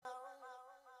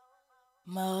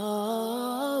All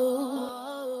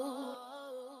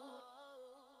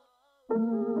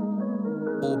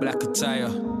black attire,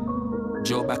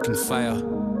 Joe back in fire.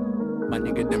 My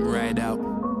nigga them ride out,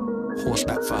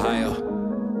 horseback for hire.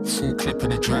 Full clip in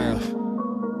the dryer.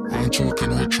 I ain't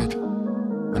talking Richard,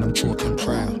 and I'm talking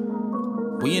Pryor.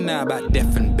 We ain't now about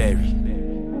Def and Berry.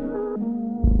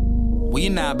 We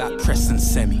ain't now about Press and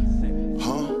Semi.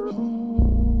 Huh?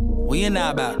 We ain't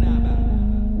now about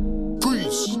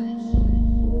Grease.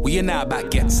 We ain't now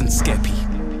about Gets and Skeppy.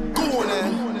 Go on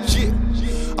then, shit.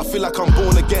 I feel like I'm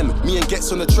born again. Me and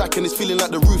Gets on the track and it's feeling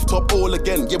like the rooftop all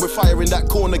again. Yeah, we're firing that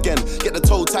corn again. Get the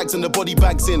toe tags and the body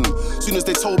bags in. Soon as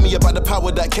they told me about the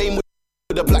power that came with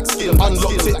the black skin,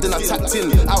 unlocked it, then I tapped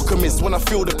in. Alchemist, when I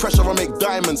feel the pressure, I make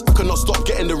diamonds. I cannot stop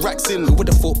getting the racks in. Who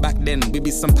would've thought back then we'd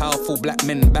be some powerful black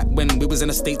men? Back when we was in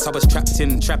the States, I was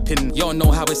trapping. Y'all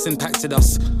know how it's impacted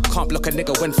us. Can't block a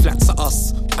nigga when flats are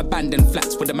us. Abandoned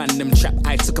flats with a man them trap.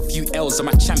 I took a few L's on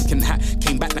my champion hat.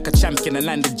 Came back like a champion and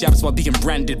landed jabs while being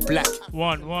branded black.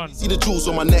 One. See the jewels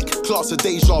on my neck, class of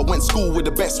deja. Went school with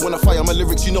the best. When I fire my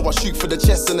lyrics, you know I shoot for the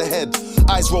chest and the head.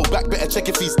 Eyes roll back, better check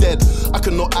if he's dead. I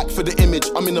cannot act for the image.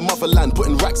 I'm in the motherland,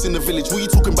 putting racks in the village. What you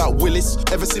talking about, Willis?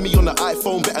 Ever see me on the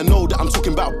iPhone? Better know that I'm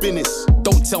talking about business.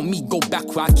 Don't tell me go back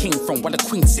where I came from, while the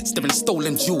queen sits there in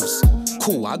stolen jewels.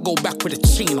 Cool, I go back with a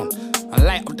chain on. I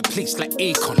light up the place like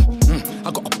Akon.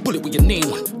 I got a bullet with your name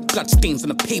on. Blood stains on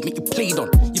the pavement you played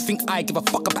on. You think I give a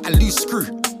fuck about a loose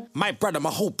screw? My brother, my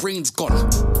whole brain's gone.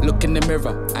 Look in the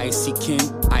mirror, I see King,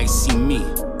 I see me.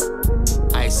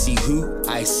 I see who,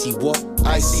 I see what,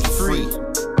 I see free.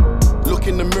 Look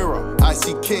in the mirror, I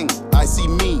see King, I see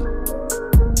me.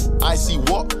 I see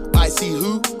what, I see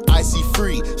who, I see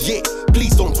free. Yeah,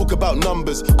 please don't talk about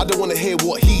numbers. I don't wanna hear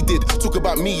what he did. Talk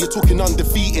about me, you're talking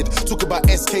undefeated. Talk about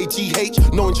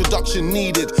SKGH, no introduction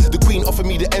needed. The Queen offered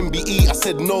me the MBE, I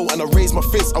said no, and I raised my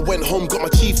fist. I went home, got my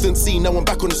chieftaincy. Now I'm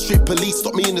back on the strip. Police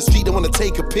stop me in the street, they wanna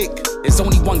take a pic. There's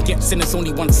only one Gets and there's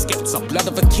only one Skepta. Blood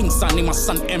of a king, son, name my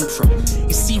son Emperor.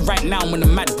 You see right now I'm in a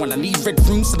mad one. I need red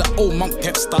rooms so the old monk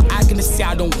Pepster. I gonna say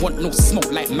I don't want no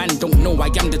smoke, like man don't know I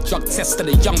am the drug tester.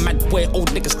 The young mad boy, old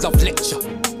niggas love lecture.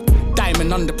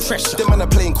 Diamond under pressure. Them man are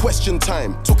playing question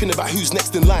time, talking about who's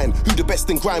next in line, who the best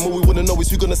in grime. All we wanna know is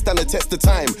who gonna stand the test of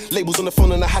time. Labels on the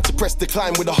phone and I had to press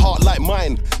decline with a heart like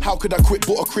mine. How could I quit?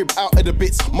 Bought a crib out of the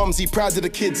bits. Mumsy proud of the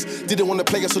kids. Didn't wanna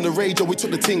play us on the radio. We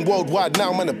took the thing worldwide.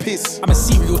 Now man a piss. I'm a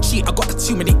serial cheat. I got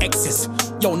too many exes.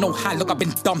 Yo, know how long I've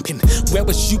been dumping. Where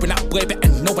was you when that boy better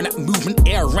know when that movement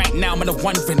air right now? Man, I'm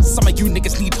wondering. Some of you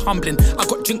niggas need humbling. I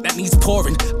got drink that needs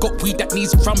pouring. Got weed that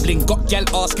needs crumbling. Got gal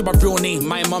asking my real name.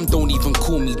 My mum don't even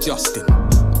call me Justin.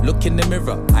 Look in the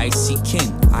mirror, I see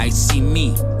King, I see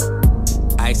me.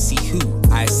 I see who,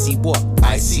 I see what,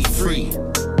 I see free.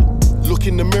 Look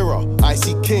in the mirror, I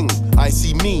see King, I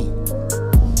see me.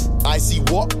 I see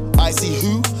what, I see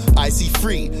who, I see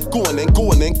free. Go on then,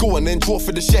 draw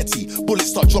for the shetty. Bullets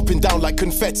start dropping down like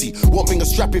confetti. Won't bring a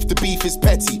strap if the beef is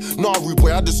petty. Nah, rude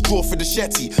boy, I just draw for the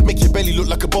shetty. Make your belly look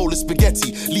like a bowl of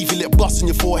spaghetti. Leave your lip bust and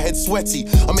your forehead sweaty.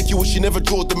 I make you wish you never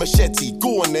drawed the machete.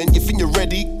 Go on then, you think you're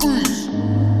ready? Cruise.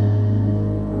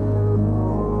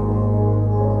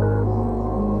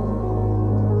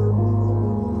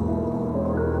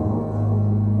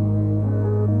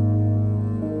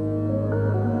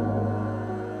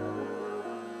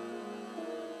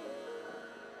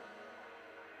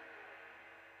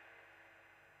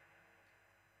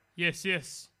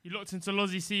 Yes. You locked into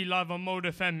Lozzie C live on Mode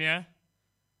FM, yeah?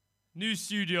 New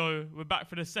studio. We're back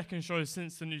for the second show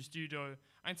since the new studio.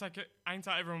 Ain't like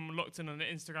everyone locked in on the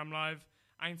Instagram live.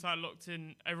 Ain't like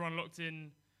everyone locked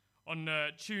in on the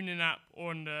TuneIn app or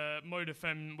on the Mode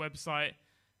FM website.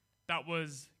 That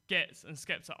was Gets and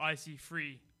Skepta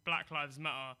IC3. Black Lives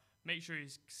Matter. Make sure you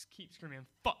keep screaming,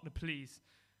 fuck the police.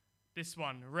 This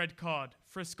one, Red Card,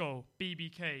 Frisco,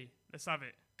 BBK. Let's have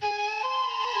it.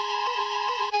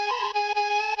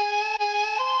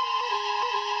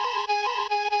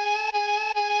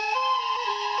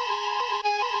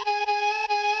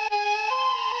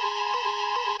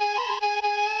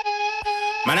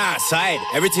 Man outside,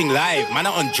 everything live, man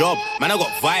I on job, man I got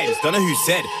vibes, don't know who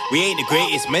said, we ain't the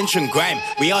greatest, mention grime,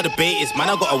 we are the baitest, man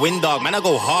I got a wind dog, man I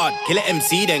go hard, kill it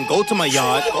MC then go to my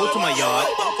yard,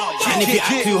 and if you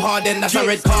act too hard then that's a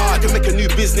red card. I can make a new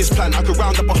business plan, I could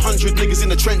round up 100 niggas in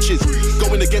the trenches,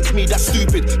 going against me that's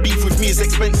stupid, beef with me is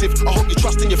expensive, I hope you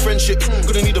trust in your friendship,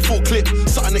 gonna need a full clip,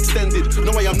 something extended,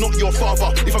 no way I'm not your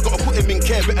father, if I gotta put him in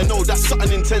care better know that's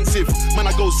something intensive, man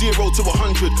I go 0 to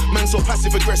 100, man so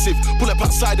passive aggressive, pull up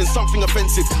outside and something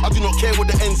offensive. I do not care what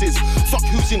the ends is. Fuck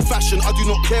who's in fashion, I do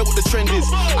not care what the trend is.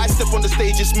 I step on the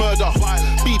stage, it's murder.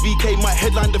 BBK might head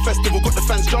Headline the festival, got the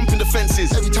fans jumping the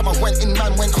fences. Every time I went in,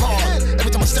 man went hard.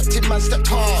 Every time I stepped in, man stepped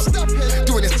hard.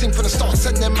 Doing this thing from the start,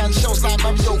 send them man shells like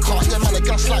Mario Kart. Yeah, man, a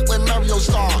gas like when Mario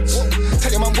starts.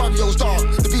 Tell him I'm Wario's dark.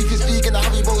 The beef is vegan, the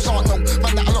Haribo's aren't. No,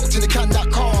 man that I locked in the can that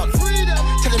card.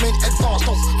 Tell him ain't advanced,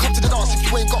 don't come to the dance if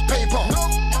you ain't got paper.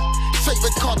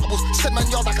 Favorite card, I was send man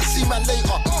yard like I see man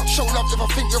later. Show love if I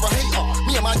think you're a hater.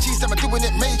 Me and my G's, them are doing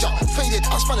it major. Faded,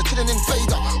 I spun a killing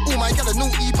invader. All my gal are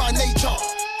naughty by nature.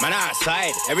 Man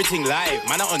outside, everything live,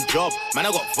 man out on job, man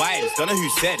I got vibes, don't know who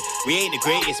said, we ain't the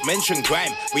greatest, mention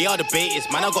grime, we are the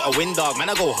baitest, man I got a wind dog, man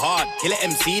I go hard, kill it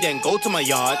MC then go to my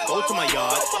yard,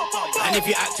 and if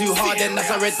you act too hard then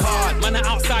that's a red card. Man are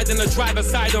outside in the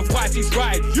driver's side of wifey's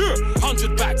ride,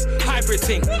 100 bags, hybrid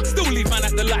thing, still leave man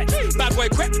at the light, bad boy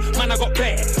crept, man I got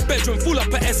bare, bedroom full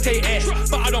up at SK Air,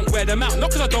 but I don't wear them out, not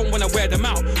cause I don't wanna wear them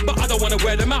out, but I don't wanna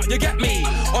wear them out, you get me,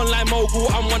 online mogul,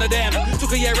 I'm one of them,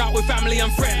 took a year out with family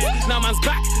and friends. Now man's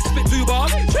back, spit 2 bars,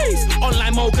 jeez,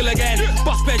 online mogul again.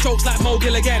 Bust bare jokes like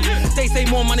mogul again. They say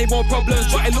more money, more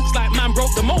problems, but it looks like man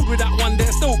broke the mold with that one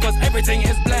there still, cause everything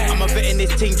is bland. I'm a vet in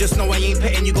this thing, just know I ain't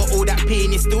petting. You got all that P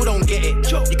and you still don't get it.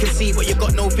 You can see but you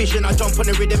got no vision. I jump on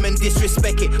the rhythm and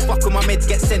disrespect it. Fuck with my meds,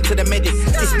 get sent to the medics.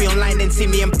 Diss me online, then see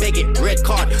me and beg it. Red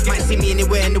card, might see me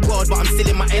anywhere in the world, but I'm still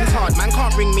in my ends hard. Man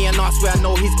can't ring me and ask where I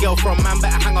know his girl from. Man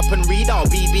better hang up and read out.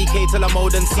 BBK till I'm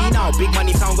old and see now. Big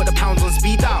money sound, got the pounds on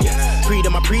speed out.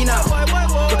 Freedom I pre now.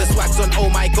 Got the swags on, oh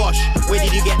my gosh. Where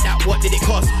did you get that? What did it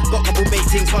cost? Got couple bait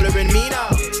things hollering me now.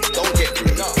 Don't get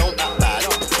rude, don't act bad.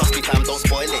 Trust me fam, don't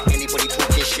spoil it. Anybody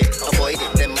talking shit, avoid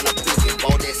it. Them man are thinking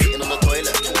while they're sitting on the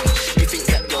toilet. You think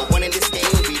that you're one in this game?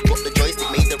 We got the joystick,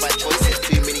 made the right choices.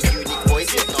 Too many unique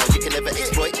voices, no, you can never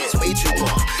exploit this. Way too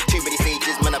long. Too many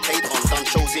stages, man I played on. Done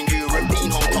shows in Europe,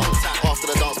 in Hong Kong. After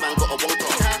the dance, man got a wong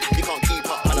talk. You can't keep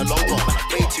up, man a long gone.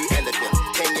 Way too elegant,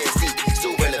 10 years deep,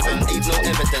 still relevant. Leave no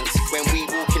evidence. When we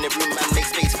walk in the room, man make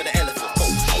space for the elephant.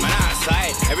 Man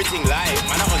outside, everything live,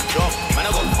 man out on job, man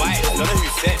I got vibes, don't know who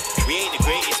said, we ain't the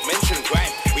greatest, mention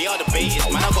grime, we are the baitest,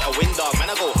 man I got a wind dog, man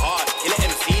I go hard, kill it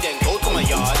MC then go to my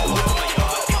yard,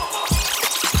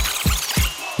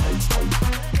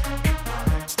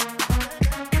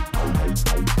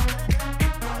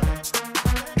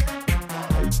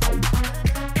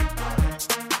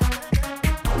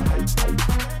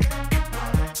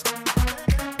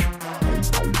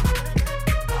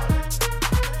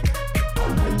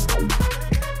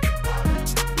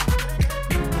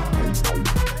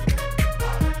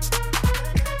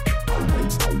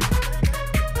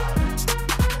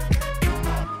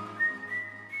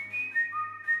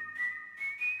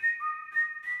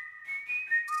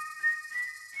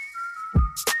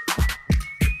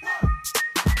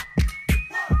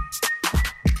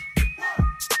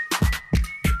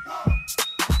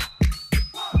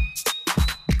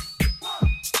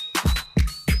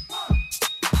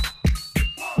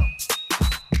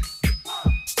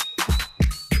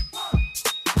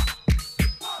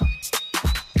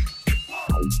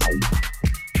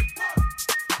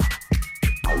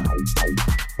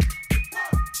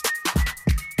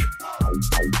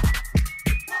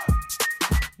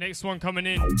 Next one coming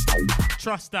in,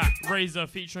 Trust That, Razor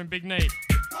featuring Big Nate.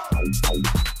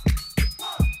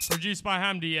 Produced by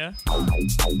Hamdi, yeah?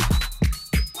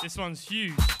 This one's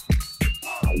huge.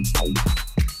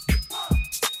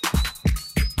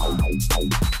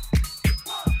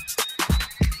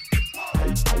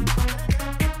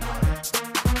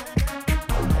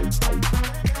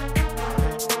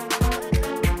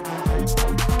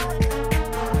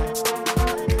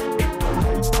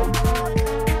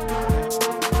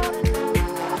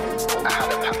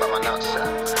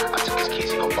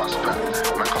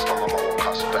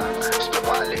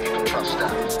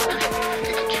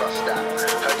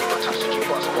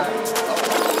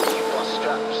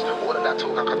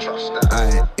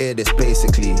 Hear this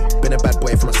basically. Been a bad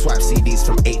boy from a swipe CDs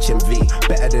from HMV.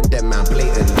 Better than them, man,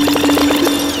 blatantly.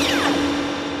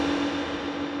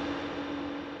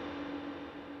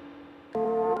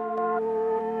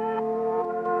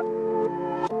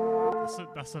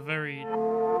 That's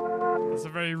a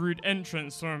very rude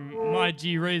entrance from my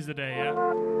G Razor there, yeah?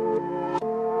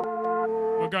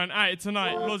 We're going at it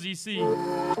tonight, Lozzie C.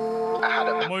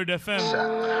 Mode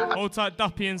FM. Hold tight,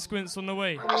 Duppy and Squints on the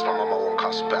way. Cause my mama won't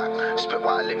cuss back. Spit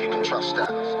while I live, you can trust that.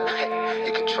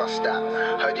 You can trust that.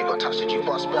 Heard you got touched, did you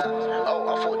bust back? Oh,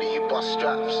 I thought that you bust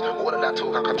straps. All of that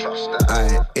talk, I can trust that.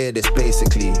 I hear this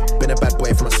basically. Been a bad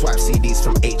boy from a swipe CDs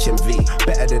from HMV.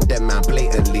 Better than them, man,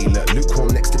 blatantly. Look, lukewarm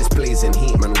next to this blazing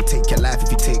heat. Man, will take your life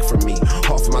if you take from me.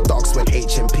 Half of my dogs went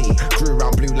HMP. Grew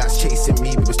around blue lights chasing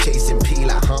me. We was chasing P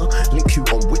like, huh? Link you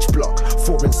on which block?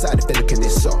 4 inside if they look in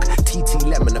this sock. TT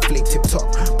Lemon, a play tip-top.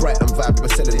 Brighton vibe, we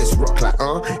were selling this rock like,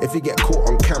 if you get caught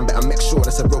on cam, better make sure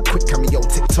that's a real quick cameo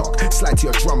TikTok. Slide to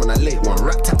your drum on a late one.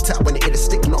 Rap tap tap when it hit a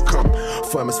stick, not come.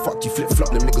 Firm as fuck, you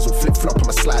flip-flop, them niggas will flip-flop on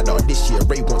my slider. This year,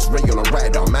 Ray wants Ray on a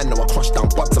rider. Man, know I crushed down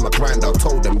buds on my grinder.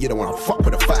 Told them you don't wanna fuck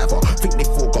with a fiver. Think they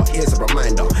forgot, here's a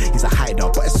reminder. He's a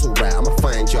hider, but it's alright, I'ma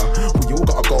find ya. Well, you all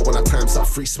gotta go when I time's up.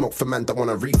 Free smoke for man that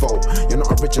wanna revolt. You're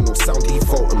not original, sound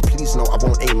default. And please know I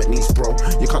won't aim at these, bro.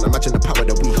 You can't imagine the power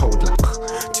that we hold. Like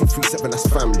 237, that's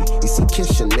family. You see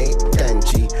Kish and Nate, gang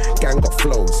G. Gang got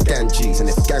flows, gang G's. And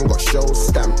if gang got shows,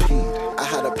 stampede. I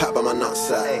had a pat by my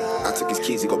nutsack. I took his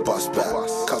keys, he got bust back.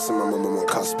 Cussing my mama won't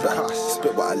cuss back.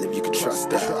 Spit what I live, you can trust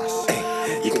that.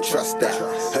 Ay, you can trust that.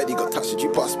 Heard he got touched, did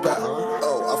you bust back?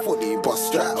 Oh, I thought that you bust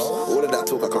straps. All of that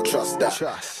talk, I can't trust that.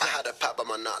 I had a pat by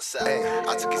my nutsack.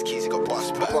 I took his keys, he got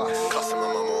bust back. Cussing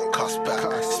my mama won't cuss back.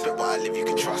 Spit what I live, you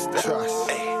can trust that.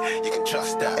 Ay, you can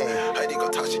trust that. Heard he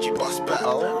got touched, did you bust back?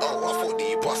 Oh, I thought that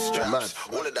you bust straps.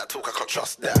 All of that talk, I can't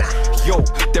trust that. Yo,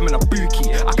 them in a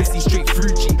bookie, I can see straight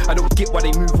through G. I don't get why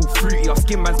they move all fruity. Our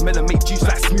skin man's melon make juice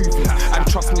like smoothies. And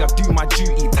trust me, I do my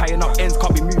duty. Tying up ends,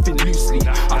 can't be moving loosely.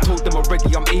 I told them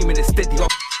already, I'm aiming it steady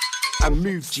up and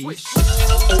move G.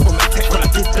 Over my tech when I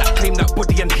did that, claim that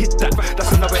body and hit that.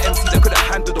 That's another MC that could've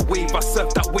handled the wave. I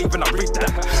surfed that wave and I rigged that.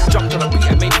 Jumped on a beat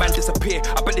and made man disappear.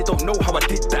 I bet they don't know how I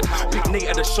did that. Big Nate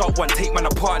at the sharp one, take man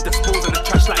apart and dispose of the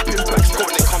trash like bin bags.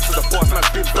 When it comes to the boss, man's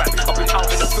been bad. I've been out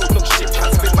in the field, no shit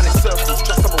pants. Been man in circles,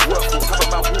 just I'm a workhorse. Have a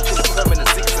man walking the permanent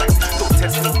zigzags. Don't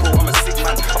test me, bro, I'm a sick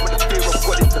man. I'm with the fear of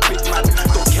God, it's a big man.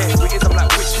 Don't care who it is, I'm like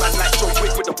rich man. Like Joe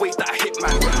Wick with the way that I hit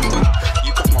man.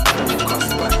 You got my mother, you cuss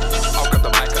back. I'll grab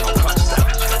the mic and I'll touch that.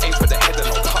 Aim for the head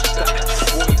and I'll touch that.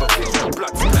 Won't even fix your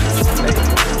blood stacks. Hey,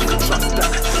 you can trust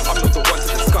that. I'm not the one to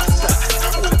discuss that.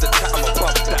 All of the chat, I'm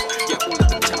above that. Yeah, all of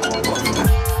the chat, I'm above that.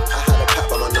 I had a pat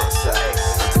by my nutsack.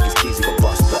 I took his keys, he got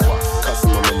bust back.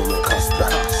 Cussing my mama won't cuss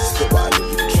back. Spit what I live,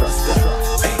 you can trust that.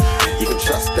 Hey, you can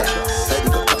trust that. Heard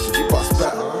he got touched, did you bust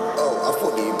back? Oh, I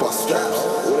thought that you bust straps.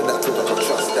 All of that talk, I can't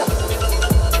trust that.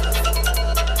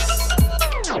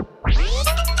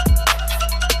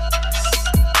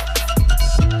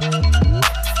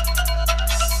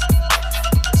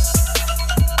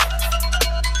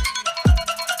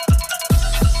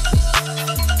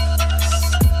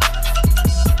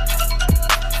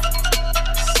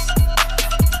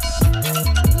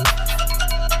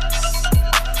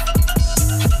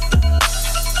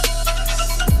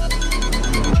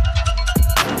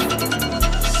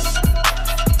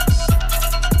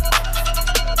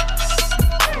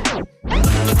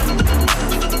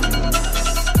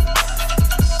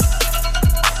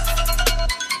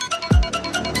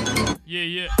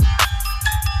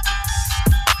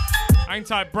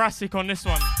 Type Brassic on this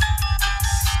one.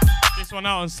 This one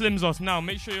out on Slims Off now.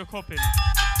 Make sure you're copying.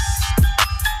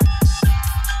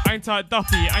 Hang tight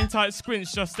Duppy, hang tight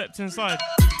Squints just stepped inside.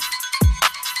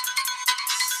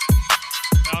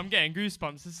 Now I'm getting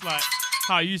goosebumps. It's like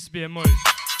how I used to be in mode.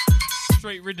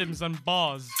 Straight rhythms and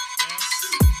bars.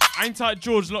 Yeah? Hang tight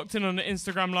George locked in on the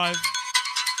Instagram live.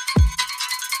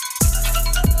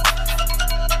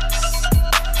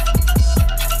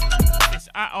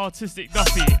 At Artistic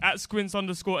Duffy, at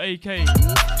Squints_AK,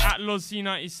 at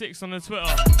LozC96 on the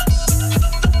Twitter.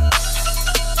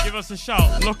 Give us a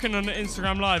shout, lock in on the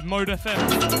Instagram live, Mode FM.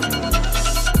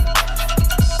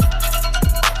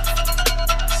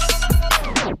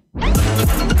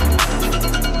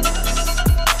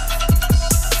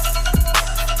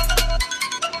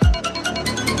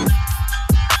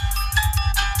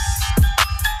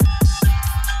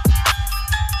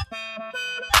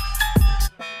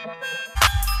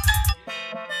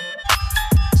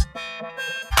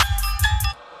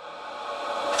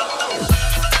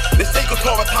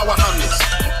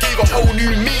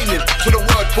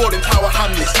 Bored in Tower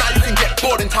Hamlets. Now you can get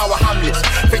bored in Tower Hamlets.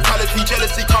 Fatality,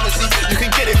 jealousy, currency, you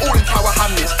can get it all in Tower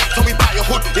Hamlets. Tell me about your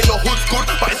hood, yeah, your hood's good,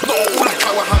 but it's not all like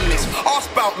Tower Hamlets. Ask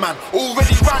Bout Man,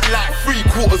 already ran like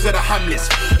 3/4 of the Hamlets.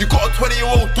 You got a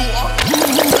 20-year-old daughter.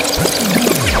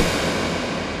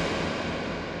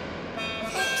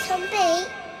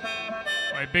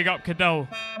 Right, big up Cadell.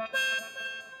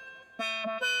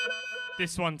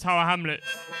 This one, Tower Hamlets.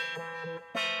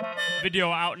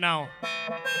 Video out now.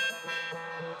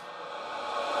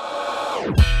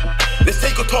 Let's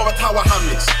take a tour of Tower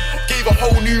Hamlets. Gave a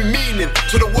whole new meaning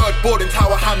to the word bored in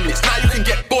Tower Hamlets. Now you can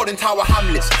get bored in Tower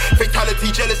Hamlets. Fatality,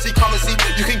 jealousy, currency,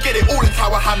 you can get it all in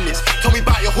Tower Hamlets. Tell me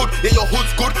about your hood, yeah, your hood's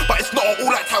good, but it's not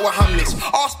all like Tower Hamlets.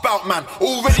 Ask Bout Man,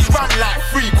 already ran like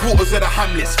 3/4 of the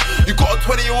Hamlets. You got a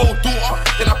 20-year-old daughter,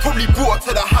 then I probably brought her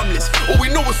to the Hamlets. All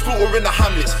we know is slaughter in the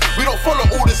Hamlets. We don't follow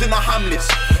orders in the Hamlets.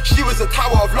 She was the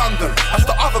Tower of London, that's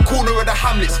the other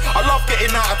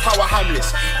getting out of Tower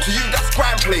Hamlets. To you, that's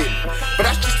crime playing, but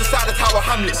that's just the side of Tower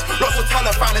Hamlets. Lots of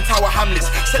talent found in Tower Hamlets,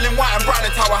 selling white and brown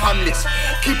in Tower Hamlets.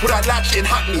 Keep all that lad shit in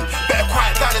Hackney, better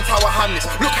quiet down in Tower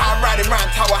Hamlets. Look how I'm riding round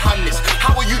Tower Hamlets.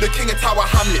 How are you the king of Tower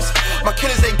Hamlets? My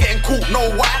killers ain't getting caught, know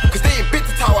why? Cause they ain't been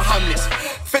to Tower Hamlets.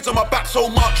 Feds on my back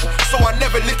so much, so I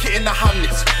never lick it in the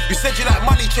Hamlets. You said you like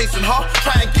money chasing, huh?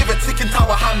 Try and give a tick in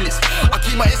Tower Hamlets. I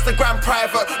keep my Instagram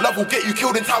private, love will get you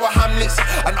killed in Tower Hamlets.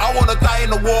 And I wanna die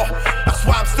in the war, that's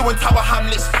why I'm still in Tower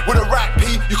Hamlets. With a right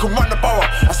P, you can run the borough,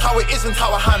 that's how it is in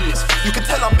Tower Hamlets. You can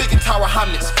tell I'm big in Tower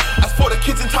Hamlets. As for the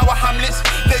kids in Tower Hamlets,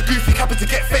 they're goofy capping to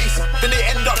get face, then they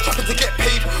end up trapping to get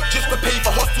paid, just to pay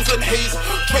for hostels and haze.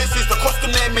 Choices that cost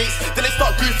them their mates, then they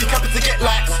start goofy capping to get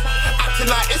likes,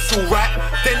 acting like it's alright.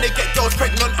 Then they get girls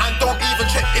pregnant and don't even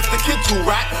check if the kid's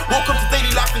alright. Welcome to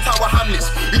daily life in Tower Hamlets.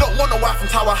 You don't want a wife in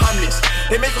Tower Hamlets.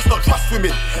 They make us not trust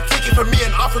women. Take it from me and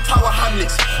I'm from Tower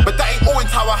Hamlets, but that ain't all in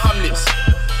Tower Hamlets.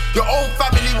 Your own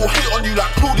family will hate on you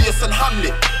like Claudius and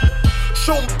Hamlet.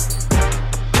 Show me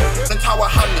in Tower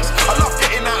Hamlets. I love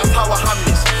getting out of Tower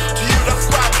Hamlets. To you that's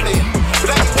crime playing,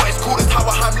 but that ain't what it's called in Tower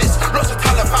Hamlets. Lots of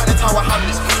talent found in Tower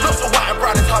Hamlets, lots of white and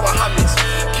brown in Tower Hamlets.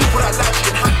 Keep all that lad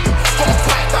shit in Hackney, got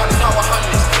quiet down in Tower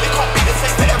Hamlets. It can't be the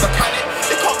same forever, can it?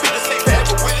 It can't be the same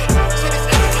forever, will it? Say this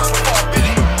every time before I bill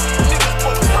it. Niggas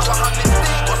broke in Tower Hamlets, they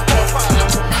ain't got Spotify and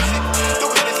Apple Music. They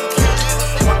were this in 2 years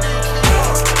and say my new tunes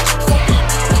are. So many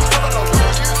new tunes, I don't know who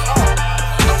you are.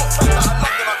 I'm a fan that I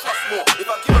love them, I trust more. If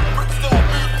I give a brick, still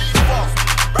move these fast.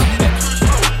 Rapping it too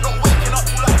slow, not waking up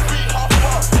till like 3:30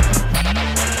 past.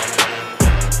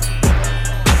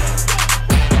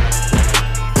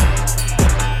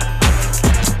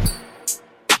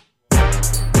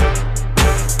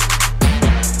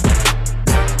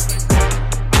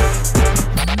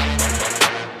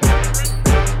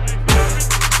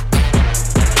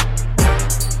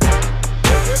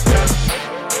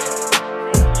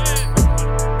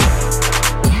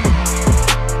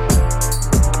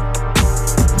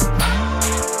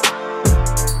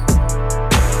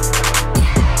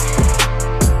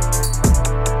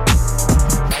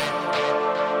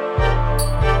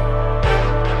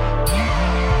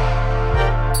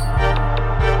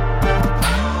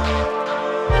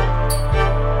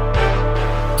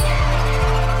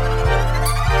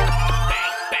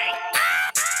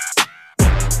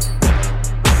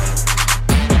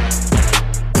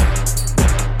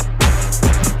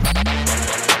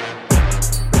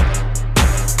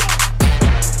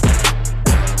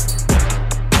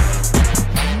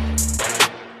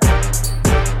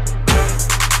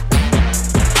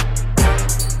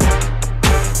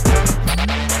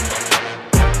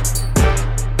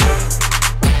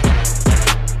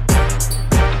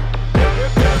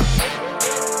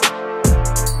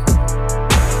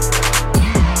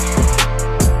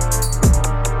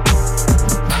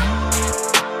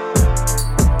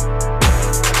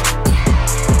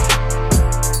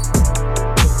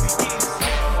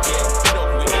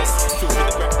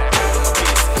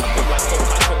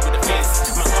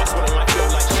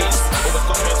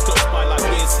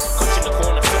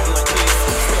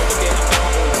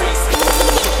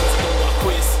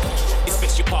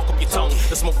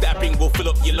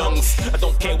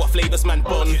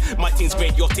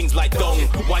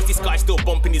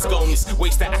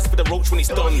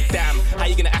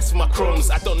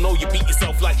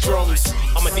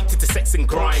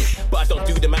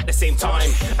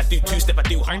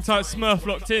 Hangtight Smurf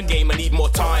locked in. Game, I need more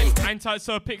time. Hangtight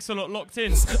Sir Pixel locked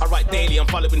in. I write daily, I'm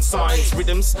following signs.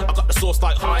 Rhythms, I got the sauce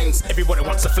like Heinz. Everybody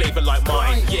wants a flavour like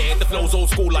mine. Yeah, the flow's old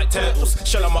school like turtles.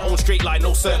 Shell on my own straight line,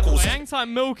 no circles. Hangtight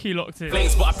Milky locked in.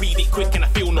 Flames, but I breathe it quick and I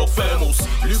feel no thermals.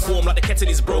 Lukewarm like the kettle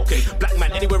is broken. Black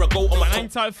man, anywhere I go on my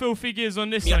Hangtight Filthy Gears on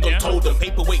this me, one, I done told them.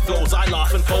 Paperweight flows, I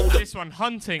laugh and fold them. This one,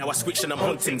 Hunting. Now I switch and I'm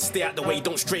hunting. Stay out the way,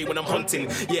 don't stray when I'm hunting.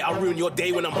 Yeah, I ruin your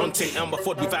day when I'm hunting. Amber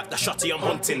Ford without the shotty, I'm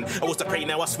hunting. I was the prey,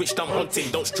 now I switched, I'm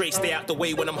hunting. Don't stray, stay out the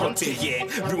way when I'm hunting. Yeah,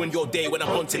 ruin your day when I'm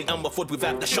hunting. Amber Ford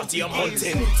without the shotty, I'm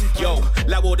hunting. Yo,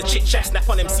 like all the chit chat, snap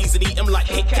on MCs and eat them like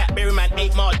Hit Kat. Berry man,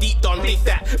 8 mile deep, done, dig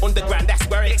that. Underground, that's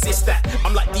where I exist at.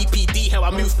 I'm like DPD, how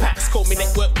I move packs. Call me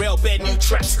network rail, bare new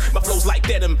tracks. My flow's like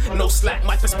denim, no slack.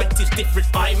 My perspective's different,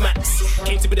 IMAX.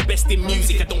 Came to be the best in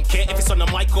music, I don't care if it's on the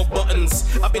mic or buttons.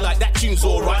 I'll be like, that tune's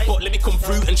alright, but let me come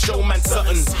through and show man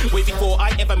something. Way before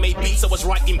I ever made beats, I was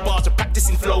writing bars and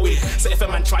practicing flowing. So if a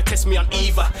man try test me on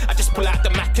either, I just pull out the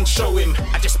Mac and show him.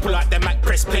 I just pull out the Mac,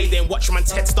 press play, then watch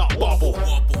man's head start wobble.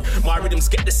 My rhythms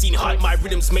get the scene hype, my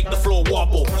rhythms make the floor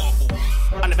wobble.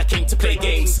 I never came to play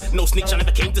games, no snitch, I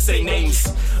never came to say names.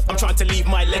 I'm trying to leave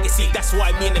my legacy, that's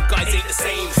why me and them guys ain't the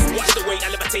same. Watch the way I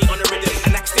levitate on the rhythm,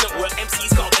 an axe didn't work,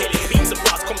 MCs can't kill it. Beams and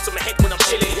bars come to my head when I'm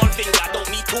chilling. One thing I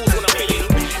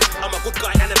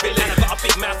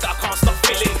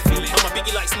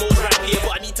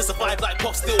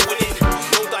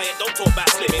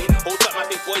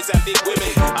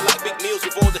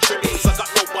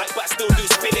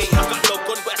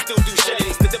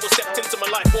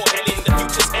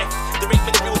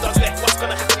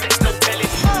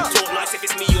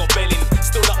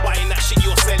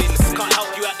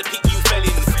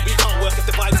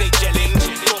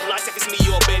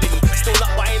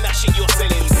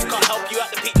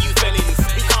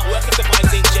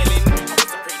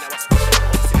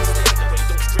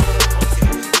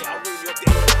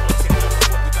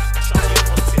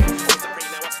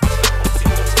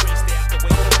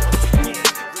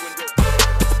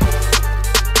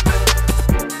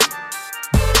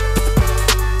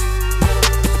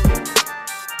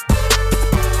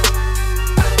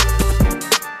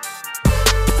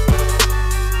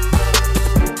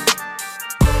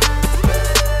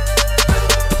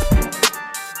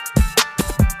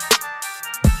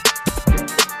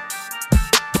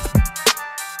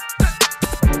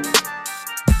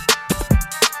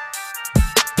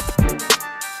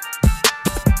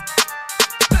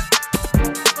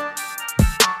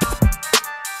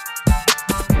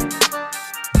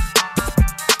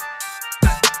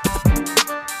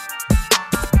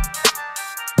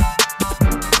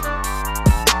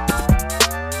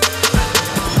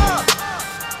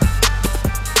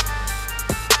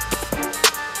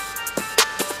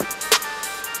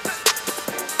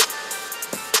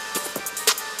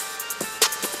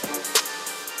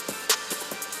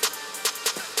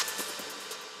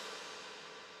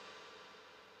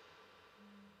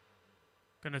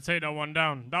Gonna take that one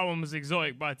down. That one was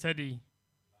Exotic by Teddy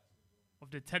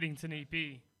of the Teddington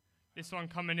EP. This one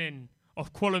coming in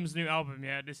off Qualum's new album,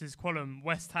 yeah. This is Qualum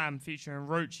West Ham featuring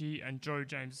Roachy and Joe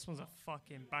James. This one's a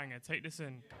fucking banger. Take this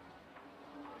in.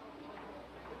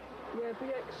 Yeah,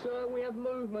 BX, we have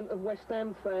movement of West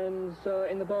Ham fans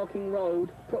in the Barking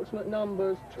Road. Approximate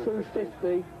numbers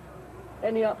 250.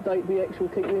 Any update, BX, will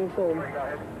keep you informed.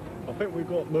 I think we've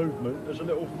got movement. There's a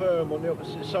little firm on the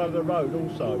opposite side of the road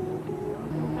also.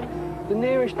 The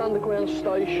nearest underground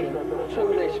station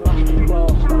to this must be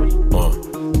Glasgow.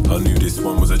 I knew this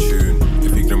one was a tune.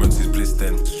 If ignorance is bliss,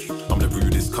 then I'm the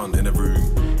rudest cunt in a room.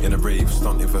 In a rave,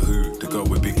 stunting for who? The girl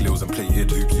with big lils and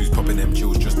plated hoops who's popping them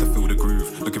chills just to feel the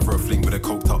groove. Looking for a fling with a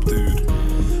coked up dude.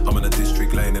 I'm in a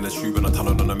district lane in a tube and I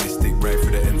tunnel on a mystic ray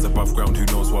through the ends above ground. Who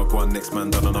knows what one next man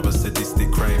done another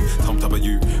sadistic crime. Thumped up a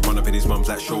you, run up in his mum's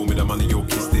like show me the money, you'll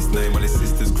kiss this name. While his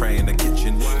sister's crying in the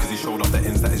kitchen cause he showed off the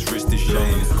ends that his wrist is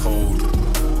shame. It's cold.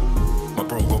 My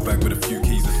bro got back with a few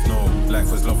keys of snow.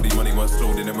 Life was lovely, money weren't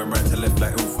slow. Then it went right to left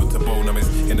like Ilford to bone. I'm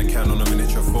in the can on a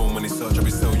miniature phone. When he search up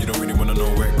his cell, you don't really wanna know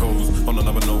where it goes. On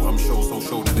another note, I'm so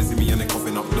sure that they see me and they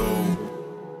coughing up low.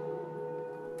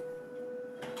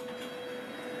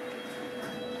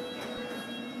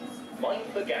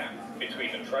 Mind the gap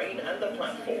between the train and the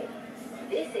platform.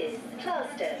 This is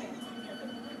Charleston.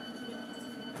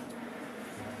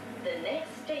 The next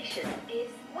station is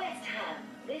West Ham.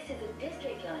 This is a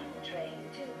District Line train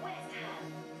to West Ham.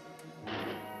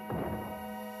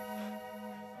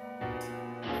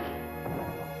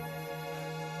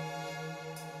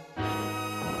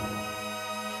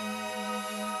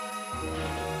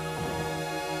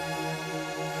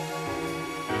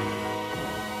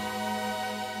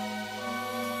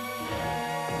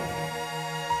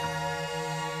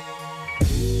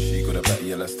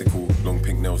 Elastical, long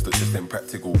pink nails that just ain't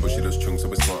practical. But she does chunks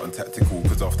so it's smart and tactical.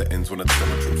 Cause after ends when I do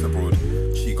my trips abroad.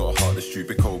 She got a heart that's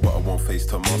stupid cold, but I won't face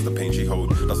her master pain she hold.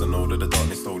 Doesn't know that the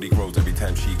darkness slowly grows every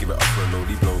time she give it up for a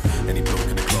lowly blow. Any bloke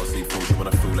in the class they feel she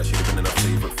wanna feel like she living in her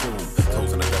favourite film.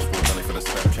 Toes on the dashboard, done it for the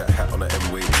Snapchat hat on the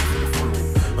M-way.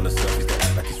 On the surface they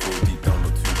act like it's real deep down,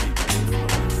 not too deep.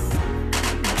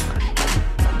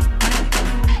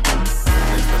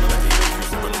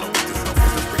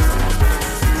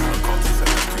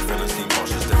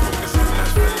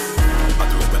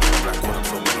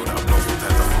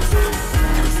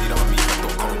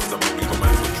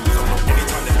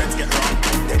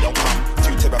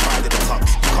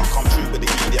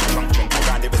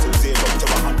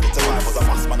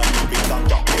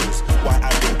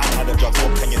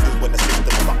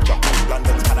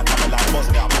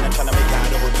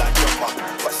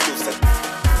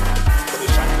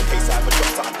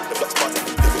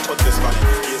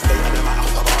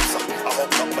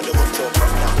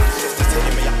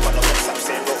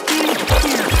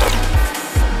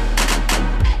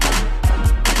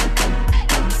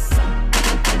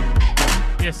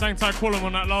 Hang tight Qualum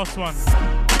on that last one.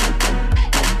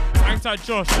 Hang tight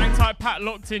Josh, hang tight Pat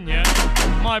locked in, yeah?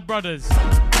 My brothers.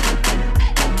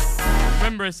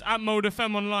 Remember it's at Mode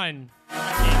FM online.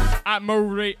 At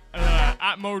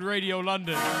Mode Radio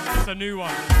London. It's a new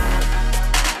one.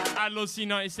 At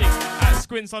LozC96. At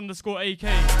Squints_AK.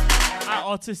 At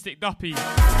Artistic Duppy.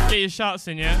 Get your shouts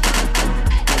in, yeah?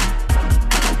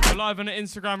 We're live on the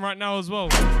Instagram right now as well.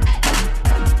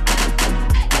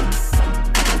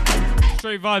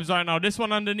 Straight vibes right now. This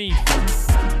one underneath.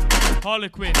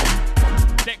 Harlequin.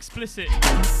 Dexplicit.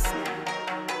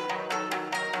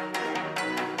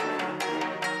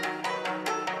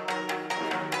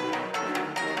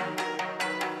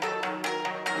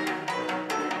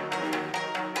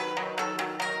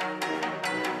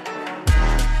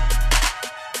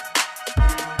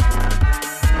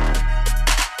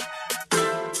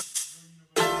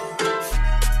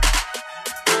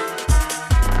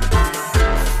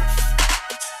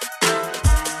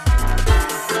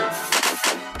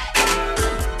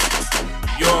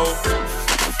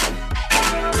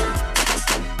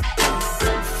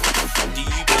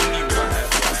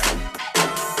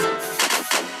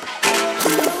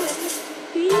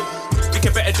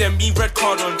 Red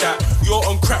card on that. You're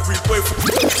on crap, we both.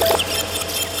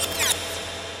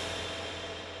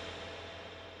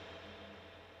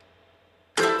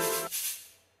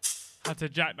 Had to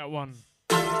jack that one.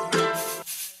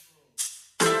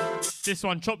 This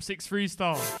one, Chopsticks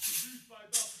Freestyle.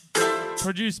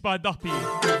 Produced by Duppy.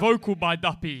 Vocal by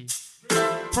Duppy.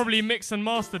 Probably mixed and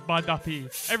mastered by Duppy.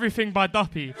 Everything by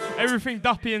Duppy. Everything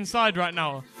Duppy inside right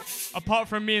now. Apart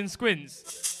from me and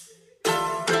Squints.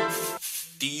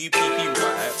 D-U-P-P,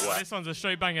 right? This one's a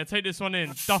straight banger. Take this one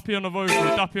in. Duppy on the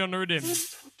vocal, Duppy on the rhythm.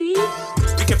 Steve?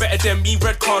 You get better than me,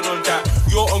 red card on that.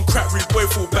 You're on crack, rude boy,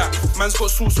 fall back. Man's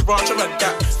got sauce to ranch, I've had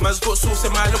that. Man's got sauce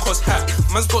in my Lacoste hat.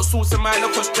 Man's got sauce in my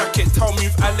Lacoste jacket. Tell me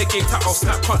if alligator, I'll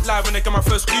snap. Can't lie when I get my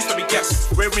first clues to be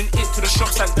gas. Wearing it to the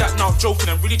shops like that. Now I'm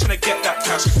joking, I'm really trying to get that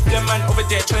cash. Them man over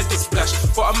there trying to dick splash.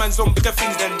 But a man's on bigger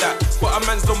things than that. But a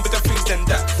man's on bigger things than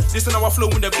that. Listen how I flow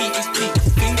when the beat is peak.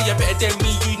 Think that you're better than me,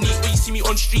 unique. When you see me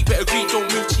on street, better greet, don't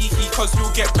move cheeky. Cause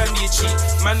you'll get bandy cheap.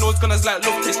 Man knows gunners like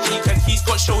love test cheap. And he's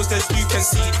got shows as you can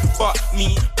see. But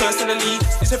me, personally,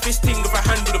 it's a fist thing if I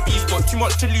handle the beef. Got too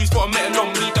much to lose, but I'm meant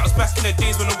on me. That was back in the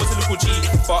days when I was a little G.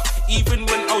 But even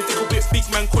when I was a little bit big,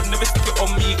 man could never stick it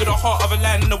on me. Got a heart of a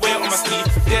lion and a wear on my sleeve.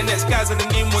 Their next guys and the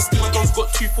name was Steve. Don's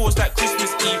got 2 4s like Christmas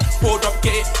Eve. Hold up,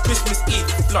 get it, Christmas Eve.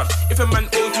 Blood, if a man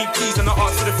owes me please and I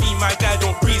ask for the fee, my guy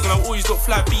don't breathe. And I always look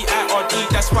fly B-I-R-D.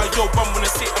 That's why yo bum wanna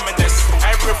sit on my desk.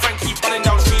 I remember Frankie running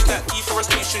down trees like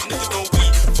deforestation, niggas know we.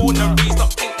 Born and raised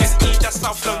up in SE, that's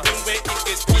South London where it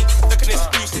gets peak. Like an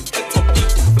exclusive and top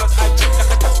beat. Blood I drink like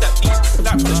a tap that leads.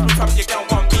 Like punishment from your gal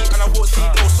one beat. And I won't say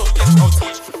no, so yes I'll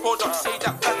teach. Hold up, say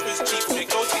that backwards cheap. Make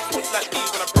no take foot like these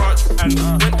when I branch. And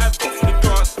when I've got through the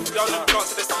dance, y'all them dance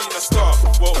to the scene a star.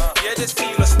 Well, yeah, they're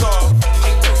seeing a star.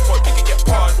 Ain't just what you can get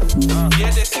pardon.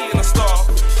 Yeah, they're seeing a star.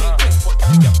 Ain't just what you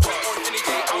can get pardon. On any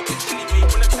day, I'll get any way.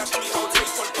 When I catch me, I'll take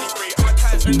on any break. I'm a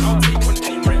tight and I'll take on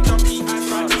any break. Don't be I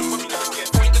ride home, but me never scared.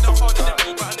 Point that are harder than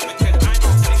me, but I never cared. I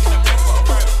know singing and rap, but I'm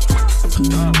right.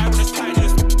 I was just tired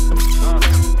of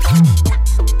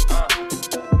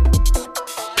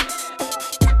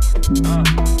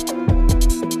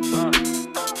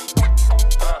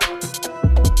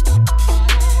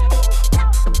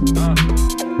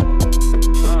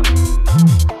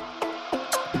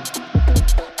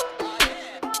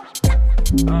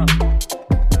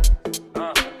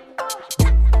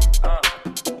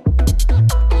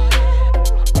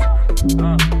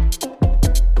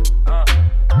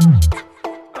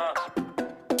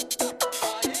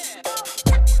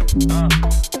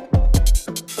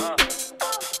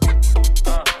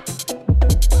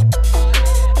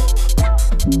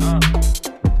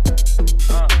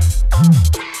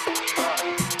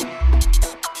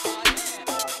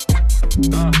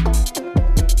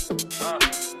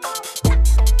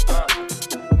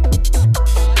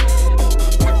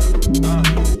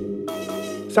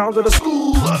sounds of the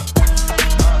school.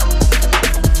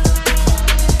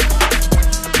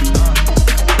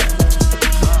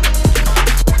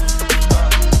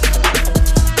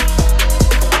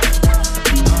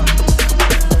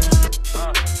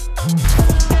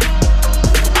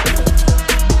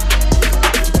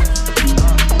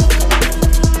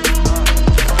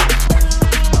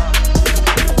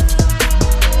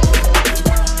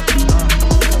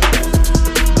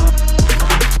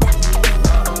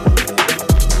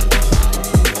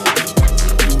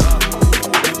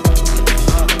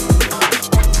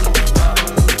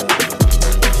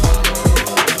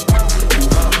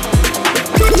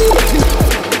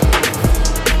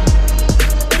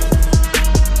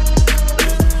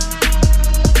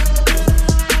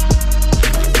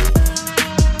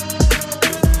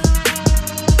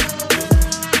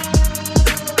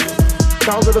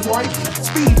 Sounds of the white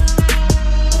speed.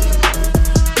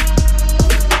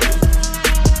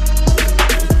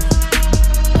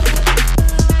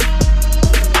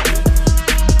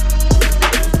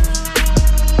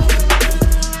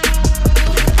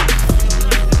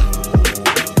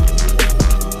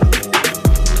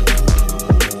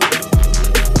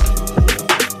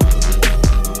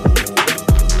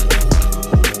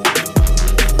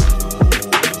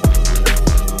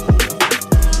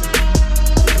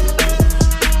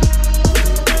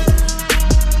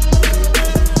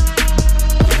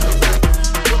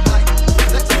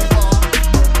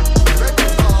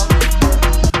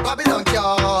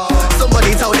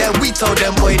 Told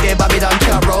them boy they Babylon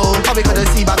can't roll. How we gonna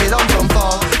see Babylon from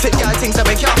far? Tick y'all things that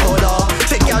we can't hold on.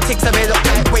 Tick y'all things that we look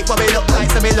like. Wait what we look like,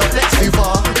 so we look let's too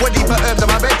far. What deeper herbs on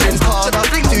my bedroom's car. Should I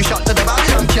fling 2 shots to the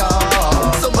Babylon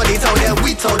car? Somebody told them,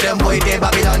 we told them boy they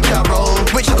Babylon can't roll.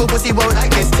 Which little pussy won't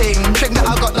like this thing. Trick that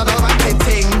I got not alright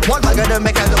ting. One bag of them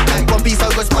make her look like 1 piece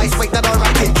of good spice. Wait that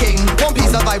alright king. 1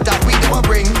 piece of vibe that we do a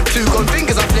bring. 2 gun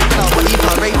fingers I flick now. What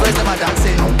deeper ravers am I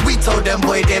dancing? We told them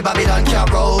boy they Babylon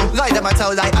can't roll. Lie them I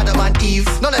tell like Adam and Eve.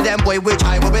 None of them boy which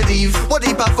I will believe. What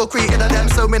deep for creating of them,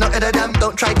 so me not in of them.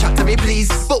 Don't try chat to me please.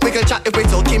 But we can chat if we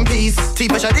talking peace.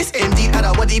 T-pressure this indeed and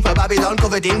I want deeper Babylon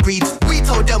covered in greed. We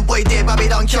told them boy they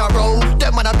Babylon can't roll.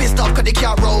 Them man are pissed off cause they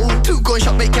can't roll. 2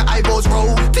 gunshot make your eyeballs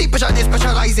roll. T-pressure this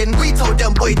specializing. We told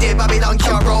them boy they Babylon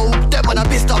can't roll. Them man are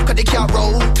pissed off cause they can't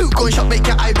roll. 2 gunshot make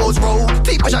your eyeballs roll.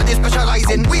 T-pressure this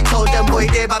specializing. We told them boy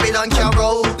they Babylon can't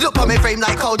roll. Look on me frame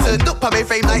like Colton, look on me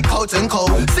frame like Colton Cole.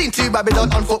 Seen 2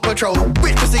 Babylon on foot patrol.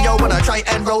 Which pussy yo wanna try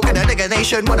and roll? In a nigga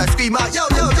nation wanna scream out yo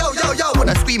yo yo yo yo,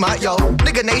 wanna scream out yo.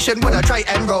 Nigga nation wanna try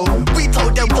and roll. We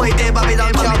told them boy they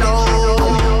Babylon can't roll.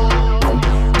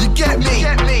 You get me?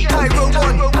 Tyro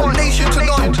 1, nation to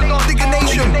none. Nigga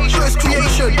nation, first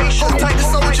creation. Hold tight the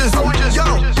soldiers. Yo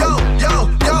yo yo yo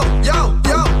yo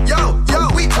yo yo yo.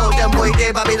 We told them boy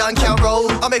they Babylon can't roll.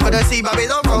 I make for the see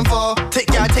Babylon from far. Tick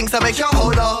ya things I make your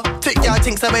holder. Tick ya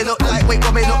things I may look like. Wait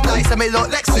what me look like? So me look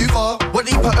like super. What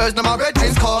he put hers now my red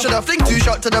dreams car. Should I fling 2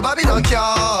 shots to the Babylon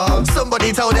car?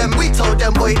 Somebody told them, we told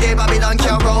them boy they Babylon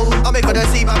can't roll. I make for the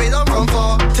see Babylon from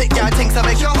far. Tick ya things I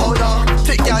make your holder.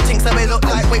 Tick ya things I may look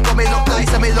like. Wait what me look like?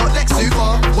 So me look like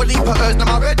super. What he put hers now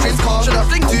my red dreams car. Should I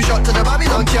fling 2 shots to the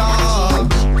Babylon car?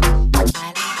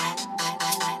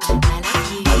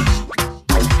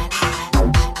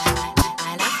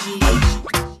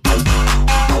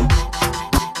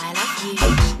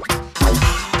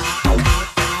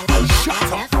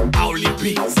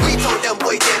 We told them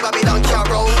boy they Babylon can't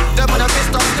roll. Them when I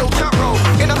pissed off still can't roll.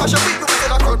 In a fashion week we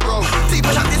within a crowd roll. See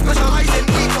push up this specializing.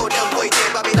 We told them boy they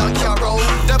Babylon can't roll.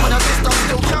 Them when I pissed off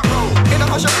still can't roll. In a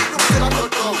fashion week we within a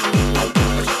crowd roll.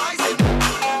 Specializing.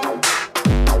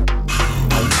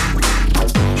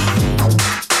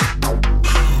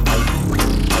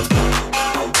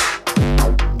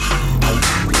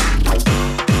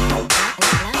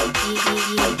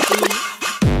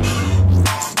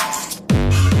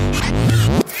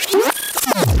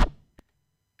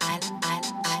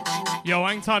 Yo,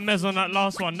 hang tight Mez on that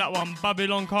last one. That one,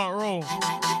 Babylon can't roll.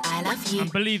 And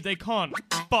believe they can't.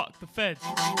 Fuck the feds.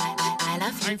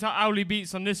 Hang tight Owly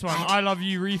Beats on this one. I Love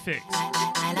You refix.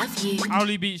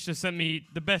 Owly Beats just sent me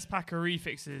the best pack of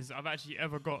refixes I've actually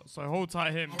ever got. So hold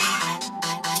tight him.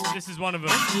 This is one of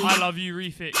them. I Love You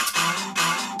refix.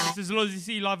 This is Lozzy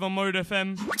C live on Mode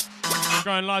FM. We're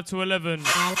going live to 11.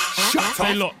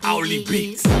 Stay locked. Owly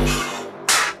Beats.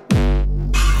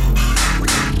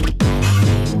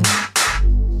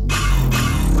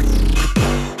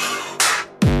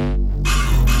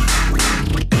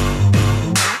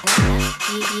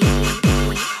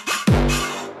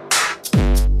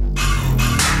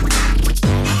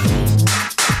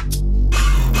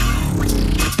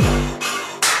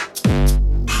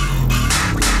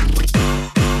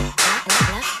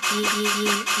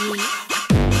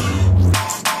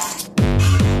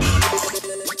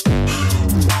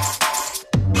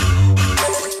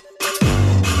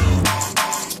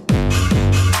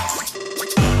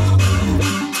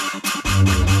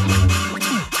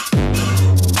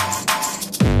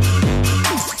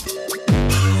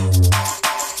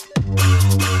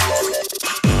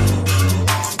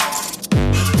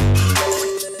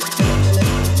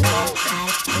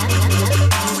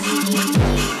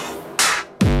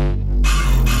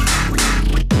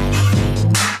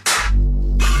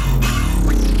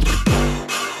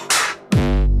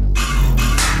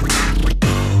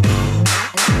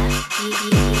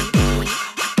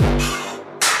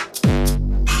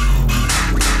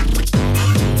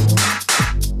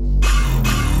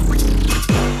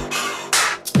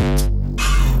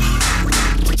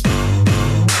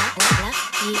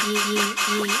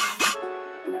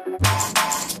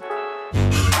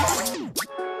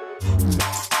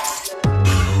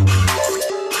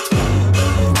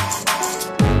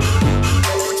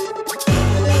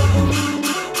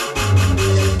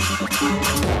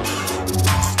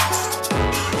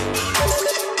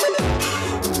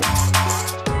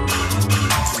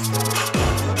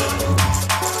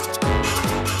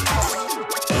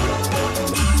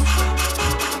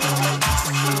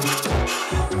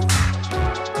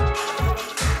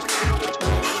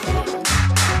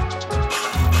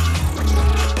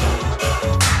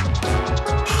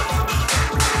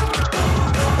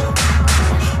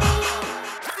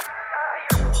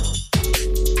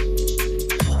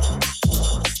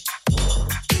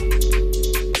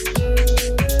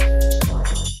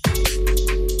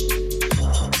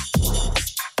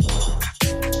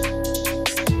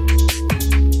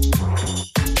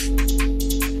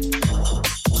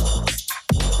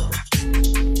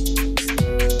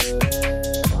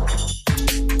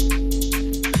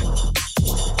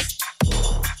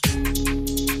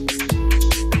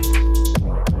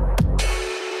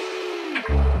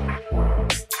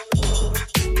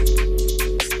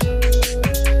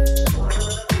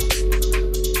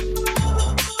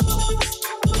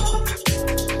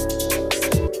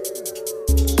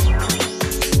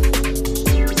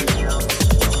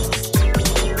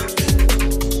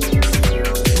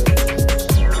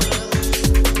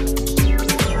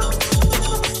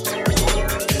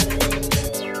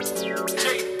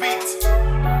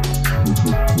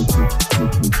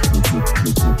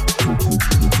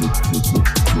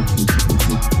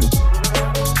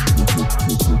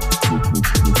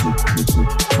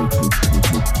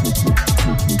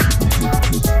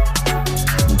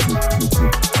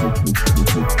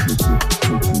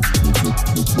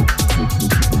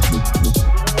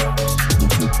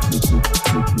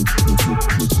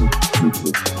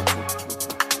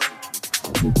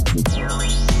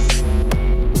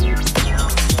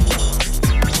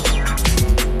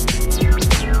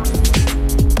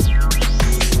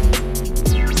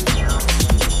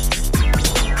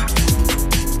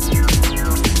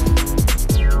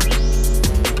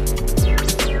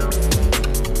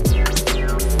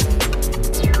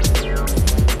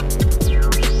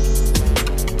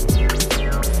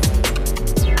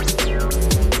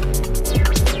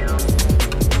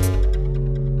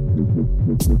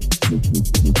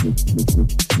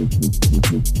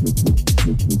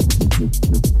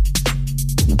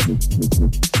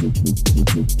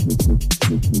 Yo.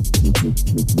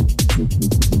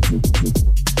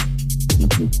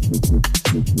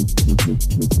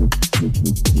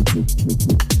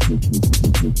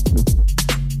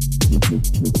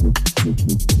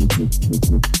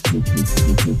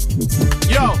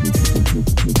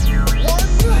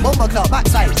 Bumble club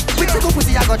backside. With the good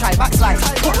pussy I go try backslide.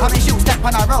 Put on me shoes, step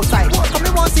on a roadside. Come me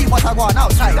want see what I want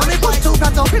outside. When me push two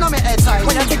plants up in on me head side.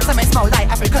 When you think to me smell like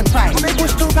African pride. When me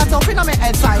push two plants up in on me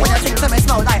head side. When you think to me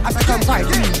smell like African pride.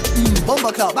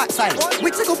 Bumble club backside.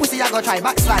 With the good pussy I go try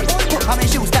backslide. Put on me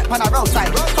shoes, step on a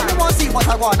roadside. Come me want see what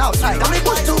I want outside. When me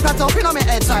push two plants up in on me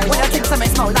head side. When you think to me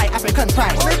smell like African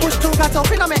pride. When me push two plants up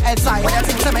in on me head side. When you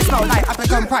think to me smell like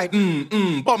African pride.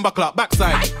 Bomber clock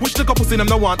backside. Wish the couple in them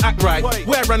no one act right.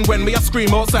 Where and when me a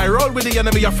scream outside. Roll with the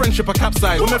enemy, a friendship a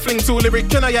capside. When me fling two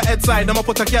lyric in your head side. I'ma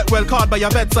put a get well card by your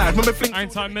bedside. When me fling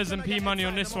Ain't Mez and P Money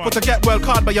on this one. put a get well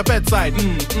card by your bedside.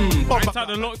 Ain't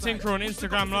the Locked In crew on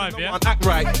Instagram Live, yeah? Act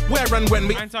right. Where and when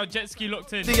me Ain't Jet Ski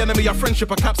Locked In. the enemy, a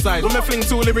friendship a capside. When me fling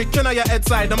two lyric in your head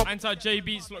side. Ain't J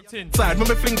Beats Locked In. Side. When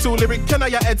me fling two lyric in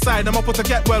your head side. I'ma put a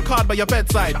get well card by your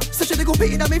bedside. Such a little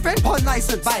beating at me friend pawn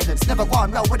license. Violence never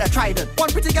gone well with a trident. One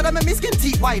pretty girl make me skin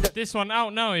teeth widen. This one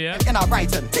out now, yeah? In our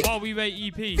Brighton. While we wait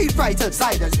EP. Feet frightened,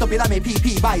 silence, don't be like me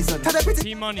PP Bison. Tell the pretty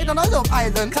P-Money. in on a Love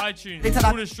Island. iTunes,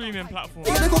 all the streaming platforms.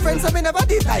 These little friends of me never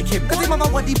did like him. Cause his mama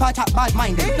was deep chat bad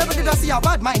minded. Never did I see a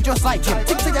bad mind just like him.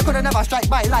 Think say you coulda never strike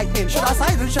by lightning. Should I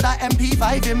silence, should I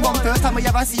MP5 him? One first time we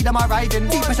ever see them arriving.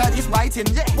 Deeper shot is writing.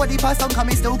 What deep past some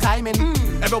coming still climbing.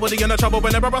 Everybody in the trouble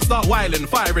whenever I start whiling.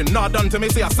 Firing, not done to me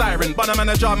see a siren. But a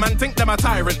manager man think them a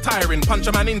tyrant. Tiring, punch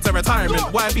a man into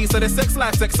retirement. Why piece of the sex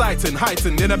life's exciting.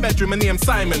 Heightened in a bedroom and name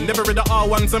Simon. Never read the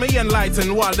R1 to me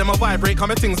enlightened. While them a vibrate,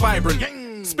 come things vibrant.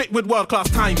 Spit with world-class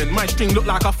timing. My string look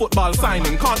like a football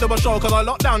signing. Can't do a show cause I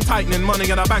lock down tightening. Money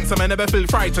in the bank so I never feel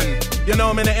frightened. You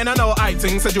know me in I know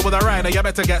iting. Said you was a rider, you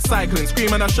better get cycling.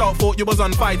 Screaming a shout, thought you was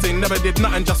on fighting. Never did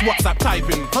nothing, just WhatsApp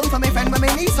typing. Come for me friend when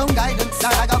me need some guidance. Now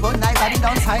I got one night, I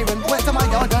down siren. Went to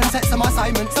my yard and set some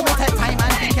assignments. So we take time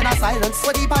and think in a silence.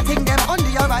 What deep I think them on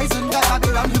the horizon. Got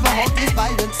Babylon who hold this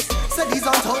violence. Said he's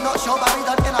on told not sure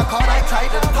Babylon in a car I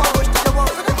tried it. How much do you want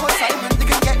for the consignment? You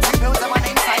can get 2 bills and my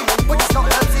name Simon. But it's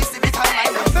not Lurpsy's every time I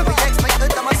know. Very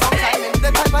expected that my song timing.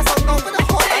 Then time my song go for the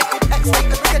whole life. X-Ray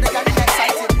the bigger they get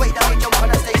excited. Wait down and jump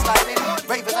on a stage sliding.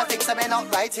 Ravers I think some men not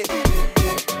writing.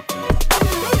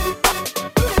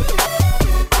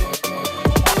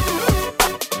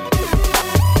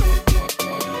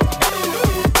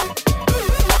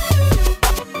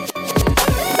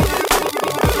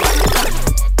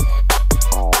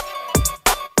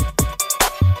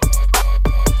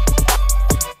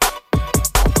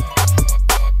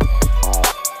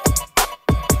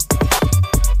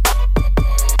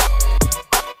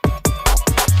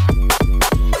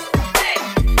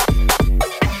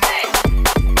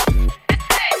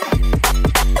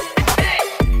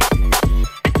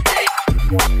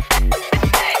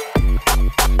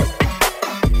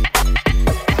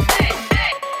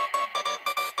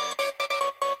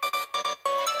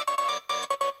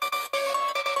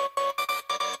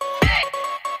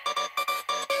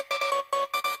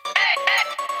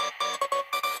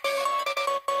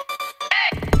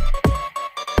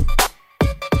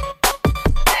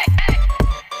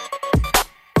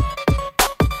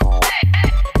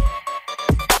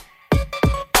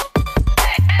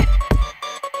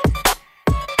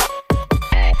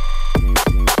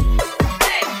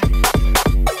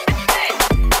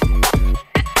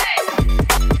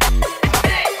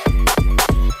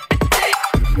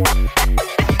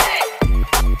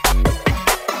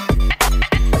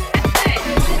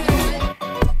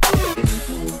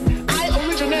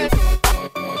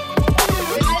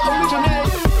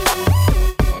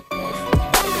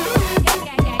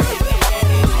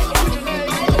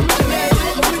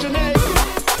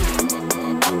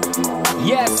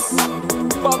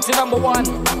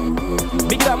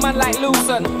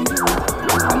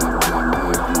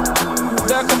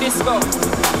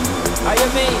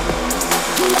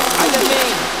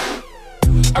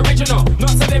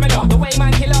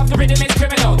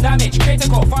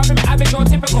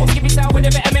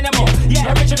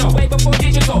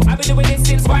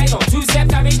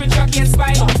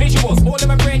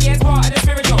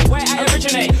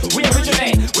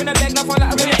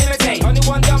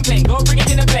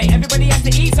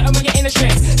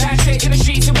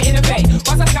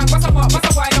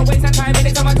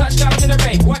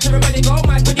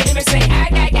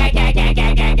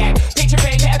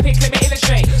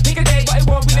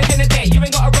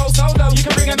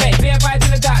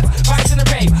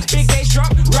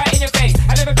 Right in your face.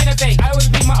 I never been a fake. I always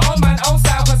be my own man, own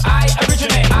style, cause I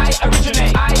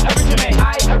originate.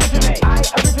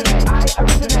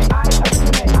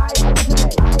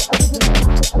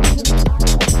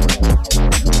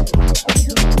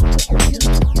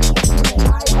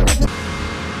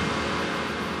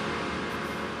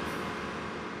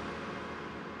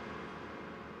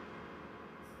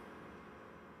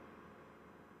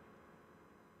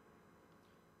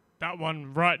 That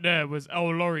one right there was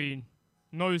El Lorry,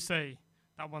 No Say.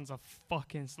 That one's a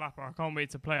fucking slapper. I can't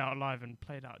wait to play out live and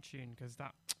play that tune because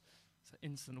that's an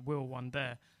instant will one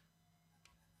there.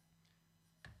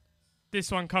 This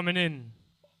one coming in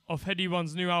off Heady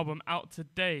One's new album out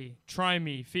today, Try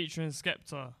Me, featuring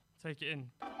Skepta. Take it in.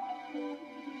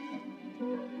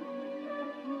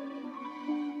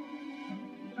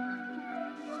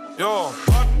 Yo,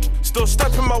 still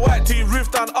stepping my white tee,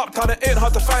 roof down, uptown, it ain't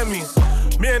hard to find me.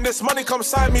 Me and this money come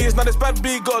side me, it's not this bad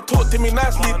B, gotta talk to me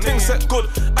nicely. Things set good,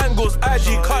 angles,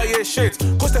 IG, Cartier shades,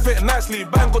 cause they fit nicely,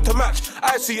 bang got to match.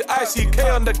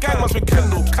 ICK on the gang, must be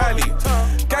Kendall,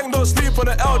 Kylie. Gang don't sleep on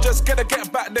the L, just get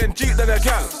back then, Jeep, then a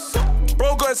gang.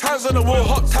 Bro got his hands on the wall,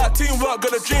 hot tight teamwork,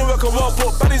 got a dream working well.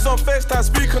 Put baddies on FaceTime,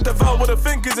 speaking to Val with the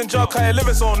fingers in jar, can't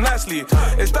living so nicely.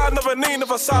 Is that another name of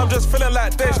a sound, just feeling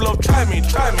like Deja Love, try me.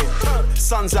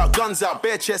 Sun's out, guns out,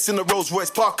 bare chests in the Rolls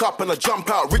Royce, park up and I jump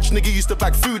out. Rich nigga used to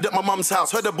bag food at my mum's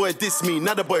house, heard the boy diss me,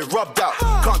 now the boy rubbed out.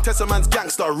 Can't test a man's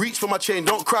gangster, reach for my chain,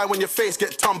 don't cry when your face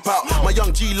get tump out. My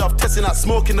young G love testing out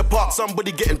smoke in the park,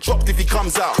 somebody getting dropped if he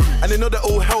comes out. And they know that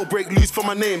all hell break loose for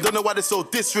my name, don't know why they're so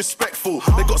disrespectful.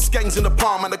 They got skanks in the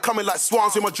palm and they're coming like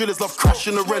swans when my drillers love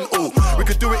crashing the rental. We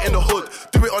could do it in the hood,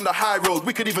 do it on the high road,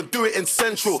 we could even do it in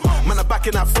central. Man, I'm back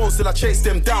in that phone till I chase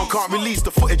them down, can't release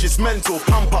the footage, it's mental.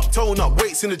 Pump up, tone up,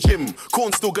 weights in the gym,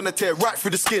 corn still gonna tear right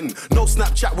through the skin. No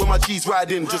Snapchat when my G's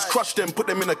riding, just crush them, put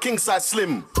them in a king size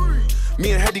slim.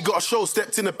 Me and Heady got a show,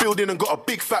 stepped in the building and got a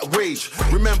big fat wage.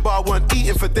 Remember I weren't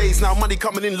eating for days, now money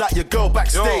coming in like your girl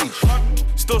backstage.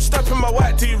 Yo, still stepping my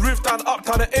white tee, roof down,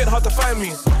 uptown, it ain't hard to find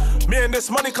me. Me and this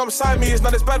money come side me, it's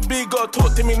not this bad B, gotta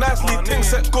talk to me nicely. Things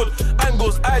set good,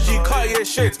 angles, IG, Cartier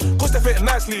shades, cause they fit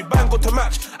nicely, bang got to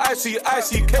match.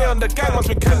 ICK on the gang, must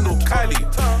be Kendall,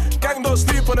 Kylie. Gang don't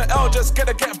sleep on the L, just get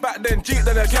back then, Jeep,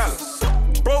 then a gang.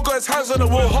 Bro got his hands on the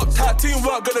wall, hot tight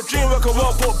teamwork, got a dream working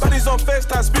well. Put baddies on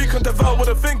FaceTime, speaking to Val with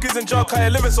the fingers in jar,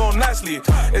 can't living so nicely.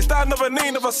 Is that another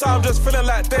name of a sound, just feeling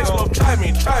like Deja Love, try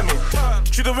me.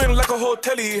 Treat the ring like a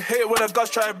hotelly, hate when the guys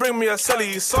try to bring me a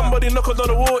celly. Somebody knocking on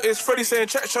the wall, it's Freddy saying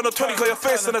check, trying to 20, got your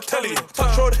face in the telly.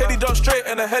 Touch road, Heady done straight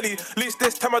in a heli. At least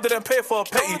this time I didn't pay for a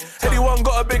petty. Heady One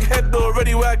got a big head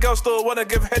already, where girls still wanna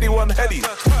give Heady One Heady.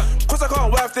 Cause I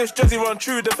can't wife this Jersey run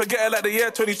true, then forget it like the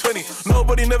year 2020.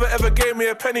 Nobody never ever gave me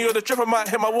a penny, or the dripper might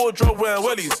hit my wardrobe wearing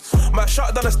wellies. Might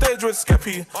shut down the stage with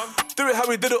Skeppy, do it how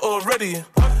we did it already.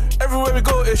 Everywhere we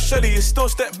go it's Shelly, still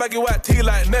step baggy white tee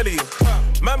like Nelly.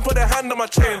 Man put a hand on my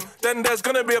chain, then there's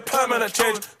gonna be a permanent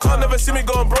change. Can't never see me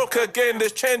going broke again,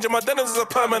 this change in my denims is a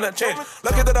permanent change.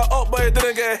 Lucky that I up boy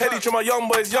didn't get a Heady, to my young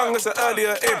boys young, it's an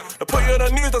earlier aim. They put you on the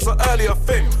news, that's an earlier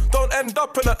thing, don't end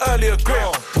up in an earlier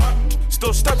grave.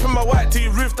 Still stepping my white tee,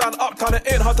 roof down, uptown, it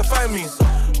ain't hard to find me.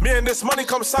 Me and this money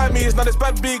come side me, it's not this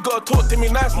bad B, gotta talk to me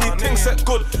nicely. Things set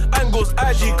good, angles,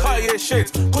 IG, Cartier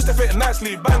shades, cause they fit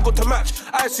nicely, bang got to match.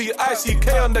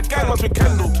 ICK on the gang, must be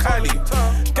Kendall, Kylie.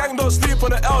 Gang don't sleep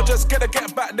on the L, just get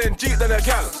back then, Jeep, then a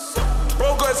gang.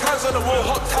 Bro got his hands on the wall,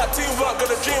 hot tight teamwork, got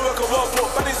a dream working well. Put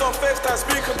baddies on FaceTime,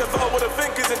 speaking to Val with the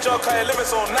fingers in jar, can't living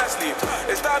so nicely.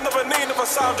 Is that another name of a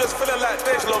sound, just feeling like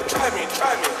Deja Love, try me.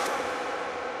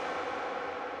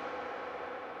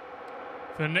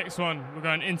 For the next one, we're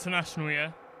going international,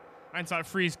 yeah?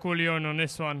 Anti-Freeze Corleone on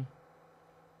this one.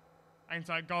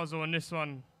 Anti-Gazo on this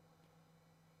one.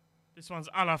 This one's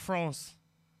à la France.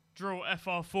 Drill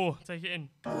FR4, take it in.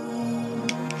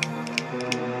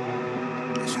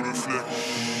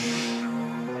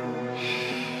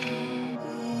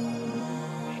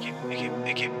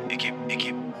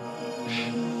 Équipe.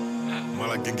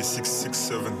 Mala Gengi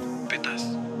 667. Pétasse.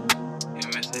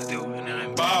 MSLDO,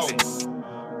 NRM.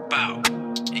 Bow.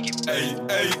 Équipe. Hey.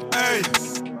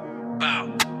 Bow.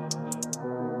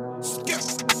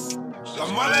 La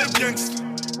Mala Gangsta.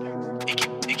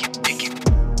 Équipe.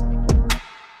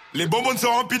 Les bonbons sont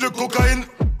remplis de cocaïne.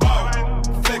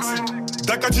 Flex.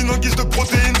 D'acatine en guise de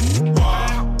protéines.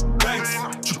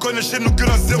 Tu connais chez nous que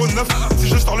la 09. Si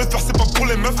je sors le faire, c'est pas pour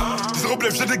les meufs. 0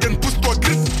 blef, j'ai des gains, pousse-toi,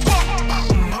 glisse.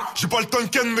 J'ai pas le temps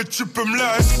ken, mais tu peux me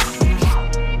laisser.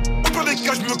 Au pire des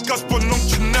cas, je me casse pendant que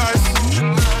tu naisses.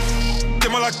 T'es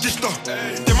mal à quicheta,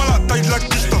 t'es mal à la taille de la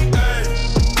quicheta.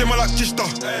 T'es mal à quicheta,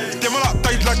 t'es mal à la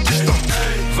taille de la quicheta.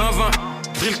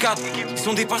 20-20, Drill 4, ils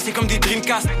sont dépassés comme des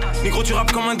Dreamcast. Négro, tu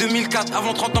rappes comme un 2004.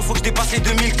 Avant 30 ans, faut que je dépasse les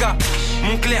 2000K.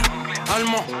 Montclair,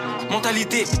 allemand,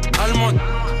 mentalité allemande.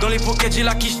 Dans les pockets, j'ai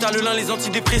la quicheta, le lin, les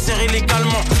antidépresseurs et les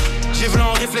calmants. J'ai v'là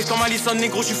en réflexe comme Allison,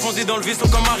 négro, j'suis foncé dans le vaisseau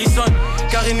comme Harrison.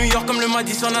 Carré New York comme le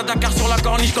Madison, à Dakar sur la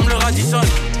corniche comme le Radisson.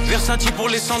 Versace pour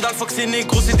les sandales, faut que c'est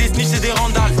négro, c'est des snitch, c'est des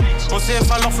randales. En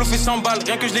CF alors flow fait 100 balles,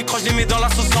 rien que je les croche, je les mets dans la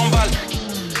sauce 100 balles.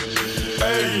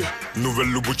 Hey,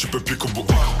 nouvelle lobo, tu peux pique au bout.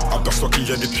 Aperçois qu'il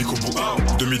y a des pics au bout.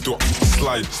 Demi-tour,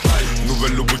 slide.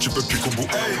 Nouvelle lobo, tu peux pique au bout.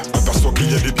 Aperçois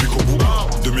qu'il y a des pics au bout.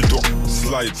 Demi-tour,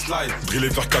 slide. Driller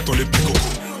vers 4, on les pique au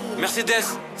bout. Mercedes,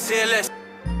 CLS,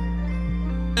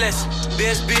 LS,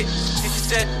 BSB,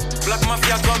 667, Black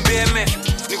Mafia comme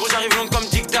BMF. Négro, j'arrive long comme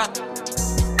dictat.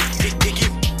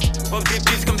 Équipe, pop des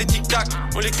bills comme des tic-tac.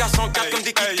 On les casse en 4 comme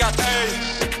des Kit-Kat.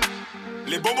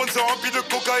 Les bonbons sont remplis de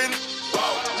cocaïne.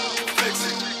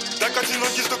 Flexing, Dacatine en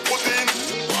guise de protéines.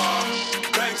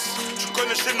 Banks, tu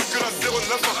connais chez nous que la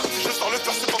 09. Si je sors le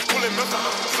faire, c'est pas pour les meufs.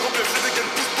 C'est rempli, j'ai des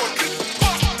gaines tous pour le clip.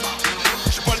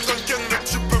 J'ai pas le Tolkien, mais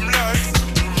tu peux me laisser.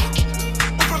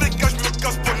 Encore des gars, je me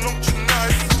casse pendant que tu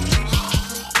naisses.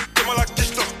 T'es mal à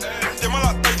quichta, t'es mal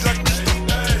à taille de la quichta.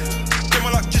 T'es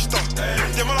mal à quichta,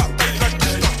 t'es mal à taille de la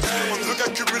quichta. On ne veut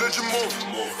qu'accumuler du mauve.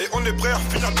 Et on est prêt à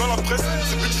finir dans la presse.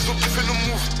 Ces petits ont kiffé nos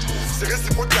moves. C'est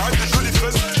réciproque, arrête des jolies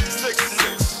fesses. Sexy,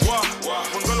 wouah.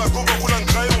 On donne la go, on roule un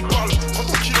gras et on parle.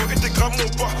 30 kilos et tes grammes,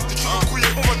 on part. Si tu veux couiller,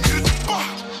 on va te tuer.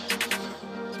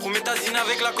 Prométhazine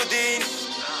avec la codéine.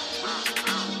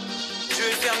 Je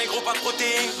vais faire négro, pas de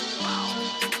protéines.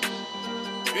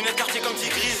 Lunettes quartier comme petit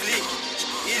grizzly.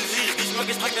 Easy, je me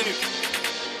casse traque de nuque.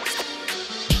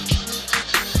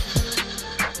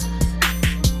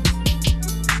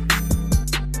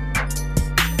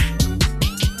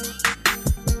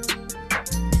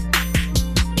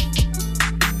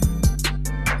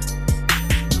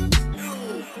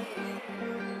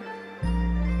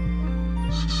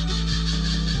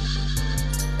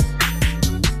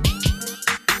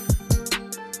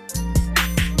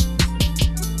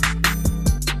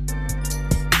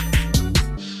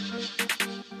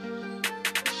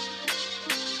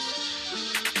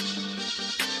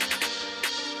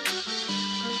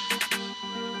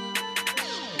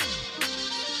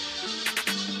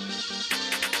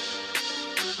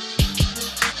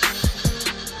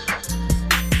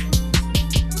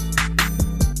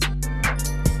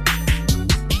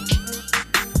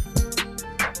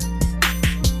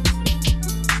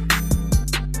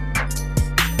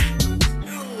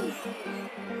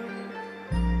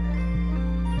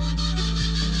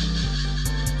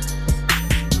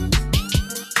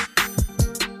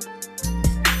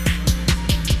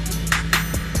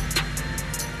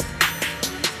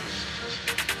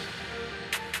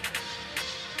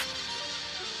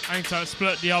 I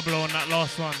split Diablo on that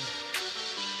last one.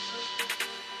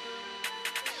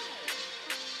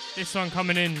 This one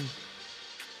coming in.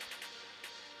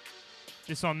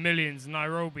 This one Millions,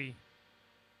 Nairobi.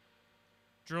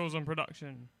 Drills on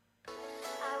production.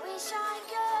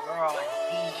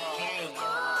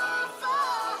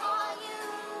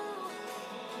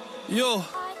 Yo.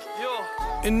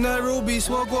 In Nairobi,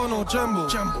 Swagwan or Jambo.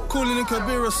 Calling in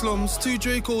Kabira slums, 2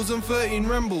 Dracos and 13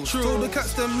 Rambles. Told the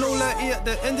cats them no lighty at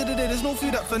the end of the day, there's no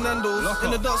food at Fernando's.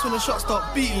 In the darts when the shots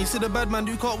start beating, see the bad man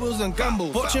do cartwheels and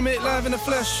gamble. Watch him make live in the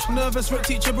flesh, nervous rep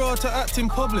teacher bro to act in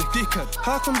public. Dickhead.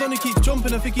 How come Donny keep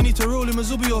jumping? I think you need to roll him a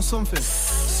Zubi or something.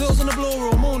 Sales on the blower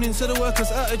or moaning, said the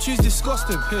workers' attitude's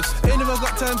disgusting. Ain't never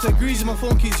got time to greasy, my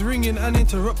phone keeps ringing and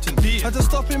interrupting. Had to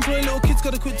stop employing little kids,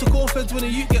 gotta quit to call feds when the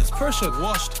youth gets pressured.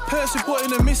 Washed. Parents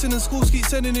reporting them missing and schools keep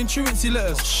sending in truancy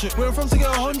letters. Where I'm from to get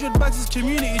 100 bags is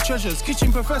community treasures,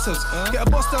 kitchen professors. Get a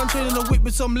bus down train and a whip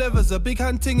with some levers, a big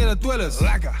hand ting and a dwellers.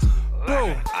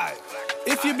 Bro,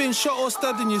 if you've been shot or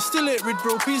stabbed and you still ain't rid,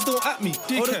 bro, please don't at me.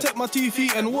 Or to take my 2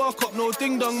 feet and walk up, no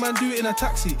ding dong, man, do it in a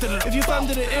taxi. If you found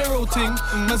the aero ting,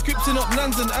 man's gripping up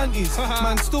nans and aunties.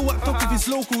 Man, still whacked up if it's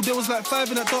local, there was like 5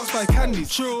 in that dark by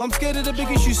candies. I'm scared of the big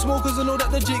issue smokers, I know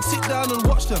that the Jake sit down and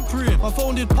watch them. My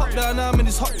phone did pop down, now I'm in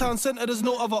this hot town centre, there's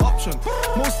no other option.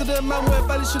 Most of them man wear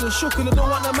belly should have shook and I don't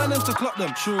want the man them to clock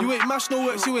them. You ain't mashed no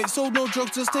works, you ain't sold no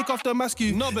drugs, just take off the mask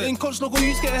you. Ain't coach no go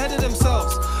youths get ahead of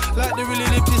themselves. Like they really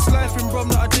live this life in Brum,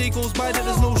 not a day goes by that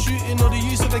there's no shooting or the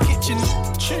use of a kitchen.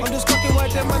 I'm just cracking why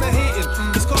them man are hating.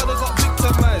 This car they got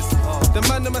victimized. The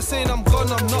man them are saying I'm gone,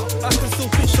 I'm not. I can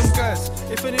still pitch some guys.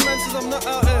 If any man says I'm not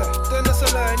out here, then that's a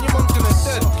lie and your mom's gonna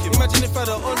dead. Imagine if I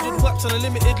had 100 watts on a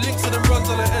limited links and them runs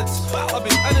on the heads. I've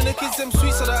been adding the kids them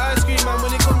sweets of the ice cream man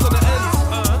when it comes on the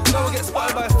ends. Now I get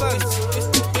spotted by fans.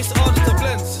 It's hard to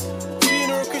blends.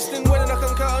 Funeral Christian wedding I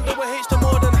can count under H to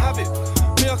more than have it.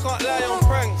 Me, I can't lie on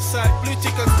pranks. Like blue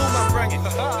tick and still man brang it.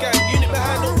 Gang, unit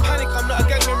behind, don't panic. I'm not a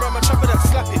gang member, I'm a trapper that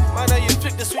slap it. Man, now you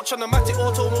flick the switch on the matic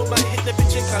auto mode, man, hit the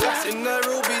bitch and collapse it. In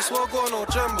Nairobi, Swagwan or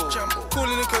Jambo.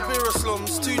 Calling in Kabira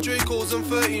slums, 2 Dracos and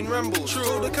 13 Rambles.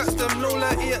 Told the cats them no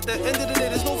lighty at the end of the day,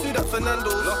 there's no food at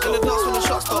Fernando's. In the dance when the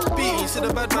shots start beating, see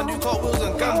the bad man do cartwheels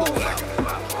and gamble.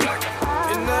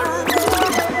 In Nairobi.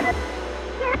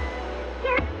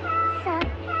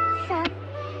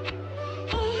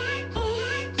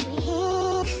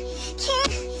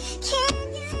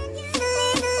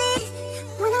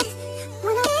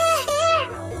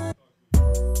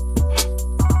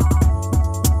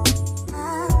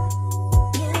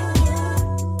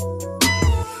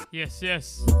 Yes,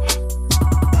 yes.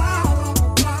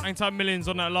 Anti-Millions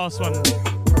on that last one.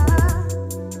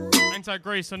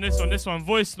 Anti-Grace on this one. This one,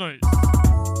 Voice Notes.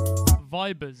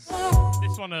 Vibers.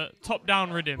 This one, a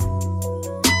top-down rhythm.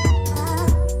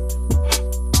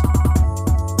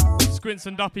 Squints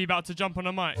and Duppy about to jump on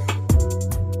the mic.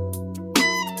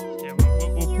 Yeah,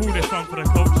 we'll pull this one for the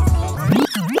culture.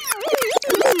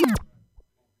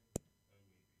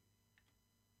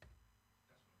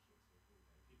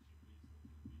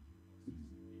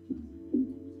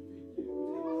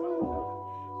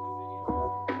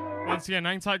 Once again,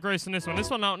 Anti-Grace on this one. This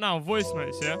one out now, Voice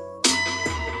Notes, yeah?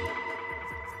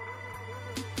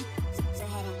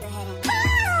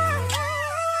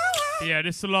 Yeah,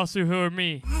 this is the last who heard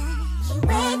me.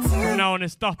 From now on,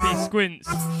 it's Duppy, Squints,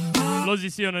 Lozzie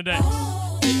C on the decks.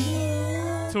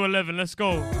 211, let's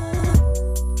go.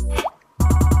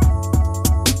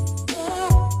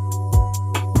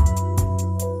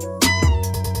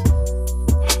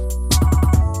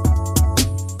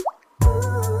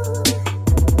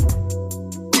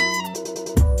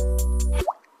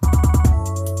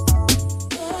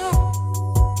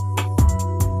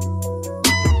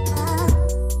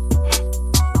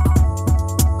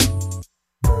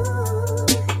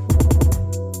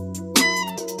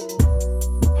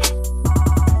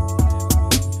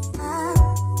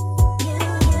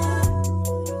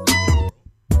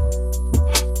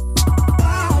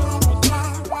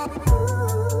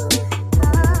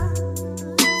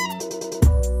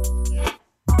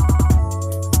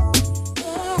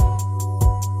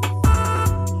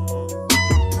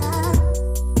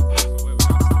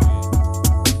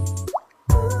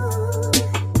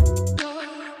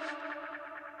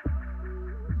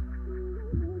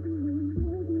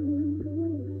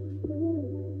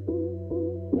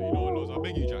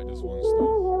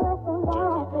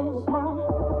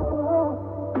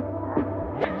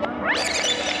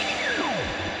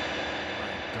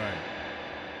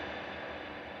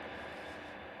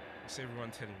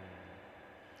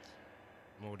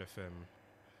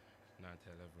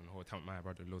 My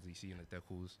brother Lozzie C in the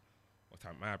decals. Or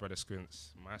type my brother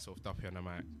Squints, myself Duppy on the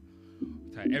mic.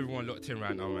 Type everyone locked in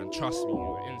right now, man. Trust me,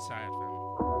 we're inside, fam.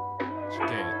 You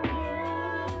get it.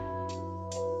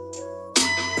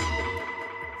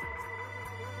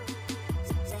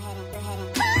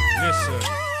 Listen.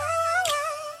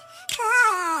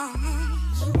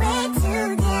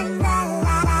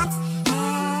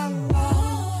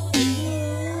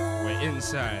 We're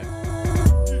inside.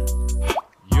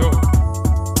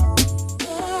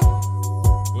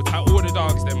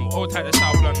 Dogs, them all type of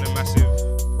South London massive.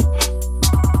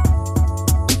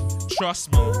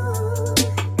 Trust me.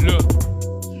 Look,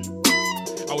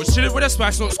 I was chilling with a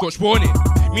spice, not Scotch bonnet.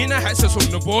 Me and I had sex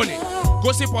on the bonnet.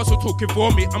 Gossip also talking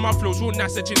for me, and my flow's all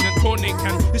nice, gin and tonic.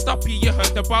 And it's Duppy, you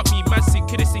heard about me. Man, sick,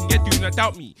 kissing, yeah, do not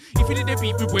doubt me. If you didn't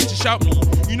beat me, wait to shout me.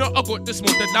 You know I got the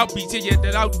smoke, the loud beats, yeah,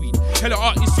 the loud weed. Hella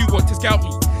artists who want to scout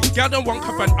me. Gal don't want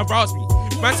cup and arouse me.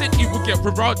 Man said he would get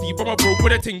rowdy, but my bro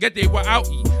with a thing, yeah, they were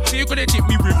outie. So you gonna dip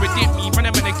me, dip me. Man,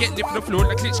 I'm gonna get nipped on the floor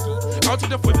like Klitschko. Out to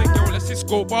the foot, the girl, like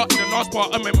Cisco. But in the last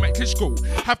part, I'm in my Klitschko.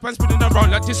 Half man spinning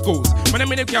around like discos. Man,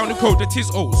 I'm in a gown and cold, the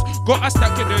Tiz-O's. Got a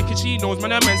stack of the Kitchinos. Man,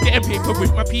 that man's getting paper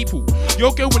with my people.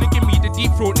 Your girl wanna give me the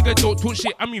deep throat. Nigga, don't talk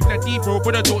shit, I move like deep bro.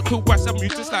 But I don't talk wax, I move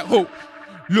just like hope.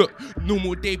 Look,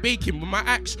 normal day baking with my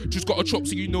axe. Just got a chop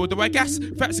so you know the white gas.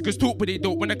 Fat sickers talk but they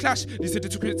don't wanna clash. They said the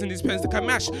two crits in these pens like a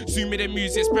mash. Soon me the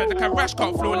music spread like a rash.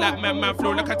 Can't flow like man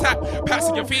flow like a tap. Pass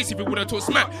in your face if you wanna talk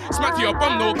smack. Smack to your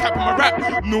bum, no cap on my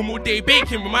rap. Normal day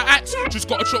baking with my axe. Just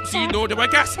got a chop so you know the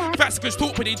white gas. Fat sickers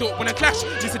talk but they don't wanna clash.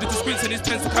 They said the two crits in these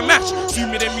pens like a mash.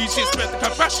 Soon me the music spread like a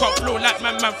rash. Can't flow like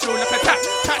man flow like a tap.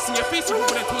 Pass in your face if you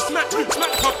wanna talk smack. Smack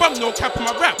to your bum, no cap on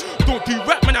my rap. Don't do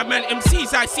rap man, I man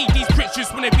MCs. I see these pricks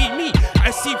just wanna be me. I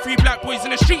see 3 black boys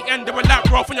in the street and they were like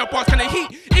rough on your bars kinda heat.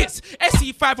 It's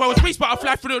SC5, I was raised but I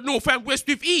fly through the north and west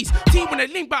with ease. T wanna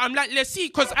link but I'm like let's see,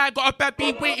 cause I got a bad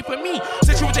B waiting for me.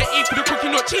 Said she was an 8 for the cookie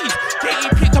not cheese. KE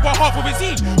picked up a half of his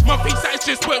E. My face that is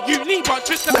just what you need, but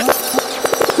just like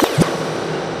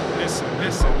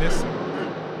Listen.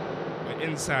 We're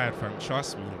inside fam,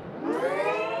 trust me.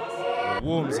 We're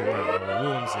warms in man, we're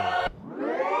warms in.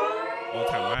 All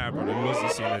time my brother Lozzie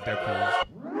C in the decals.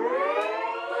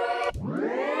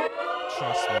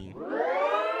 Trust me.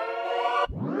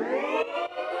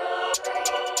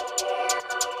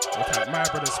 Look at my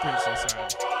brother Squints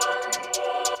inside.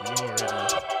 You know already.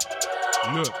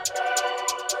 Look.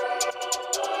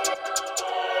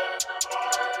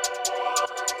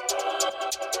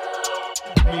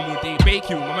 Normal day baking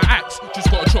kill with my axe. Just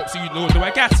got a chop so you know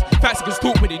I gas. Facts can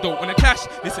talk when they don't wanna clash.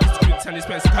 Listen to squints and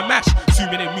expense like a mash.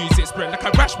 2 minute music spread like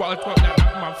a rash. But I drop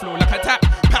that man flow like a tap.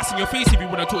 Pass in your face if you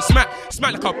wanna talk smack.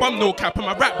 Smack like a bum, no cap on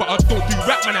my rap. But I don't do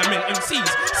rap, man, I meant MCs.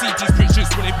 See these pictures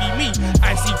wanna be me.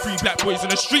 I see 3 black boys on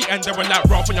the street and they were like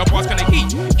rough when your boss gonna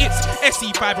heat. It's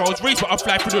SC5, I was raised but I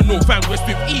fly through the north and west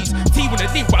with ease. T wanna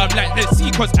leave but I'm like, let's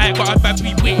see, cause I got a bad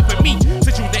week waiting for me.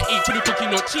 Central the 8 for the cookie,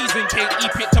 no cheese, and KE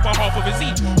picked up a half of a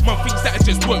Z. Mum thinks that is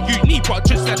just what you need, but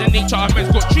just like the nature our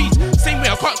man's got trees. Same way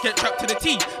I can't get trapped to the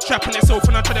T, trapping myself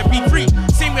when I'm trying to be free.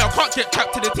 Same way I can't get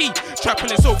trapped to the T, trapping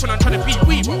myself when I'm trying to be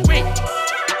weed. But wait,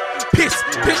 piss,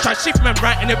 try shift man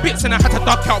right in the bits and I had to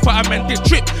duck out but I man did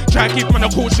trip. Try give man a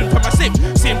caution for my slip.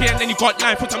 Same day and then you got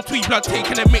line for some tweet blood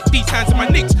taking and make these hands in my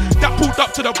nicks. That pulled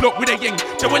up to the block with a gang.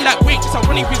 They were like, wait, it's a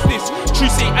running business. True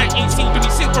say I ain't seen when he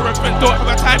sit for a friend, don't have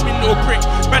a time in no prick.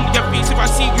 Man your face if I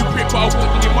see you prick, but I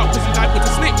won't him up cause he lied with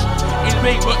a snitch. In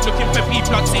way but looking for people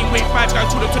blood, same way 5 guys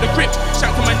pulled up to the grip.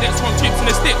 Shout to my next one clips in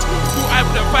the stick. Thought I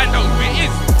wouldn't find out who it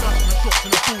is. Shots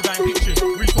in the full down picture.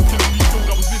 Resource in the refill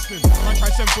that was listening. Man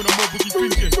try send for the mob was he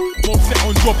thinking. Mob set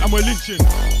on job and we're lynching.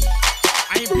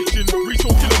 I ain't pitching.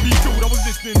 Resource killer be killed, I was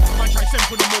listening. Man try send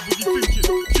for the mob was he thinking.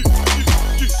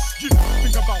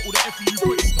 Think about all the effort you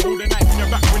put in to hold a knife in your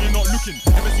back when you're not looking.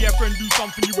 Ever see a friend do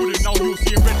something you wouldn't? Now you'll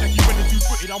see a red like you went into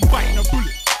footed. I'm biting a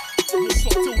bullet. Won't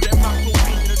stop till them man don't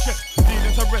pain in the chest.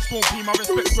 Leading to rest won't pay my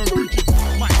respect from breaches.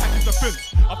 My attack is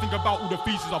defense. I think about all the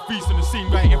features I feast in the same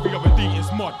way every other day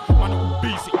is mud. Man, all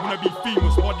basic, wanna be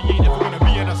famous, body ain't ever gonna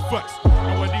be, and that's facts.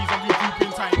 Nowadays I'm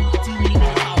regrouping time. Too many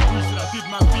minutes out of reach. I did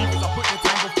my fevers, I put the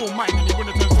time before mine, and they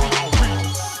wanna turn state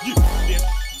outrageous. Yeah.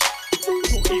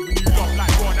 Short hate when you love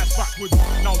like raw, that's backwards.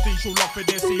 Nowadays show love for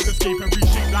their sake, escape and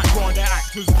reshape like raw, they're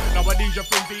actors. Nowadays your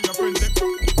friends ain't your friends, they're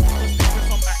mistaken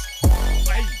some act.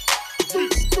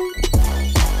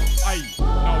 Aye.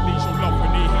 Nowadays show love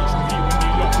when they hate, show hate when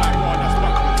they love like raw, that's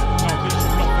backwards. Nowadays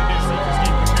show love for their sake,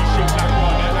 escape and reshape like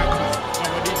raw, they're actors.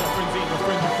 Nowadays your friends ain't your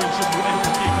friends, your friendship will end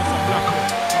for taking some blackness.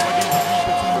 Nowadays I read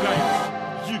between lines.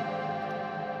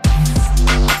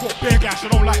 Got bare gash, I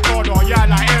don't like Garda, yeah I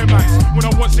like Air Max. When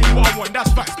I want, say what I want,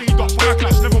 that's facts. Stayed up for a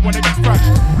clash, never wanna get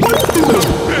thrashed.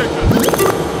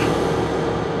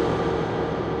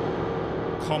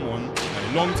 Come on,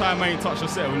 a long time I ain't touched a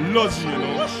set of Lozzy, you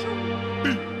know.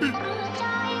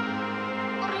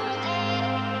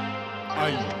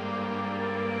 Aye.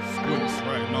 Squints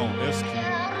right now, SQ.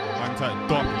 I'm tight,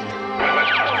 Doppy.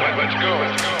 Let's go.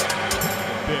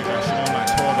 Big guy, she don't like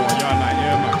Prada, yeah, I like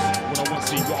Air Max. When I want,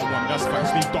 see what I want, that's facts.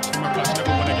 Stay duck from my clash,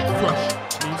 never wanna get fresh.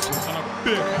 Mean squints, and I got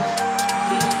big guys.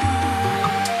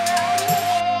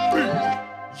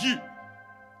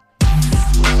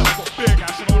 Big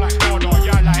guy, she don't like Prada,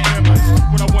 yeah, I like Air Max.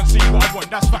 When I want, see what I want,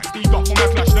 that's facts. Stay duck from my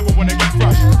clash, never wanna get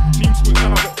fresh. Mean squints,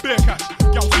 and I got big cash.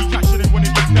 Y'all see cash, she didn't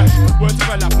wanna get nash. Words of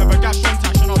a laugh, never gash on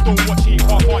tash, and I don't watch it,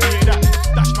 half heart hear that.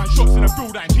 Dash man shots in the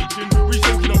field, I ain't pitching.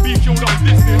 Resoaking on beef, yo, that was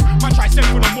listening. Man try send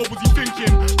for the mob, was he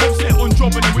thinking? Mob set on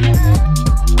job and then will it?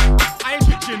 I ain't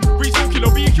pitching. Resoaking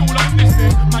on beef, yo, that was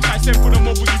listening. Man try send for the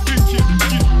mob, was he thinking?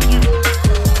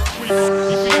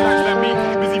 He feel like me,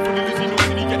 busy for the Lizzie, no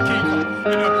city get cake up.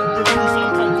 In a review, so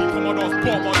I'm comfy, Commodore's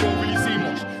pop, I don't really see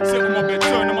much. Sit on my bed,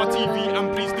 turn on my TV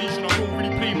and PlayStation, I don't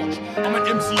really play much. I'm an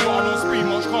MC, but I don't spray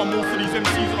much. Can't move for these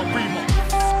MCs, I don't pray much.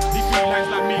 They feel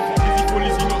like makeup, busy for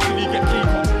Lizzie, no city get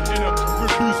cake up. In a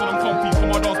review, so I'm comfy,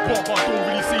 Commodore's pop, but I don't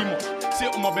really say much.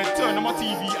 Sit on my bed, turn on my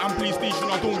TV and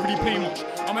PlayStation, I don't really play much.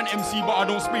 I'm an MC, but I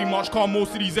don't spray much. Can't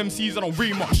most of these MCs, I don't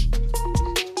read much.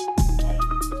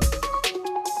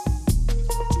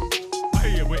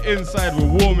 Hey, we're inside, we're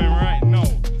warming right now.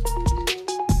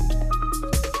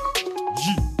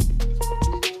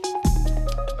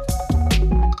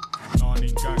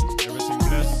 Narning gang, everything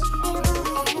blessed.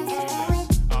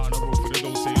 Out on the road for the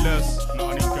don't say less.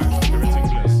 Narning gang, everything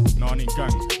blessed. Narning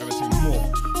gang, everything more.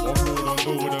 On road on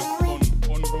go with a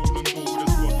on road and go with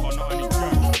a squad. Narning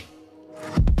gang.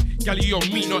 Gally on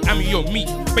me, not Ammy on me.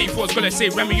 Bayfor's gonna say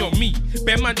Remy on me.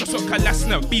 Bear man just on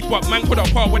Kalasna. Beef up, man could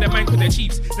have part with a man could the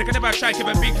Chiefs. They can never try to give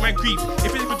a big man grief.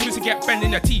 If it's produced to get banned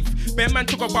in the teeth. Bear man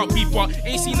talk about beef, but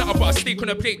ain't seen nothing but a steak on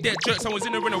a plate. Dead jerks, I was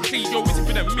in the Renault clean. Yo, was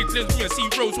for the Midlands, me and C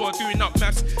Rose while doing up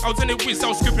maths. I was in the whiz, I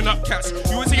was scooping up cats.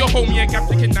 You was in your homie and gap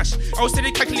like a Nash. I was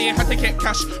steady calculating how to get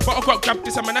cash. But I got grabbed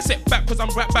this and man, I set back cause I'm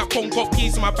right back home, got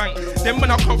peas in my bank. Then when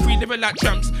I come free, living like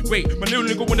tramps. Wait, my little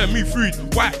nigga wanna move through.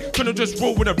 Why? Couldn't just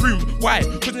roll with a broom. Why?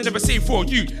 Cause they never say for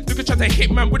you. Look at try to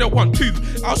hit man with a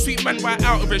 1-2. I'll sweep man right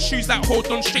out of his shoes like hold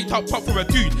on straight up pop for a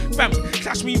dude. Bam,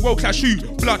 clash me, well clash you.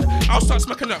 Blood, I'll start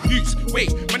smacking up youths.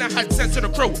 Wait, when I had sense of the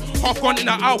crow, half gone in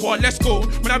an hour, let's go.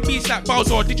 When I beats like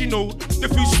Bowser, did you know? The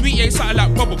food sweet, yeah, something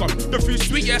like bubblegum. The food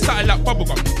sweet, yeah, something like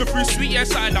bubblegum. The food sweet, yeah,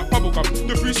 something like bubblegum.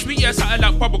 The food sweet, yeah, something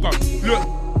like bubblegum. Look.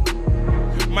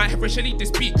 Might have a shelly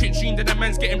this beat, quick dream that a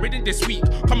man's getting ready this week.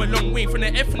 Come a long way from the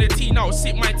F and the T, now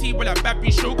sip my tea while a bad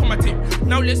bitch show come my tip.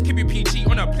 Now let's keep it PG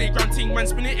on a playground team, man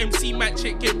spin it MC, might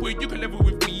check, get boy, you can level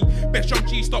with me. Best young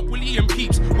G, stop Willie and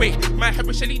Peeps. Wait, might have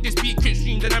a shelly this beat, quick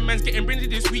dream that a man's getting ready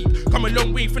this week. Come a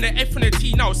long way from the F and the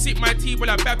T, now sip my tea while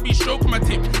a bad bitch show come my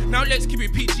tip. Now let's keep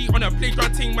it PG on a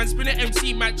playground team, man spin it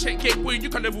MC, might check, get boy, you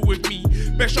can level with me.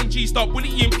 Best young G, stop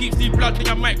Willie and Peeps, leave blood, then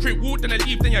I might creep wood, then I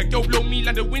leave, then your girl blow me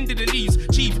like the wind in the leaves.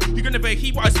 Chief, you can never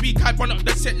hear what I speak, I'd run up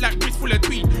the set like wrist full of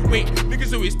tweed. Wait,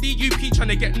 niggas always DUP, trying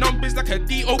to get numbers like a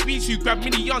DOB, who grab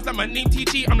mini yards like my name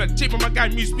TG. I'm legit with my guy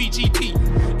Muse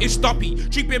BGT. It's stoppy,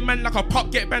 treat man like a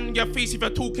pop, get banned in your face if you're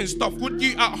talking stuff. Good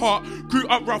you at heart, grew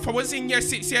up rough, I was in year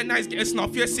 6, year 9, get a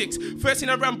snuff, year 6. First in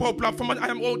a Rambo bluff, from I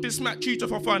am old, this smack tutor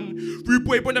for fun. Rude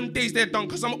boy, but them days they're done,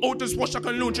 cause I'm old as wash, I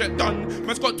can laundry it done.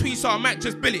 Man's got tweets, so I might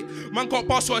just bill it. Man got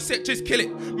boss, so I said just kill it.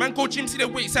 Man go gym, see the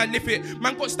weights, I lift it.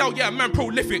 Man got style, yeah, man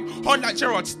prolific. Hard like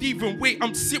Gerard, Steven, wait,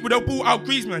 I'm sit with a ball out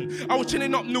Griezmann. I was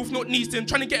chilling up north, not Neaston,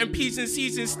 trying to get in P's and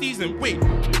C's and Steez and wait.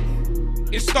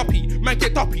 It's stoppy, man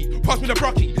get doppy, pass me the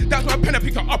brocky. That's my pen I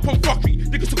pick her up on fuckery.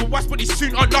 Niggas took a wasp but they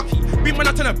soon unlucky. Big man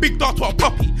I turn a big dart to a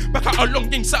puppy. Back out a long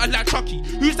game, something like Chucky.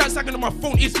 Who's that sagging on my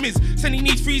phone? It's Miz. Sending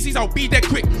these freezies, I'll be there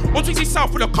quick. On 60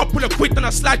 South with a couple of quid, then I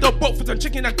slide up boat for some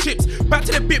chicken and chips. Back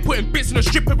to the bit, putting bits in the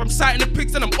strip. If I'm sighting the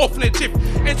pigs, then I'm off in the chip.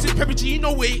 And since Pepper G, you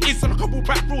know where it is. On a couple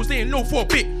back rows, they ain't low for a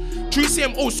bit. True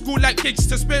CM old school like gigs,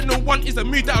 to spare no one is the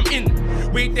mood that I'm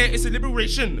in. Wait there, it's a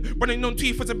liberation. Running on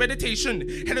tweet for a meditation.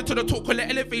 Headed to the talk, call it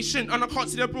elevation. And I can't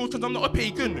see the bros cause I'm not a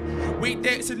pagan. Wait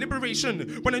there, it's a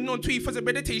liberation. Running on tweet for a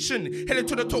meditation. Headed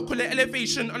to the talk, call it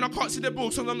elevation. And I can't see the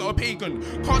bros cause I'm not a pagan.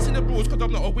 Can't see the bros cause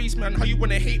I'm not a waste man. How you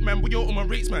wanna hate man, but you're on my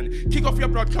rates man. Kick off your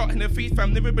blood clot in the face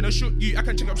fam. Never been a shoot you, I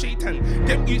can check up Shaitan.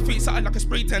 Them youth face something like a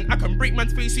spray tan. I can break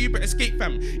man's face so you better escape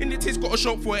fam. In the tits got a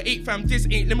shot for an 8 fam. This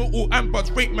ain't limit all and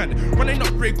buds rape man. Running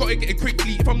up break, gotta get it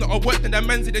quickly. If I'm not at work, then that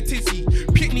man's in the tizzy.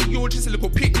 Pitney, you're just a little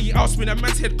pitney. I'll spin a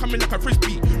man's head coming like a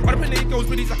frisbee. All the penny girls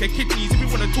with these like a kidneys. If you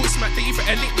wanna talk smack, then you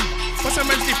better lick me. What's a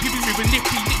man's lippy, moving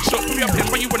lippy. Lick shot, put me up in,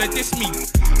 why you wanna diss me?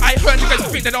 I heard niggas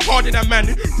think that I'm harder than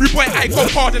man. Rude boy, I go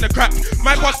hard in the crap.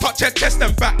 My boss touch head, chest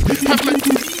and back.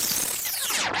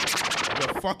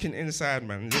 You're fucking inside,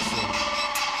 man. Listen.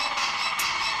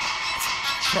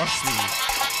 Trust me.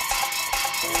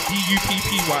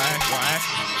 D-U-P-P-Y, why?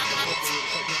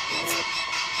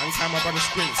 Untie my brother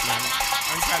sprints, man.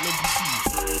 Untie Low BC.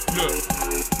 Look.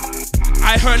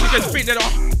 I heard niggas think that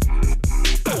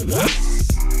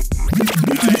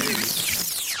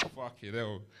fuck it,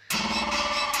 hell.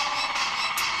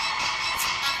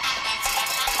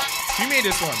 Who made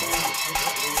this one?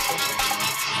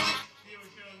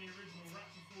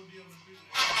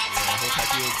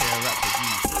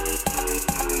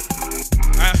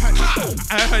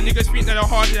 I heard niggas speak that are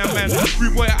harder than man.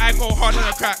 Rude boy, I go hard on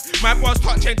the crack. My boss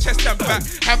touching chest and back.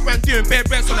 Have man doing bare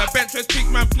bets on the bench. Let's pick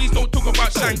man, please don't talk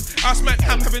about shanks. I smack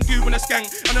ham having do with a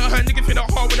skank. And I heard niggas feel that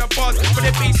hard with the bars, but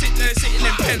they be sitting there sitting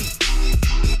in pens.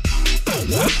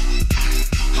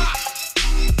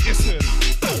 Listen,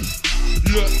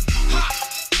 look,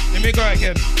 let me go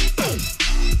again.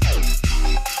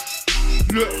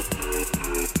 Look.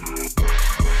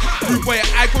 Rude boy,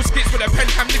 I go skits with a pen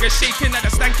cam nigga shaking like the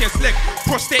stankiest leg.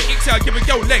 Prostate I'll give a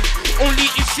girl leg. Only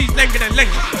if she's longer than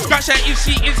length. Scratch her if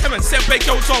she is heaven. Send bare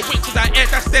girls are witches I air,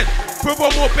 that's dead.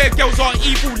 Furthermore, bare girls are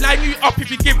evil. Line you up if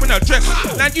you give an address.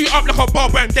 Line you up like a bar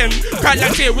brand them. Cry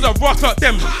like say it was a rock like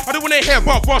them. I don't wanna hear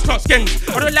about Ross like gangs.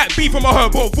 I don't like beef from a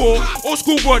herbal for. Old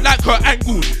school boy like her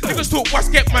angle. Niggas talk what's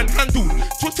get man handled.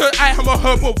 Twitter I am a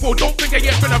herbal for. Don't think I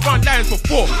yet been around lines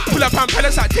before. Pull up and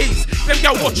palace like days. Them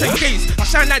girl watching gaze. I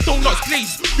shine like donuts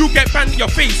glaze. You get banned in your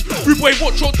face. Rude boy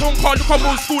watch your tongue card. Look I'm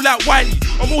old school like Wiley.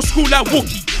 I'm old school like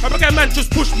Wookie. I began man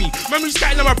just push me. Memory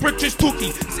scatting like my bread just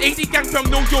tookie. It's 80 gang fam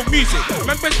know your music.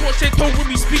 Man best watch their tone when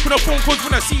we speak on the phone cause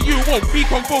when I see you it won't be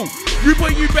convo. Rude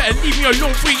boy you better leave me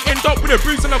alone before you end up with a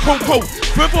bruise and a cold cold.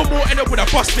 Furthermore end up with a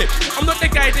bust lip. I'm not the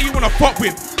guy that you wanna fuck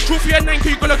with. Trophy and 9K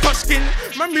you gonna touch skin.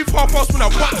 Man move half fast when I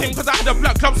fucked him cause I had the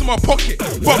black clubs in my pocket.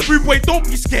 But rude boy don't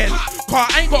be scared cause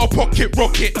I ain't got a pocket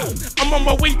rocket. I'm on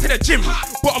my way to the gym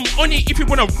but I'm on it if you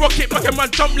wanna rock it. Make a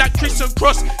man jump like Christian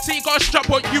Cross. Say you got a strap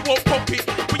but you won't pop it.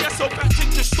 Put yourself back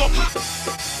in, just stop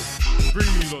it.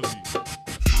 Bring me Lozzie.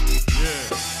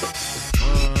 Yeah.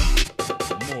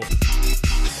 More.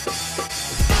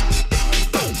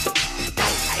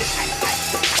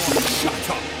 Shut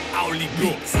up, Owly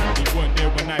Blocks. They weren't there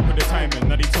when I put the time in.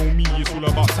 Now they told me it's all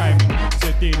about timing.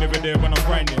 Said They ain't never there when I'm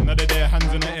grinding. Now they're there,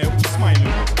 hands in the air, all smiling.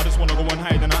 I just wanna go and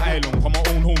hide in an island. Call my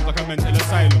own home like a mental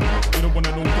asylum. They don't wanna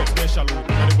know get there shallow.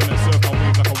 Now they wanna surf my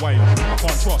waves like a whale. I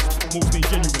can't trust, most ain't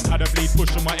genuine. Had a blade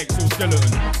push on my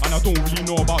exoskeleton. And I don't really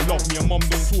know about love. Me and mum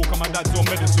don't talk and my dad's on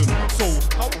medicine. So,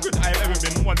 how could I have ever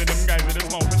been one of them guys with a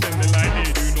smile pretending like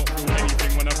they do not feel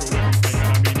anything when I feel everything?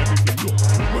 And I mean everything. Look,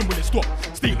 when will it stop?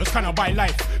 Stateless cannot buy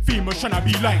life. Famous tryna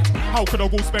be liked. How could I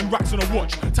go spend racks on a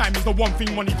watch? Time is the one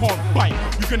thing money can't buy.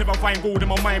 You can never find gold in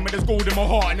my mind, but there's gold in my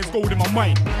heart and there's gold in my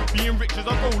mind. Being rich is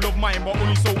a goal of mine, but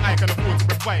only so I can afford to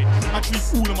provide. I treat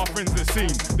all of my friends the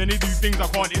same. Then they do things I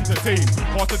can't entertain.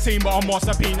 Hard to tame, but I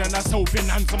master pain, and that's helping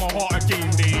answer my heart again.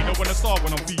 They don't wanna start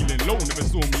when I'm feeling low. Never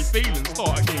saw me failing,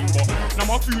 start again. But now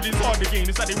my food is hard again.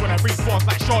 It's like they wanna break fast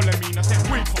like Charlemagne. I said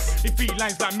wake up, they feed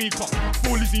lines like makeup.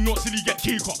 Fall Lizzie not silly, get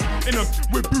cake up. In a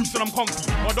with boots and I'm comfy.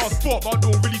 My dog's sport, but I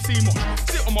don't really say much.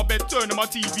 Sit on my bed, turn on my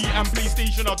TV and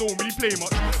PlayStation. I don't really play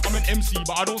much. I'm an MC,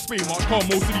 but I don't spray much. Cause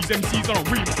most of these MCs are not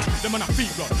real much. Them man are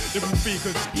fake blood. They're all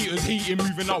fakers. Haters hating,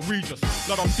 moving outrageous.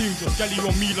 Blood, I'm dangerous. Galley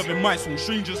on me, loving my soul.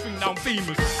 Strangers think that I'm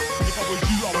famous. If I was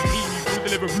you, I would hate me. Would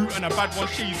deliver root and a bad one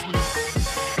chase me.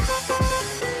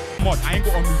 Mod, I ain't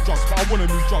gotta move drugs, but I wanna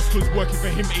move drugs. Cause working for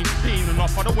him ain't paying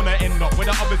enough. I don't wanna end up where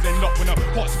the others end up. When a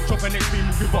hot switch off and next day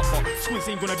move give up. But Squints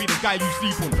ain't gonna be the guy you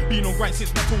sleep on. Being on grind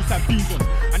since my toes have beans on.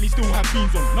 And he still have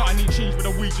beans on. Nothing ain't changed with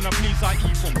a wage and a place I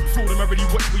eat from. Told them already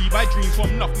watch where you buy dreams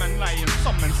from. Enough man lying,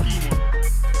 some man scheming.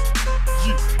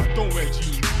 Yeah, I don't wear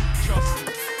jeans, trust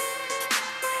me.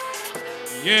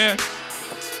 Yeah.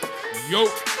 Yo.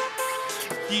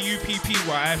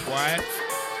 D-U-P-P-Y.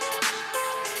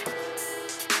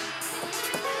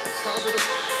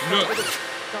 Look.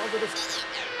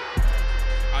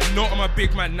 I know I'm a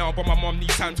big man now, but my mom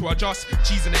needs time to adjust.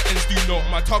 Cheese and the ends do not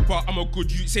on my tug, but I'm a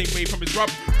good youth, same way from his rub.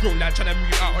 Grown lad tryna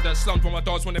move out of the slums, but my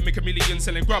dogs wanna make $1 million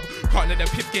selling grub. Can't let the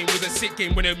pip game was a sick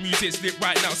game when the music's lit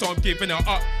right now, so I'm giving it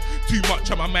up. Too much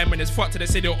on my mind when it's fucked, they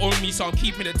say they'll own me, so I'm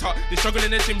keeping it tucked. They struggle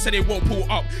in the gym, so they won't pull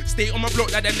up. Stay on my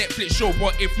block like that Netflix show,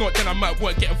 but if not, then I might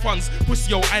work getting funds.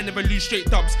 Pussy, yo, I never lose straight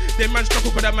dubs. Them man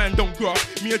struggle, cause that man don't grow up.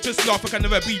 Me, I just laugh, I can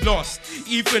never be lost.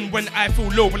 Even when I feel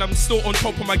low, when I'm still on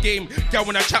top of my game. Girl,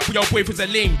 when I chat with your boyfriends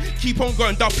are lame. Keep on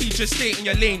going, dog, please just stay in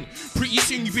your lane. Pretty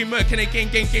soon you be murking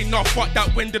again, nah, fuck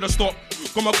that, when did I stop?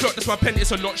 Got my clock, that's my pen,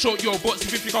 it's a lot. Short your bots,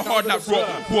 if you think I'm hard like rock.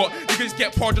 What? Niggas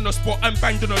get pardoned on the spot, I'm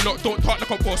banged on a lot. Don't talk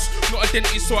like a boss. Not a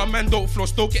dentist, so a man don't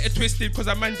floss. Don't get it twisted, cause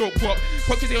a man don't pop.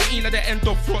 Pockets they don't eat like the end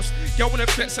of frost. Girl wanna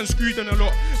flex and screw them a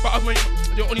lot. But I mean,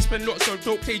 they only spend lots, so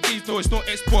don't play G's, no, it's not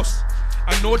ex-boss.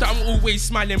 I know that I'm always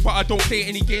smiling, but I don't play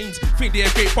any games. Think they're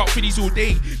great but for these all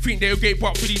day. Think they're great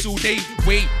but for these all day.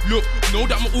 Wait, look, know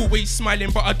that I'm always smiling,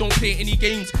 but I don't play any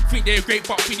games. Think they're great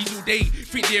but for these all day.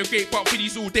 Think they're great but for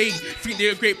these all day. Think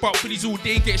they're great but for these all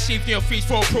day. Get shaved in your face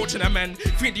for approaching a man.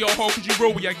 Think they're hard cause you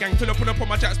roll with your gang. Till I put up on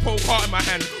my jack's pole heart in my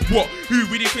hand. What? Who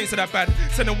really thinks that bad?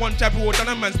 Sending one jab or done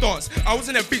a man's dance. I was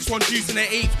in a bitch, one juice in the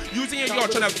 8th. Using your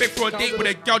yard trying to beg for a date with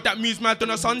a girl that moves mad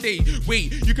on a Sunday.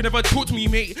 Wait, you can never talk to me,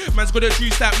 mate. Man's got a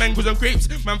juice like mangoes and grapes.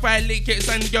 Man violate, get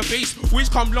sand in your face. Always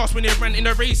come last when they ran in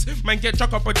a race. Man get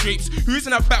chuck up on grapes. Who's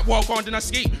in a back wall garden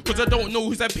escape? Cause I don't know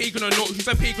who's a pagan or not. Who's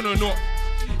a pagan or not.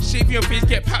 Shave your face,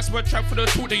 get past word trap for the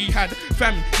talk that you had.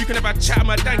 Fam, you can have a chat,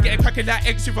 my dan, get a cracking like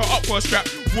eggs with her up for a scrap.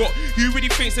 What? Who really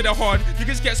thinks that they're hard?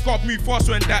 Niggas get scarred, move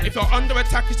faster than that. If you're under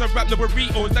attack, it's a rap, the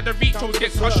burritos that the Ritos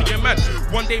get crushed, you're mad.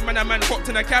 One day, man hopped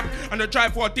in a cab, and the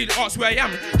driver did ask where I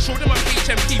am. Showed them I'm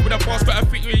HMP with a boss, but I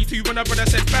think really too when a brother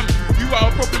said, fam, you are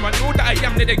a problem, I know that I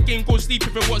am. Let the game go sleep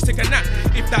if it wants to take a nap.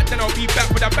 If that, then I'll be back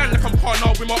with a band like I'm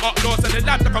carnal with my up-laws and the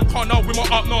lab like I'm carnal with my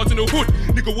up-laws in the hood.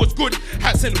 Nigga, what's good?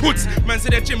 Hats and hoods. Man's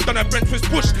in the gym, done a bench was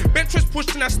push. Bench was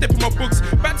pushed and I step in my books.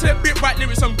 Back to the bit, right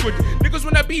lyrics, I'm good. Niggas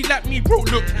wanna be like me, bro,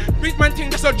 look. Big man thing,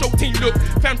 that's a joke thing, look.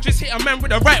 Fam just hit a man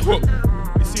with a right hook.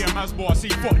 They see him as boy, I say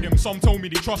fuck them. Some told me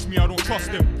they trust me, I don't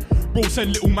trust them. Bro said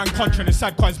little man country and it's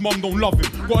sad cause his mum don't love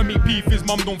him. Gotta make beef, his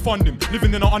mum don't fund him.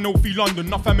 Living in an unhealthy London,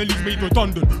 enough families made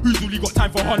redundant. Who's really got time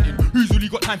for hunting? Who's really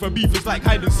got time for beef? It's like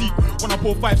hide and seek. When I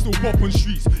pour 5, still pop on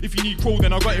streets. If you need crow,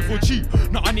 then I got it for cheap.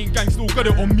 Nothing ain't gang, still got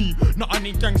it on me. Nothing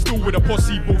ain't gang, still with a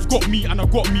posse. Both got me and I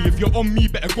got me. If you're on me,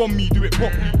 better go on me, do it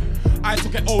properly. I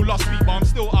took it all last week, but I'm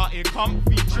still out here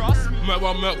comfy, trust me. Merc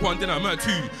 1, Merc 1, then I Merc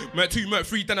 2. Merc 2, Merc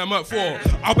 3, then I Merc 4.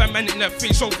 I'll ban man in the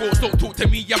face on force. Don't talk to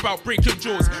me about breaking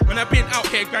jaws. When I've been out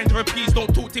here grinding, please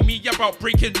don't talk to me about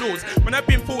breaking laws. When I've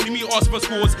been phoning me, ask for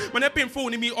scores. When I've been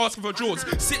phoning me, ask for draws.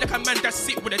 Sit like a man that's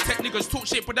sick with the tech. Niggas talk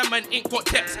shit, but that man ain't got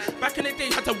text. Back in the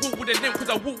day, had to walk with a limp, cause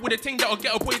I walk with a thing that'll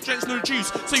get a boy drenched, no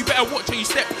juice. So you better watch how you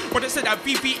step. But I said that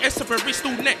VVS of a wrist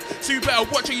all neck. So you better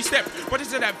watch how you step. But I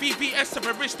said that VVS of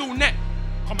a wrist all neck.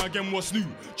 Come again, what's new?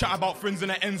 Chat about friends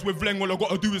and it ends with Leng. All I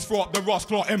gotta do is throw up the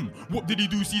Rascal M. What did he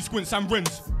do? See squints and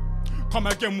grins. Come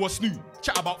again, what's new?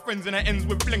 Chat about friends and it ends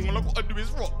with fling. All I gotta do is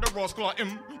rock the Rascal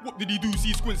M. What did he do?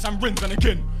 See squints and grins. And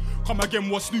again, come again,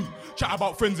 what's new? Chat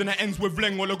about friends and it ends with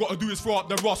fling. All I gotta do is throw up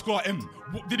the Rascal M.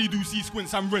 What did he do? See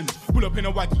squints and grins. Pull up in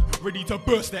a waggy, ready to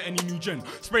burst at any new gen.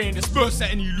 Spraying disperse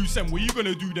at any loose end. What you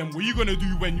gonna do then? What you gonna do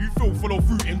when you feel full of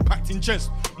fruit impacting chest?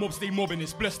 Mob stay mobbing,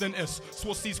 it's blessed and S.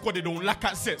 SWAT stay squadded, don't lack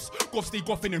at sets. Goth stay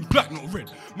goffing in black, not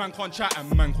red. Man can't chat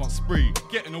and man can't spray.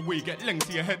 Getting away, get length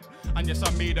to your head. And yes,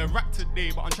 I made a rap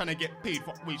today, but I'm trying to get paid.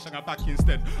 Fuck wait, shang I back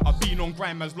instead. I've been on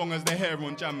grime as long as the hair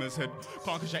on Jammer's head.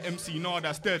 Can't catch your MC, nah,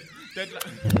 that's dead. Dead like...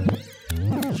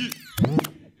 Yeah.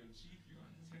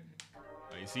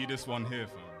 You see this one here,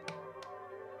 fam?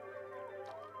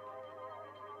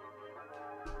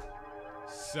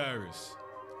 Cyrus,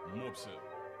 Mobset,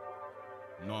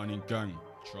 Nani gang,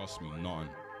 trust me, none.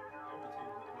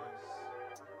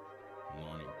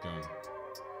 Nani gang.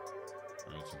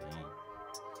 Right, so no.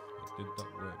 I did that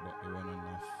work, but it wasn't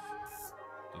enough.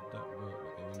 Did that work,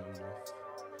 but it wasn't enough.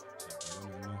 It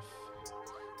wasn't enough.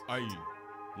 Aye,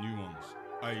 new ones.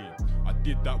 Aye, I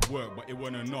did that work, but it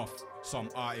wasn't enough. So I'm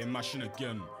out here mashing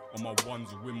again. On my ones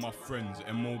with my friends.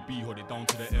 MOB, hold it down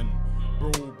to the end.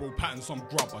 Bro, patting some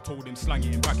grub. I told him slang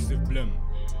it in back as if blem.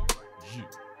 Yeah.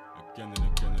 Again and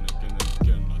again and again and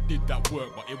again. I did that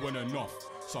work, but it wasn't enough.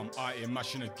 So I'm out here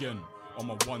mashing again. On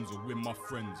my ones with my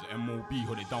friends. MOB,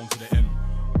 hold it down to the end.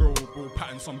 Bro,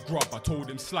 patting some grub. I told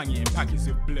him slang it in back as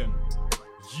if blem.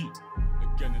 Yeah.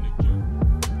 Again and again.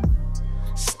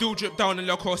 Still drip down in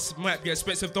Lacoste. Might be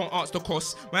expensive, don't ask the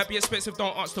cost. Might be expensive,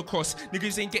 don't ask the cost.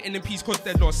 Niggas ain't getting in peace cause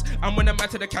they're lost. And when I'm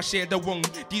out to the cashier, they're wrong.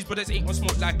 These brothers ain't on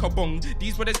smoke like a bong.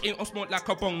 These brothers ain't on smoke like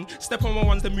a bong. Step on my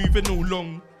ones, they're moving all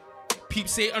long.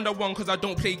 Peeps say under one cause I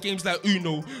don't play games like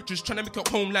Uno. Just tryna make it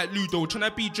home like Ludo.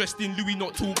 Tryna be dressed in Louis,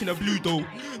 not talking of Ludo.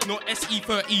 Not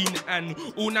SE13 and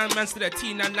all 9 mans to the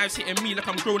T. And life's hitting me like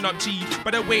I'm grown up G.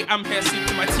 By the way, I'm here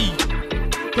sipping my tea.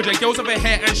 Cause your girl's over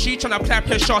here and she tryna apply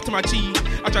pressure to my G.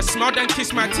 I just smiled and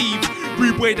kissed my teeth.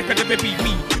 Rude boy, they can never beat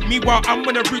me. Meanwhile, I'm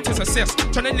on the route to success.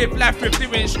 Tryna live life with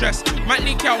different stress. Might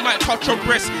leak out, might touch her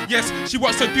breast. Yes, she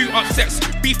wants to do up sex.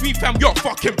 Beef me fam, you're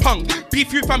fucking punk.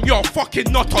 Beef you fam, you're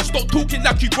fucking nutter. Stop talking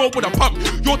like you roll with a pump.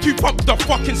 You're too pumped, the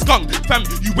fucking skunk. Fam,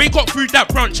 you ain't got through that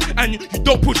brunch and you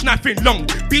don't push nothing long.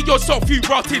 Be yourself, you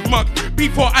rotted mug.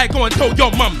 Before I go and tell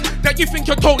your mum that you think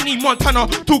you're Tony Montana.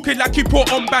 Talking like you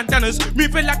put on bandanas.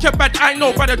 Moving like you're bad, I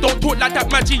know, brother. Don't talk like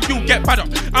that, magic, you get badder.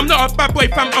 I'm not a bad boy,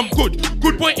 fam, I'm good.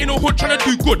 Good boy in the hood, tryna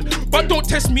do good. But don't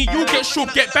test me, you get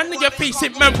shook. Get banned in your face,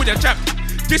 hit man with a jab.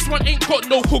 This one ain't got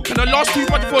no hook. And the last two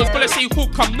motherfuckers gonna say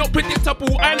hook. I'm not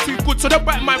predictable, I'm too good. So don't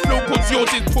bite my flow cause yours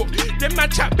is poop. Them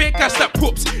man chat big ass like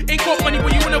poops. Ain't got money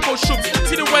when you wanna go shooks.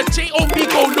 See the word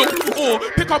J-O-B, go look. Or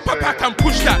pick up a pack and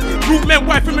push that. Rude men,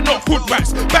 wife, women, not hood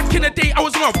rats. Back in the day, I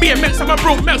was on BMX and my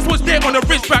bro Max was there on the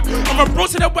wrist back. And my bro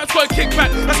said the wax got a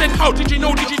kickback. I said, how did you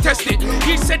know, did you test it?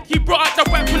 He said he brought out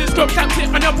the wax when his club tapped it.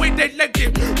 And that way they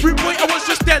legged it. Rude boy, I was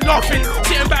just there laughing.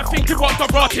 Sitting back thinking what the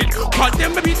rotted. But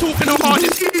them be talking the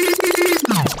hardest.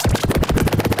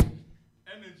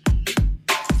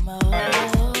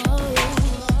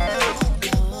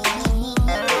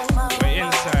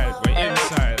 We're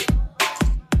inside.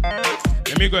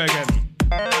 Let me go again.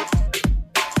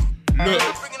 Look.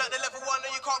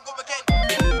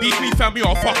 Beef me fam, you're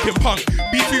a fucking punk.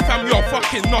 Beef you fam, you're a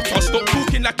fucking nutter. Stop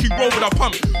talking like you roll with a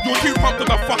pump. You're too pumped with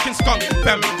a fucking skunk.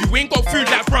 Fam, you ain't got food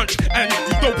like brunch and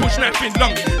you don't push nothing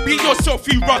long. Be yourself,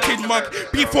 you rotted mug.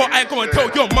 Before I go and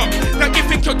tell your mum that you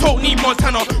think you're Tony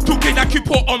Montana. Talking like you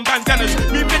put on bandanas.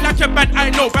 Moving like you're bad, I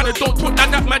know, brother. Don't talk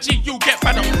like that magic, you get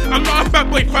badder. I'm not a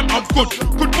bad boy, fam, I'm good.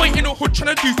 Good boy in the hood,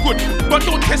 tryna do good. But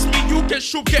don't test me, you get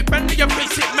shook. Get banned in your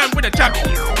face, hit man with a jab.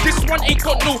 This one ain't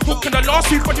got no hook. And the last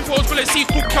two 24s will see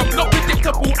hook. I'm not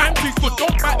predictable, I'm too good.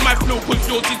 Don't bite my flow cause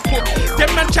yours is poor.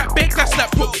 Them man chat big ass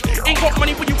like poops. Ain't got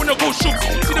money when you wanna go shooks.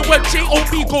 See the word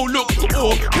J-O-B, go look.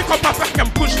 Or pick up my back and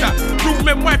push that. Real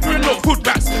men, wife, you're not hood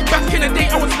rats. Back in the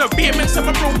day, I was in a BMX and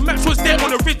my bro Max was there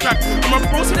on the wrist back. And my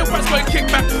bro said the wax got a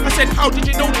kickback. I said, how did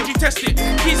you know, did you test it?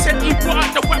 He said he brought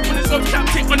out the whack when his up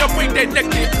tapped it. On the way they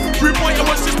legged it. Rude boy, I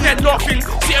was just there laughing.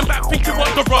 Sitting back thinking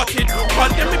what the rotted.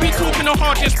 But them be talking the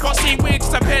hardest. But saying wigs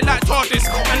to pair like TARDIS.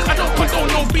 And I don't condone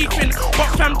no beefing. But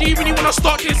fam, do you really wanna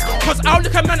start this? Cause I'll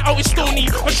look a man out in Stony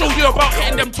and show you about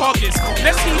hitting them targets.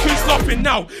 Let's see who's laughing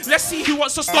now. Let's see who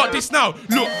wants to start this now.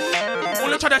 Look,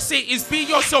 all I'm trying to say is be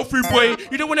yourself, rude boy.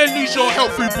 You don't wanna lose your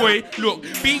health, rude boy. Look,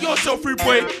 be yourself, rude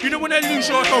boy. You don't wanna lose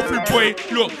your health, rude boy.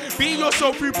 Look, be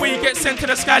yourself, rude boy. You get sent to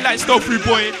the sky like stealth, rude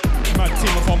boy. Mad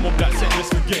team if I mob that set, let's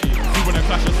forget it. You wanna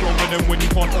clash us stronger than when you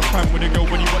can't off time with a girl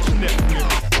when you watch Netflix.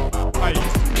 Aye,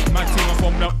 mad team if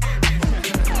I'm that.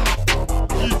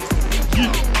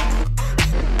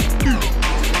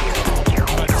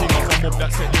 Mad team if I mob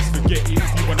that set, let's forget it.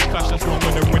 You wanna clash us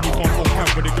stronger than when you can't off time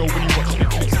with a girl when you watch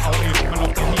Netflix. Out here, man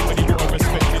off the heat, but you gotta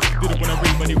respect it. Didn't wanna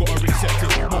read, but you gotta accept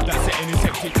it. Mob that set and it's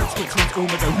hectic. Switch one's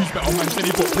Omega, who's better man? Said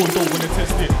he got porn, don't wanna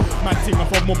test it. Mad team if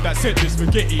I mob that set, let's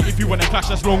forget it. If you wanna clash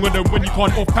us stronger than when you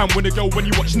can't off pan with a girl when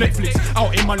you watch Netflix.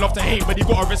 Out here, man love to hate, but you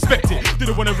gotta respect it.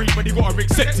 Didn't wanna read, but you gotta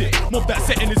accept it. Mob that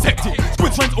set and it's hectic.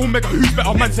 Squint trends Omega, who's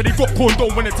better man? Said he got porn,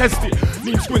 don't wanna test it.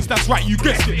 Name Squints, that's right, you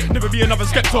guessed it. Never be another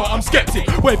skeptic, I'm skeptic.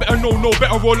 Way better know, no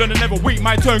better roll and never wait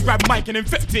my turn, grab mic and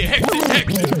infect it. Hectic,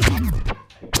 hectic.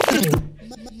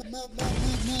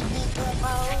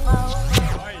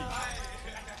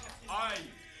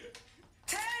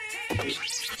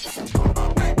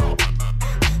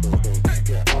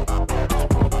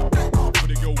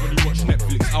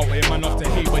 Out here, man, off to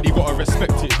hate, but you gotta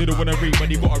respect it. Didn't wanna read,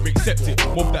 but you gotta accept it.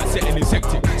 Mob that set and it's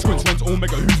hectic. Squints runs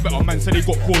Omega, who's better man? Said they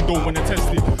got porn, don't wanna test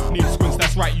it. Need Squints,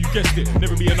 that's right, you guessed it.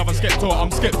 Never be another skeptic,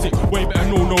 I'm skeptic. Way better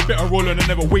know, no better roller than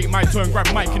never wait my turn, grab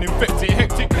mic and infect it.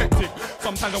 Hectic, hectic.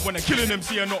 Sometimes I wanna kill an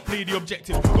MC and not play the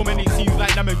objective. Dominate scenes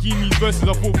like Lamborghinis versus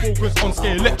a full focus on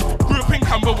scale electric. Grew up in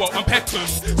Camberwell, I'm Peckham.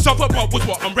 Suburb was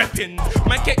what I'm reppin'.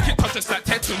 Man get kicked off just like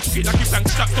Teton. Treat like you bang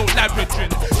straps, don't labyrinth.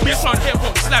 Bitch on here,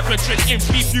 what slabyrinth. In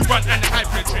beef, you run and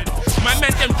hybrid. My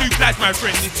men them do glad, my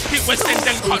friend. Hit West End,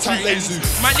 then country ends.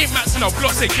 My name Max and I'll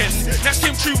blocks again. That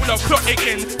came true when I plot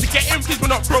again. To get in, please, we're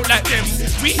not broke like them.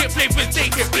 We hit flavors, they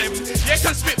hit them. Yeah,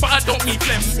 can spit, but I don't need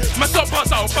them. My top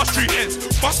bars out, bust through ends.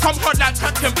 Bust come hard like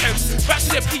crack and pens. Back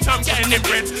to the peak, I'm getting in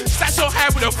bread. Sat so high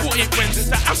with a 40 wins.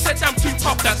 That Amsterdam too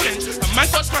tough, that's ends. A man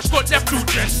got smashed, got left through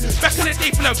dreads. Back in the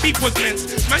day, when the beef was men's.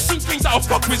 Man seen things that I'll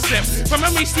fuck with slept. My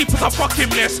memory sleep was a fucking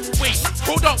mess. Wait,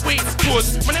 hold up, wait,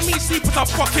 pause. My memory sleep was a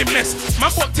fucking mess.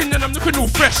 Man booked in and I'm looking all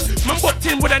fresh. Man booked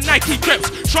in with a Nike creps.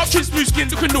 Sharp chin, smooth skin,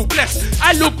 looking all blessed.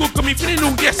 I look good, got me feeling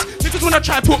all yes. Niggas wanna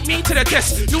try put me to the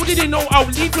test. You didn't know I'll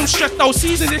leave them stressed. I'll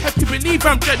season it, happy believe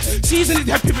I'm dread. Season it,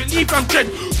 happy believe I'm dread.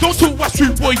 Don't talk what's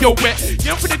true, boy, you're wet.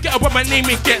 You ain't finna get up what my name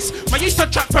it gets. My used to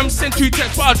trap from sent to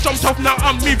text, but I jumped off, now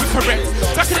I'm moving correct.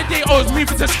 Back in the day, I was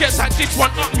moving to sketch like this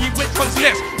one up me, which one's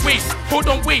next? Wait, hold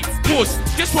on, wait, pause.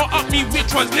 This one up me,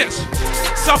 which one's next?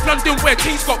 South London where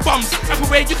things got bums.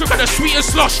 Everywhere you can get a sweet and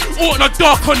slush. Or on a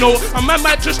darker note, a man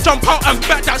might just jump out and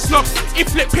back that snub. If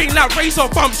flip pain like razor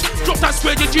bumps. Drop that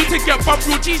square, you're due to get bumped.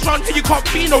 Your G's round here, you can't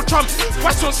be no trump.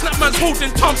 West on snap man's holding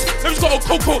tums. Everyone's got a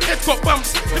cocoa, head's got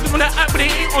bumps. Niggas wanna act, but they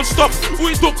ain't on stop.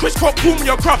 Always got Chris Cop, pull me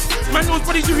a crop. Man knows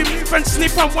bodies who move and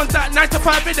sniff and ones that 9 to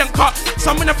 5 bed and cut.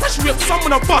 Some in a fresh whip, some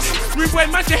on a bus. Rude boy,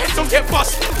 man, your head don't get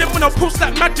bust. Then when I post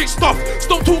that magic stuff,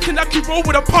 stop talking like you roll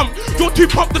with a pump. You're too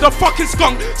pumped to the fucking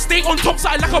skunk. Stay on top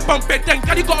side like a bunk bed, then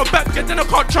daddy got a back bed, then a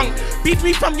car trunk. Beat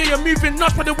me from, yeah, you're moving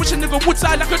nuts, but I wish a nigga would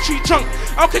side like a tree trunk.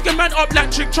 I'll kick a man up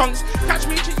like trick trunks. Catch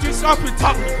me, just up with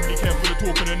top. Really care for the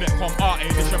talk on the net, come out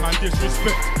here, this your man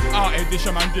disrespect. Out here, this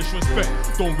your man disrespect.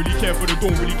 Don't really care for the,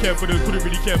 couldn't really care for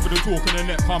the talk on the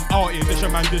net, come out here, this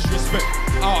your man disrespect.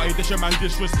 Out here, this your man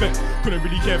disrespect. Couldn't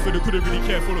really care for the, don't really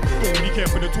care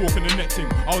for the talk on the net thing.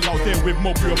 I was out there with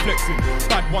mob, we were flexing.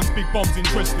 Bad ones, big bombs,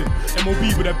 interesting. MOB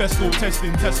with the best no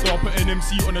testing. Tester, put an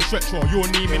MC on a stretcher. Your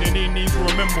name in a name to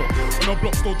remember. On a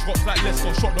block still drops like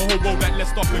Leicester. Shot the whole world like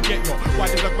Leicester, forget ya. Why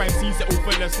does a grime scene settle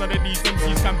for less? None of these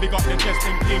MCs can big up their chest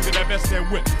and claim they're the best they're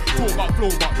with. Talk about flow,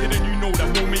 but didn't you know that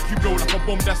won't make you blow like a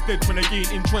bomb that's dead? Trying to gain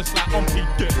interest like I'm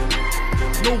dead.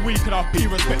 No way could I pay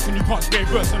respect when you can't spare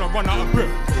verse and I run out of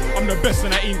breath. I'm the best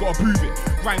and I ain't gotta prove it.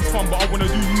 Grind's fun but I wanna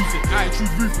do music.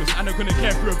 Attitude ruthless and I'm gonna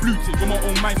care for a blue tick. Got my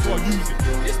own mind so I use it.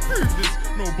 It's proof this.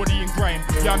 Nobody in grime.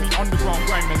 Yeah, I mean underground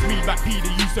grime. As me back P they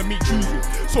used to make tunes with.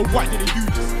 So why did they do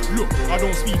this? Look, I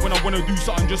don't speak when I wanna do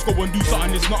something. Just go and do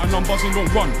something. It's nothing I'm buzzing, don't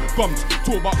run. Gums,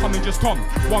 talk about coming, just come.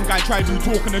 One guy tried to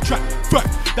talk on the track. Fact,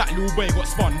 that little boy got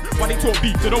spun. Why they talk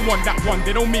beat, they don't want that one.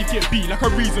 They don't make it beat like a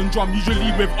reason drum.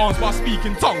 Usually with arms but I speak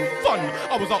in tongue. Fun,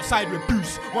 I was outside with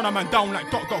Boost. Run a man down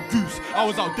like Dr. Goose. I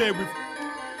was out there with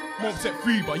Mob Set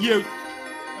Free, but yeah,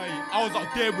 I was out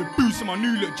there with Boost and my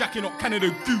new look jacking up Canada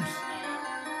Goose.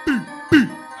 Boo, boo,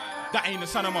 that ain't the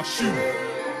sound of my shoe. Do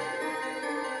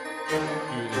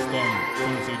it, it's done.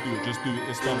 Don't say do it, just do it,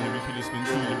 it's done. Lyrically spin 2,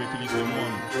 lyrically spin 1.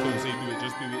 Don't say do it,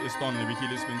 just do it, it's done.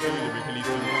 Lyrically spin 2, lyrically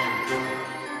spin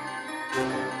 1.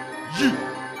 You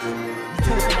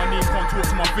talk to my name, can't talk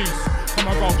to my face. Come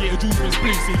around, get a juice with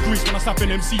place. Say grease when I slap an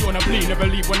MC on a plane. Never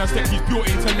leave when I step these pure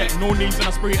intellect. No names and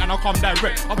I spray and I come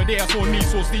direct. Other day I saw knees,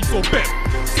 so stay so bet.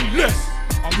 See less.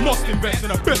 I must invest in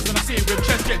the best when I say it with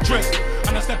chest, get dressed.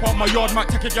 Understand step out my yard, might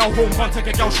take a girl home, can't take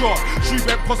a girl short. Street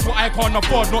rep costs what I can't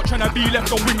afford, not tryna be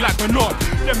left on wing like a knot.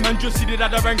 Them man just see the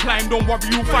ladder and climb, don't worry,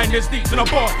 you'll find their sticks in a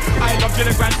bar. I love Jell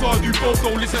and Grand Sword, you both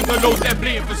don't listen to loads, they're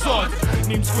blatant for swords.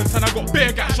 Name Squints and I got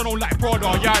bare gash, I don't like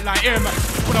Prada, yeah, I like Air Max.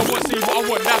 When I want to say what I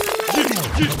want, that's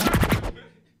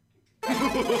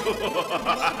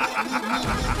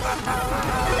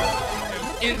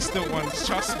Instant ones,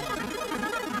 trust me.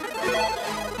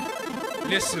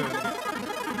 Listen.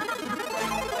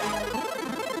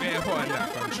 Better hot than that,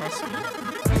 fam, trust me.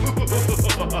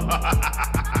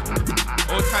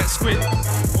 All tight Squint,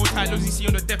 all tight Lozzy C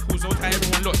on the decals, all tight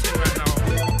everyone locked in right now.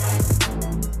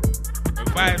 The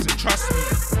vibes and trust me.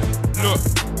 Look.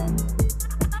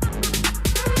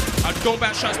 I don't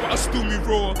backtrack, but I still move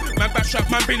raw. Man backtrack,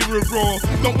 man Billy with raw.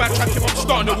 Don't backtrack if I'm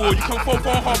starting the war. You can fall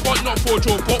for hard, but not for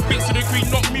jaw. Got bits to the green,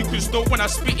 not mucus though. When I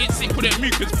spit it, sick with that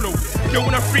mucus flow. Yo,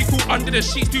 when I freak all under the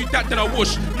sheets, do that, then I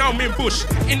whoosh. Now I'm in bush,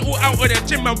 in or out of the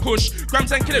gym man push.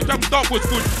 Grams and kilograms, dark was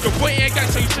good. Your boy air gang,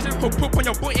 so you shouldn't put poop on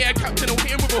your boy air captain or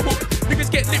hit him with a hook. Niggas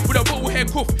get lit with a bottle hair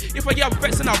cuff. If I get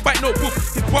vexed and I bite no book.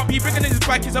 His butt be bigger than his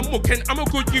bike is a muck. And I'm a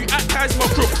good you, act as my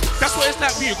crook. That's what it's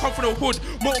like when you come from the hood.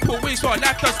 Multiple ways, got a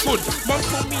life that's good. Mom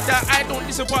told me that I don't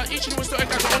listen, but each of them was starting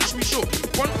like honestly shook.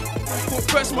 One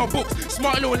first in my book,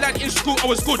 smart little lad in school, I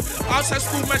was good. Outside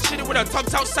school, man, shit with a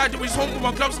tugs outside, with his home with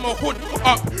my gloves and my hood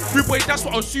up. Rude boy, that's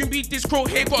what I'll soon be. This crow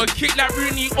here got a kick like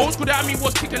Rooney. Old school that I mean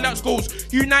was kicking laps goals.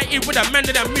 United with a man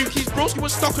that moved. His broski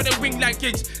was stuck on the wing like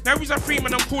gigs. Now he's a free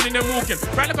man, I'm calling them walking.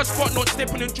 Right like a spot, not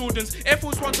stepping in Jordans. Air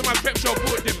Force Ones on my prep shop,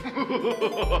 bought them.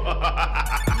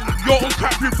 Yo, on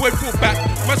crap, rude boy, pull back.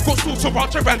 Man's got sauce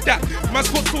around and that. Man's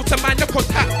got sauce to man, look on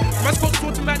hat. Man's got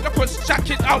sauce to man, look on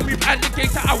jacket. I'll move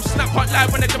alligator, I'll snap hot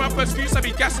live when I get my first views, I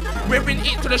be gas. Wearing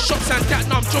it to the shops and that.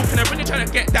 Now I'm joking, I'm really trying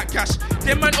to get that cash.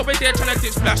 Them man over there trying to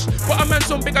dip splash. But a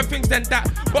man's on bigger things than that.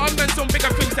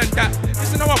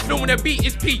 Listen how I flow when the beat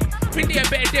is peak. Think they are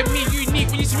better than me, unique.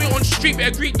 When you see me on the street, better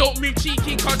agree, don't move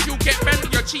cheeky, cause you'll get banned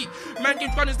with your cheek. Man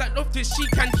give gunners that love this cheek,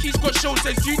 and he's got shows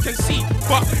as you can see.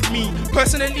 But me,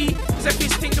 personally, is a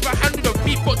piece think about handle the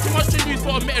beat. Got too much to lose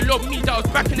for a metal of me. That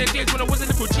was back in the days when I was a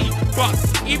little G. But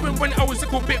even when I was a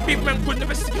little bit big, man could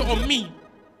never stick it on me.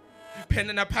 Pen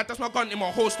and a pad, that's my gun in my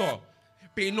holster.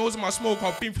 Bait nose in my smoke,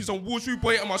 I've been through some wars,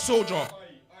 boy, and my soldier.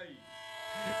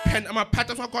 Pen and my pad,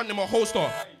 that's my gun in my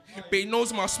holster. Bait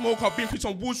nose in my smoke, I've been through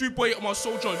some wars, boy, and my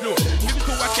soldier. Look, niggas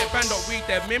thought I get banned up way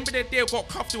there. Remember the day I got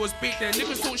cuffed, it was bait there.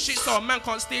 Niggas talk shit, so a man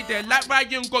can't stay there. Like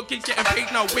Ryan got gigs getting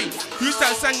paid now, wait. Who's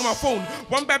that sang on my phone?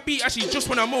 One bad beat, actually, just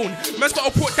when I moan. Man's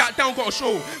gotta put that down, gotta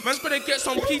show. Man's gotta get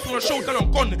some peace from the show, then I'm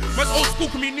gone. Man's old school,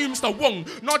 can be new Mr. Wong.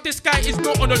 Now this guy is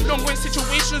not on a long when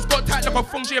situations got tight like a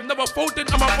fungi. I've never folded,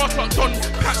 I'm a boss locked on.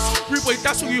 Pats, rude boy,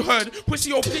 that's what you heard.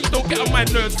 Pussy, oh please don't get on my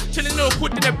nerves. Chilling in the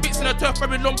hood in the bits in the turf,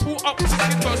 wearing long pull up, pussy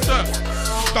kids got surf.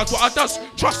 That's what I does,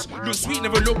 trust. Look sweet,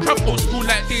 never look rough. Old school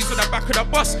like days on the back of the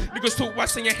bus. Niggas talk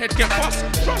wax and your head get bust.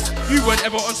 Trust, you weren't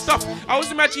ever on stuff. I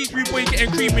was in my G3 boy getting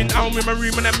creaming. I'm in my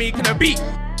room and I'm making a beat.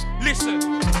 Listen.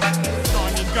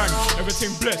 Nothing in gang,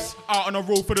 everything blessed. Out on a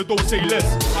road for the dough, say less.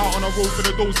 Out on a road for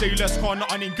the dough, say less. Car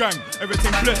nothing in gang,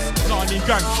 everything blessed. Nothing in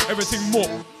gang, everything more.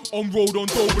 On road on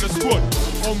door with a squad.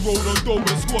 On road on door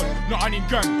with a squad. Nothing in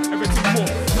gang, everything more.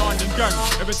 Nothing in gang,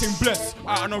 everything blessed.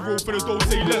 Out on a road for the dough,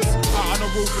 say less. Out on a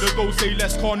road for the dough, say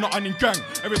less. Car nothing in gang,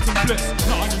 everything blessed.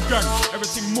 Nothing in gang,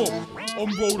 everything more. On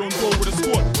road on door with a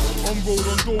squad. On road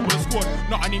on door with a squad.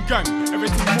 Nothing in gang,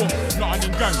 everything more. Nothing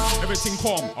in gang, everything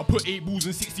calm. I put 8 balls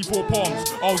and 64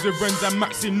 palms. I was with Renz and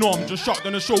Max in Norm. Just shut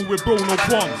down the show with bro, no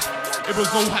qualms. It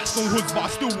was no hats, no hoods, but I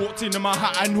still walked in my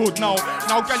hat and hood. Now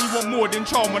Gally want more than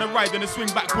charm. When I ride and I swing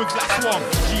backwards like Swarm.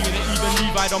 G in it, even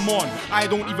Levi the Mon. I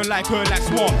don't even like her like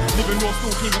Swarm. Living north,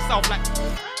 still came south like G.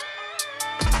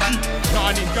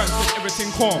 Nothing in gang, said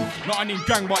everything calm. Nothing in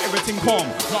gang, but everything calm.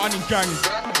 Nothing in gang.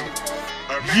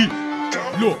 G.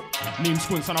 Look, name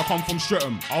Squints and I come from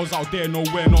Streatham. I was out there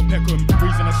nowhere, not Peckham.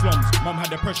 Raised in the slums, mum had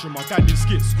depression, my dad did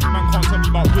skits. Man can't tell me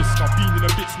about risk, I've been in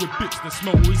the bits with bits. The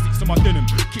smell always sticks to my denim.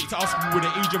 Kicked out of school at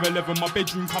the age of 11, my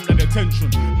bedroom come to detention.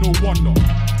 No wonder,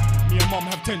 me and mum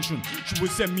have tension. She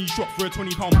would send me shot for a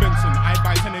 £20 Benson. I'd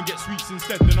buy 10 and get sweets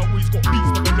instead, then I always got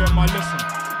beats, never learned my lesson.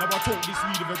 Now I talk this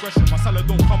weed of aggression, my salad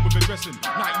don't come with aggression.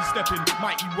 Nighty stepping,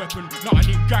 mighty weapon,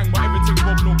 nothing in gang, but everything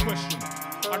Rob, no question.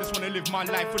 I just wanna live my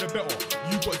life for the better.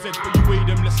 You got Z, but you weigh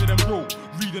them lesser than bro.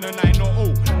 Reading a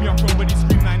 9-0. Me, I'm from where they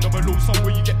scream 9-0.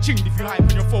 Somewhere you get chinged if you hype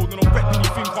on your phone. And I'm wet when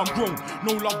you think I'm grown.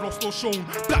 No love lost or shown.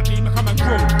 Black game make a man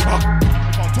grow. If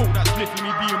I told that split, let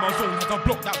me be in my zone. Had I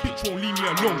block that bitch, won't leave me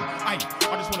alone. I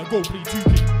just wanna go play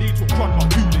 2K. They talk run,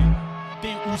 but do they?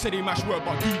 They all say they mash work,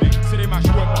 but do they? Say they mash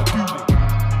work, but do they?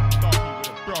 Darky with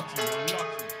a Braki,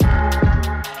 unlucky.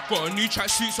 Got a new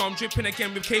tracksuit, so I'm dripping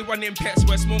again with K1 in pets.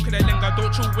 We're smoking a lenga,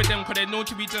 don't chill with them, cause they know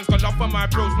to be done. Got love for my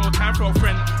bros, no time for a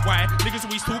friend. Why? Niggas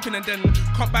always talking and then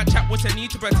come back chat, what's the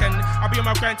need to pretend? I'll be on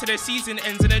my grind till the season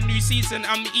ends, and a new season,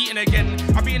 I'm eating again.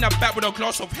 I'll be in a back with a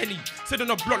glass of Henny. Sit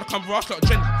on a block like I'm Ross, like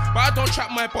Jenny. But I don't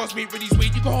trap my boss, mate, with these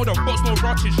weight. You can hold a box, no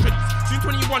rotted shreddies. Soon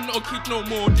 21, not a kid no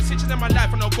more. Decisions in my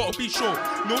life, and I've gotta be sure.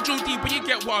 No Joe D, but you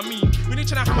get what I mean. When they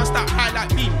tryna hammer stack high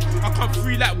like me, I come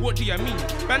free like what do you mean?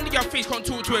 Band your face, can't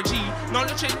talk to a G. Now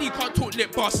look at D, can't talk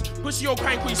lip boss. Pussy your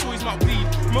crying, cause saw his mouth bleed.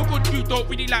 My good dude don't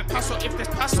really like pass up. If there's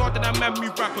pass up, then a man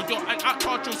move back. Or yo, and act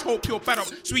hard, just hope you're bad up.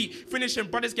 Sweet, finishing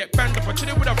brothers get banned up. I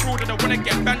chillin' with a fraud and I wanna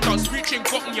get banned up. Screeching,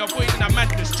 got me avoiding a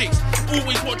madness chicks.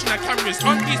 Always watching the cameras.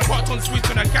 On these parts on switch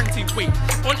on a gang team. Wait,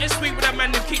 on this way with a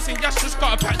man that keeps saying, yes, just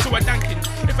got a pack to a danking.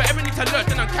 If I ever need to learn,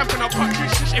 then I'm camping. I'll cut through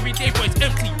shush every day, but it's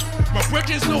empty. My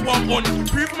brethrens know what I'm on.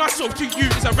 Proving myself to you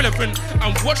is irrelevant.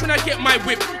 And watch when I get my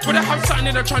whip. Gotta have something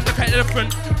in the trunk like an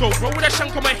elephant. Don't roll with a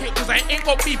shank on my hip, cause I ain't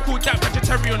got beef with that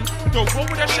vegetarian. Don't roll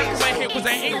with a shank on my hip, cause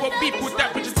I ain't got beef with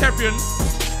that vegetarian.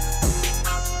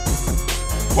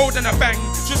 Holding a bang,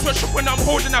 just watch up when I'm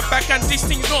holding a back. And this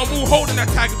thing's not, I'm all holding a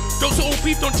tag. Those little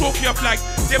beef don't trophy a flag.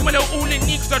 Them when they're all in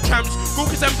need cause they're tramps.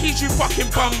 Focus and peach, you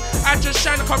fucking bum. I just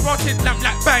shine like a rotted lamp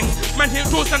like bang. Man hit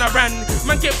doors and I ran.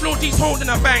 Man get blow these holding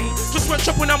a bang. Just watch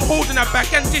up when I'm holding a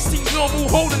back. And this thing's not, I'm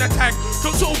all holding a tag.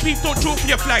 Those little beef don't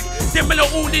trophy a flag. Them when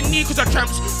they're all in need cause they're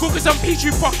tramps. Focus and peach,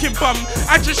 you fucking bum.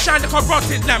 I just shine like a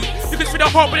rotted lamp. Because for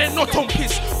the heart but they're not on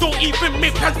piss. Don't even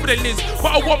make plans for the Liz.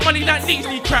 But I want money like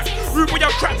Leasley crack. Rude boy,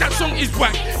 I crack, that song is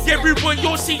whack. Yeah, rude boy,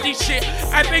 you'll see this shit.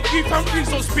 I beg you, fam, please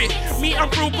don't spit. Me and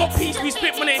bro got peace, we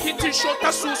spit when it hit this shot,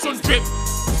 that's sauce on drip.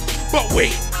 But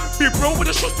wait, be bro with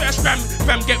a shot, better scram.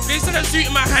 Fam, get blazed and a suit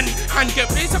in my hand. Hand get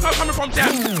blazed like I'm coming from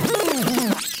down.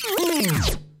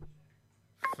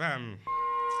 Fam.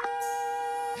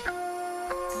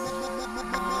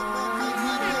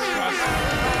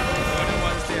 Them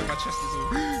ones there, my chest is all.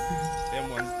 Them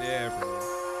ones there, bro.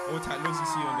 All tight looks you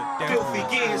see on the deck. Filthy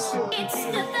gears.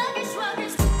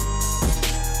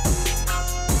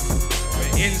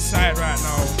 We're inside right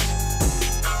now.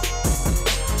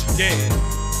 Yeah.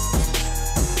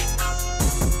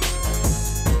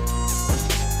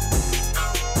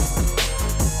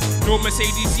 No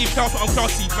Mercedes, see class, but I'm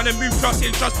classy. Man, I move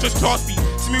classy, just class me.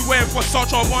 See me wearing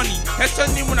Versace Armani. Heads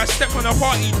turned in when I stepped on a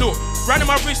party. Look, ran in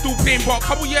my wrist still playing, but a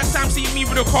couple years Sam see me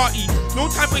with a carty. No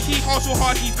time for he hustle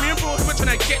hardies. Me and bro him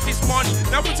trying to get this money.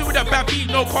 Now put it with a bad beat,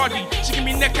 no cardi. She give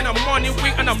me neck and I'm money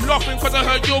wait, and I'm laughing cause I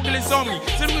heard Yoga is on me.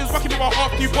 Said he was rocking me about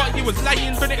half two, but he was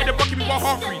lying, but it ended up rocking me about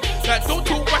half three. Like don't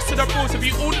talk west to the bros. If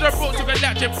you all of the bros took a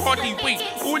lap jet party. Wait,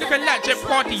 all of a lap jet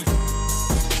party.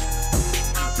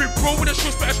 Big bro with a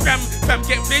shoes better scram. Fam,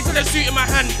 get blazed with a suit in my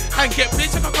hand. Hand get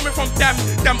blazed like I'm coming from damn.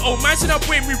 Damn old man said I'm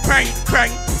way me prang.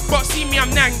 But see me I'm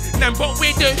nang. But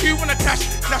wait the who wanna clash.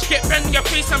 Get bend in your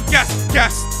face, I'm gas.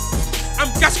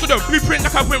 I'm gas for the blueprint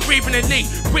like I went raving and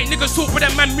late. Wait, niggas talk with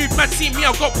that man move mad. See me,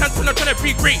 I got plans when I'm trying to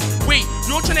be great. Wait,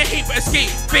 you're trying to hate but escape.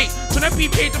 Fate, trying to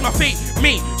be paid on my fate.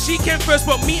 Me, she came first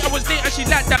but me, I was late and she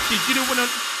like that. She didn't wanna.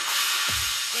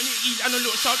 When you eat and a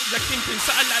little shout is a kingpin.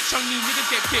 Something like Chung-Li,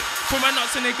 niggas get kicked. Put my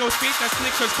nuts in they go space, that's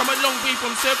Snickers. Come a long way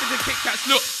from surfing to Kit Kats.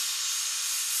 Look.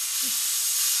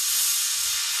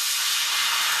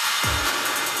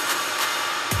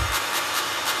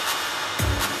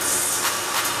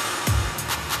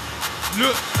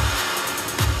 Look.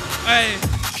 Hey.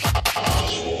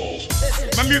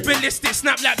 My move ballistic,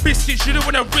 snap like biscuits. You don't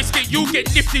wanna risk it, you'll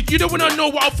get lifted. You don't wanna know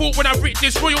what I thought when I ripped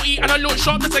this. Royalty and I look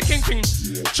sharp as a kingpin.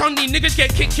 Chung-Li, niggas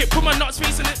get kicked, put my nuts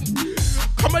face in it.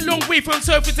 Come a long way from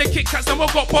surfing to Kit Kats. Now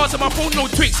I got bars on my phone, no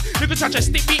tricks. Niggas try to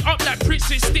stick me up like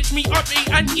princess. Stitch me up,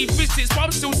 anti-visits. But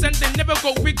I'm still sending, never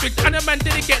got wigged. And a man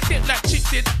didn't get dipped like chick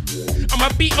did. I'm a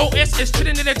BOSS,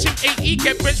 chillin' in the gym, AE,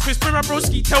 get bench with Spira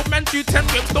Broski. Tell man do 10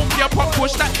 reps, don't be a pop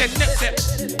push that then next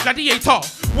set. Gladiator,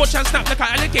 watch and snap like an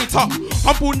alligator.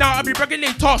 Humble now, I be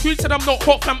regulator. Who said I'm not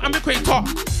hot fam, I'm a creator.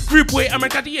 Rude boy, I'm a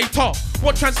gladiator.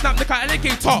 Watch and snap like an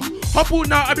alligator. Humble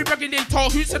now, I be regulator.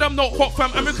 Who said I'm not hot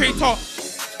fam, I'm a creator.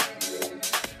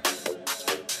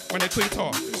 When I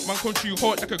equator, man country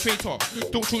hot like a crater.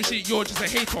 Don't talk shit, you're just a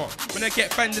hater. When I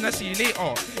get banned and I see you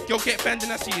later. You'll get banned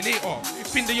and I see you later.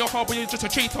 Find your heart but you're just a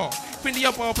traitor. Find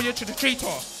your bar but you're just a traitor.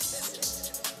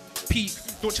 Peak,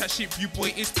 Don't chat shit, you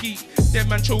boy, it's peak. Dead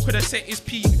man choke, the set is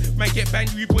peak. Man get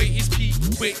banged, you boy, it's peak.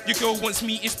 Wait, your girl wants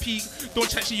me, it's peak. Don't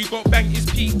chat shit, you got bang, it's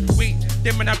peak. Wait,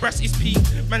 them man I brass is peak.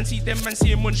 Man see them, man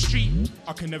see him on the street.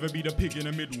 I can never be the pig in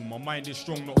the middle. My mind is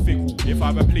strong, not fickle. If I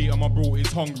have a plate and my bro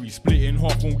is hungry, split it in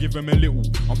half, won't give him a little.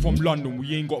 I'm from London,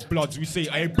 we ain't got bloods. We say,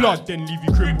 I ain't blood, then leave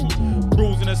you crippled.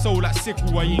 Bros in a soul like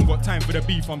sickle. I ain't got time for the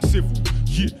beef, I'm civil.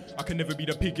 Yeah, I can never be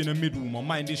the pig in the middle. My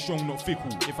mind is strong, not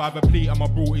fickle. If I have a plate and my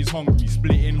bro is hungry,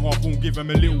 split it in half, won't give him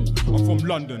a little. I'm from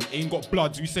London, ain't got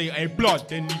bloods. We say, I ain't blood,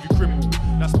 then leave you crippled.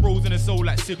 That's bros in a soul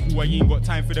like sickle. I ain't got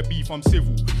time for the beef, I'm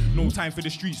civil. No time for the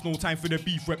streets, no time for the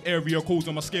beef. Rep area codes,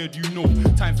 I'm scared, you know.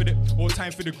 Time for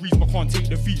the grease, but can't take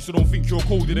defeat. So don't think you're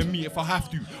colder than me if I have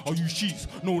to. I'll use cheats,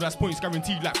 no, that's points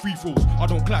guaranteed like free throws. I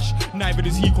don't clash, neither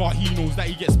does he, can't he knows that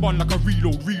he gets spun like a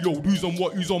reload. Who's on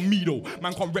what, who's on me though.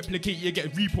 Man can't replicate, you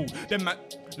get repo. Then man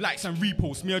likes and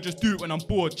reposts. Me, I just do it when I'm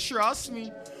bored. Trust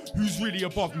me. Who's really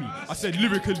above me? I said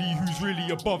lyrically, who's really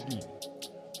above me?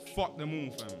 Fuck them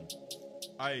all, fam.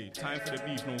 Aye, time for the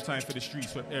beef, no time for the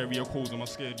streets. What area codes, am I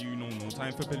scared you know? No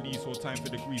time for police or time for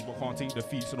the grease, but can't take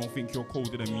defeat, so don't think you're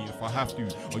colder than me. If I have to,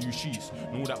 or you sheets,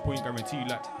 know that point guaranteed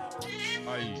like,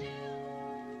 aye.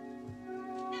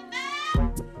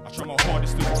 I try my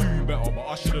hardest to do better, but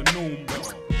I should've known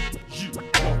better.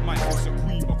 Love might fix a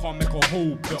queen, but can't make a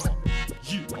hoe better.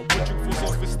 I would drink for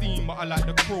self-esteem, but I like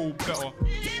the crow better.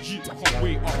 I can't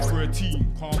wait up for a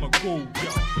team, calm and go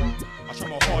better. I try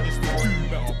my hardest to do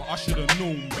better, but I should've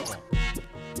known better.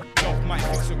 Love might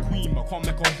fix a queen, but can't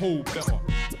make a hoe better.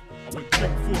 I would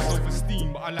drink for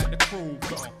self-esteem, but I like the crow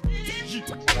better.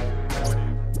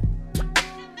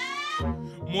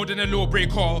 More than a little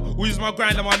breaker. Who's my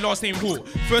grind and my last name who?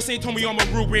 First name told me I'm a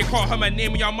rule breaker. Heard my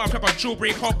name in your mouth like a jewel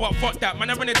breaker. But fuck that, man,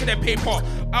 I run into the paper.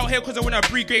 Out here cause I want a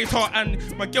brigator.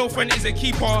 And my girlfriend is a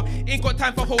keeper. Ain't got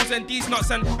time for hoes and these nuts.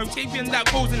 And I'm taping that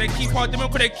goes in a keeper. Them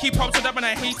man couldn't keep up, so that man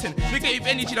I hating. Negative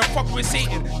energy, the fuck with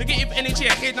Satan. Negative energy,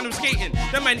 I hate and I'm skating.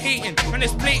 Them man hating, man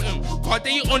it's blatant. God,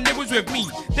 they ain't on levels with me.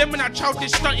 Them man I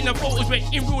childish stunting the photos. Where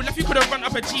in real life you could've run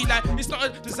up a G. Like, it's not a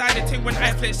designer thing when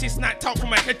I flex. It's snapped out from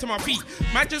my head to my feet.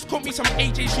 Man just caught me some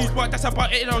AJ shoes, but that's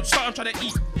about it. And I'll start, I'm trying to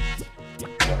eat.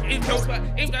 Ain't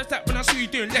that when I saw you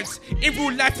doing legs. In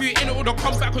real life, you ain't all the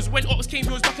comeback. Cause when Ops came,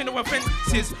 you was ducking over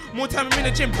fences. More time I'm in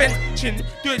the gym benching.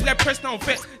 Doing leg press now,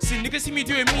 vet. See niggas see me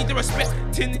doing me, they're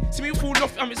respecting. See me fall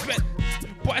off, I'm expecting.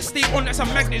 But I stay on as a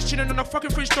magnet, chilling on a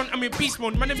fucking fridge John, I'm in beast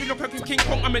mode. Man, if you look like a King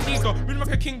Kong, I'm a leader. Really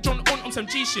like a King John on some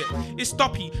G shit. It's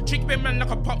stoppy. Trick big man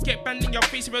like a pop, get banned in your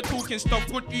face if you're talking stuff.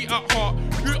 Good you at heart.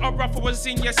 You are rough, I was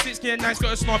in your 6, get nice,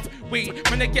 got a snuff. Wait,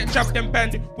 when I get jabbed and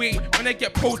banned. Wait, when I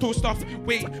get proto stuff.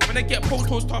 Wait, when I get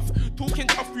proto stuff. Talking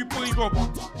tough, you boy, you are.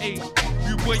 Hey,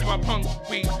 you boy, you are punk.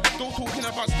 Wait, don't talking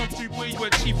about stuff, you boy, you are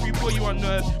chief, you boy, you are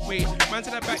nerve. Wait, man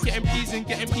to the back, getting peas in,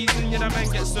 yeah, that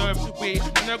man get served. Wait,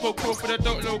 when I go crawl for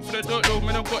the don't know,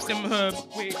 man, I got them herbs.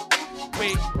 Wait,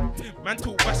 man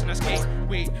talk west and I skate.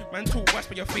 Wait, man talk west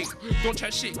but you're fake. Don't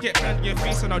chat shit, get hand in your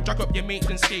face and I'll jack up your mate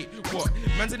and skate. What?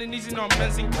 Man's in the knees now,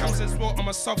 man's in cams as well. I'm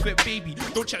a Southwick baby.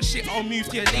 Don't chat shit, I'll move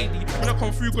to your lady. When I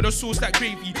come through, gonna sauce that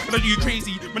gravy. When I do you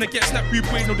crazy, when I get snapped, rude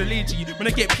boy, no the lazy. When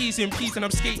I get peas in peas and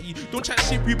I'm skatey. Don't chat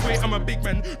shit, rude boy, I'm a big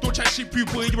man. Don't chat shit, rude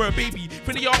boy, you're a baby.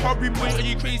 When you're hard, rude boy, are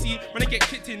you crazy? When I get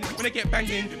kicked in, when I get banged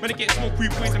in, when I get smoke,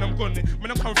 rude boys and I'm gone. When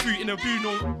I come through in a blue,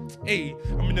 no, hey,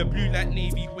 I'm in the blue like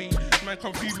navy. Wait, man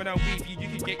come through, man, I'm wavy. You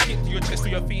can get kicked to your chest or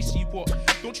your face, you what?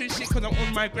 Don't chase shit cause I'm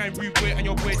on my grind, rude boy, and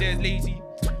your boy there's lazy.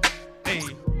 Hey,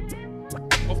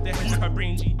 off the head like a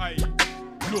brain G. Aye.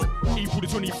 Look, April the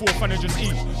 24th and I just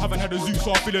eat. Haven't had a zoo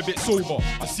so I feel a bit sober.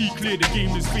 I see clear the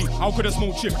game is fake. How could I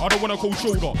smoke chip? I don't want a cold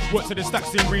shoulder. Work to the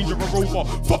stacks in range of a rover.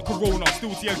 Fuck Corona,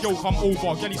 still see a girl come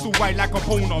over. Gally still white like a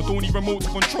Pona. Don't even remote to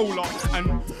controller.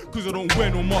 And cause I don't wear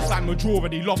no mask like Majora.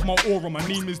 They love my aura. My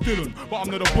name is Dylan, but I'm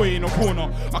not a boy in a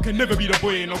corner. I can never be the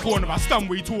boy in a corner. I stand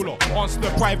way taller. Answer the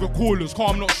private callers.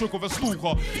 Cause I'm not shook of a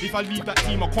stalker. If I leave that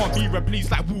team, I can't be replaced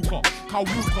like Walker. Kyle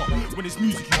Walker. When it's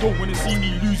music, you don't wanna see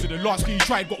me lose it. The last game you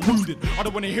tried got wounded. I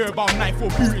don't wanna hear about 9-4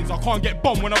 bootings. I can't get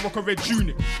bummed when I rock a red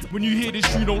tunic. When you hear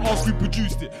this tune, don't ask who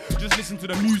produced it. Just listen to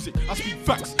the music. I speak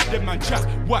facts. Dead man chat.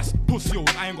 What's pussy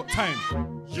old? I ain't got time.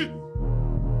 Yeah.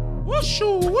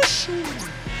 Whooshu, whooshu.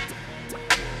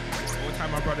 All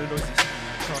time my brother knows this.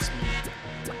 Trust me.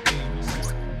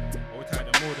 All time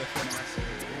the more the fun massive.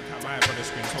 All time my brother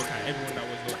screams. All time everyone that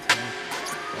was locked to me.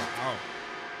 Wow.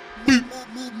 Come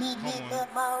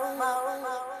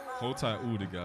on. Hold tight all the guys.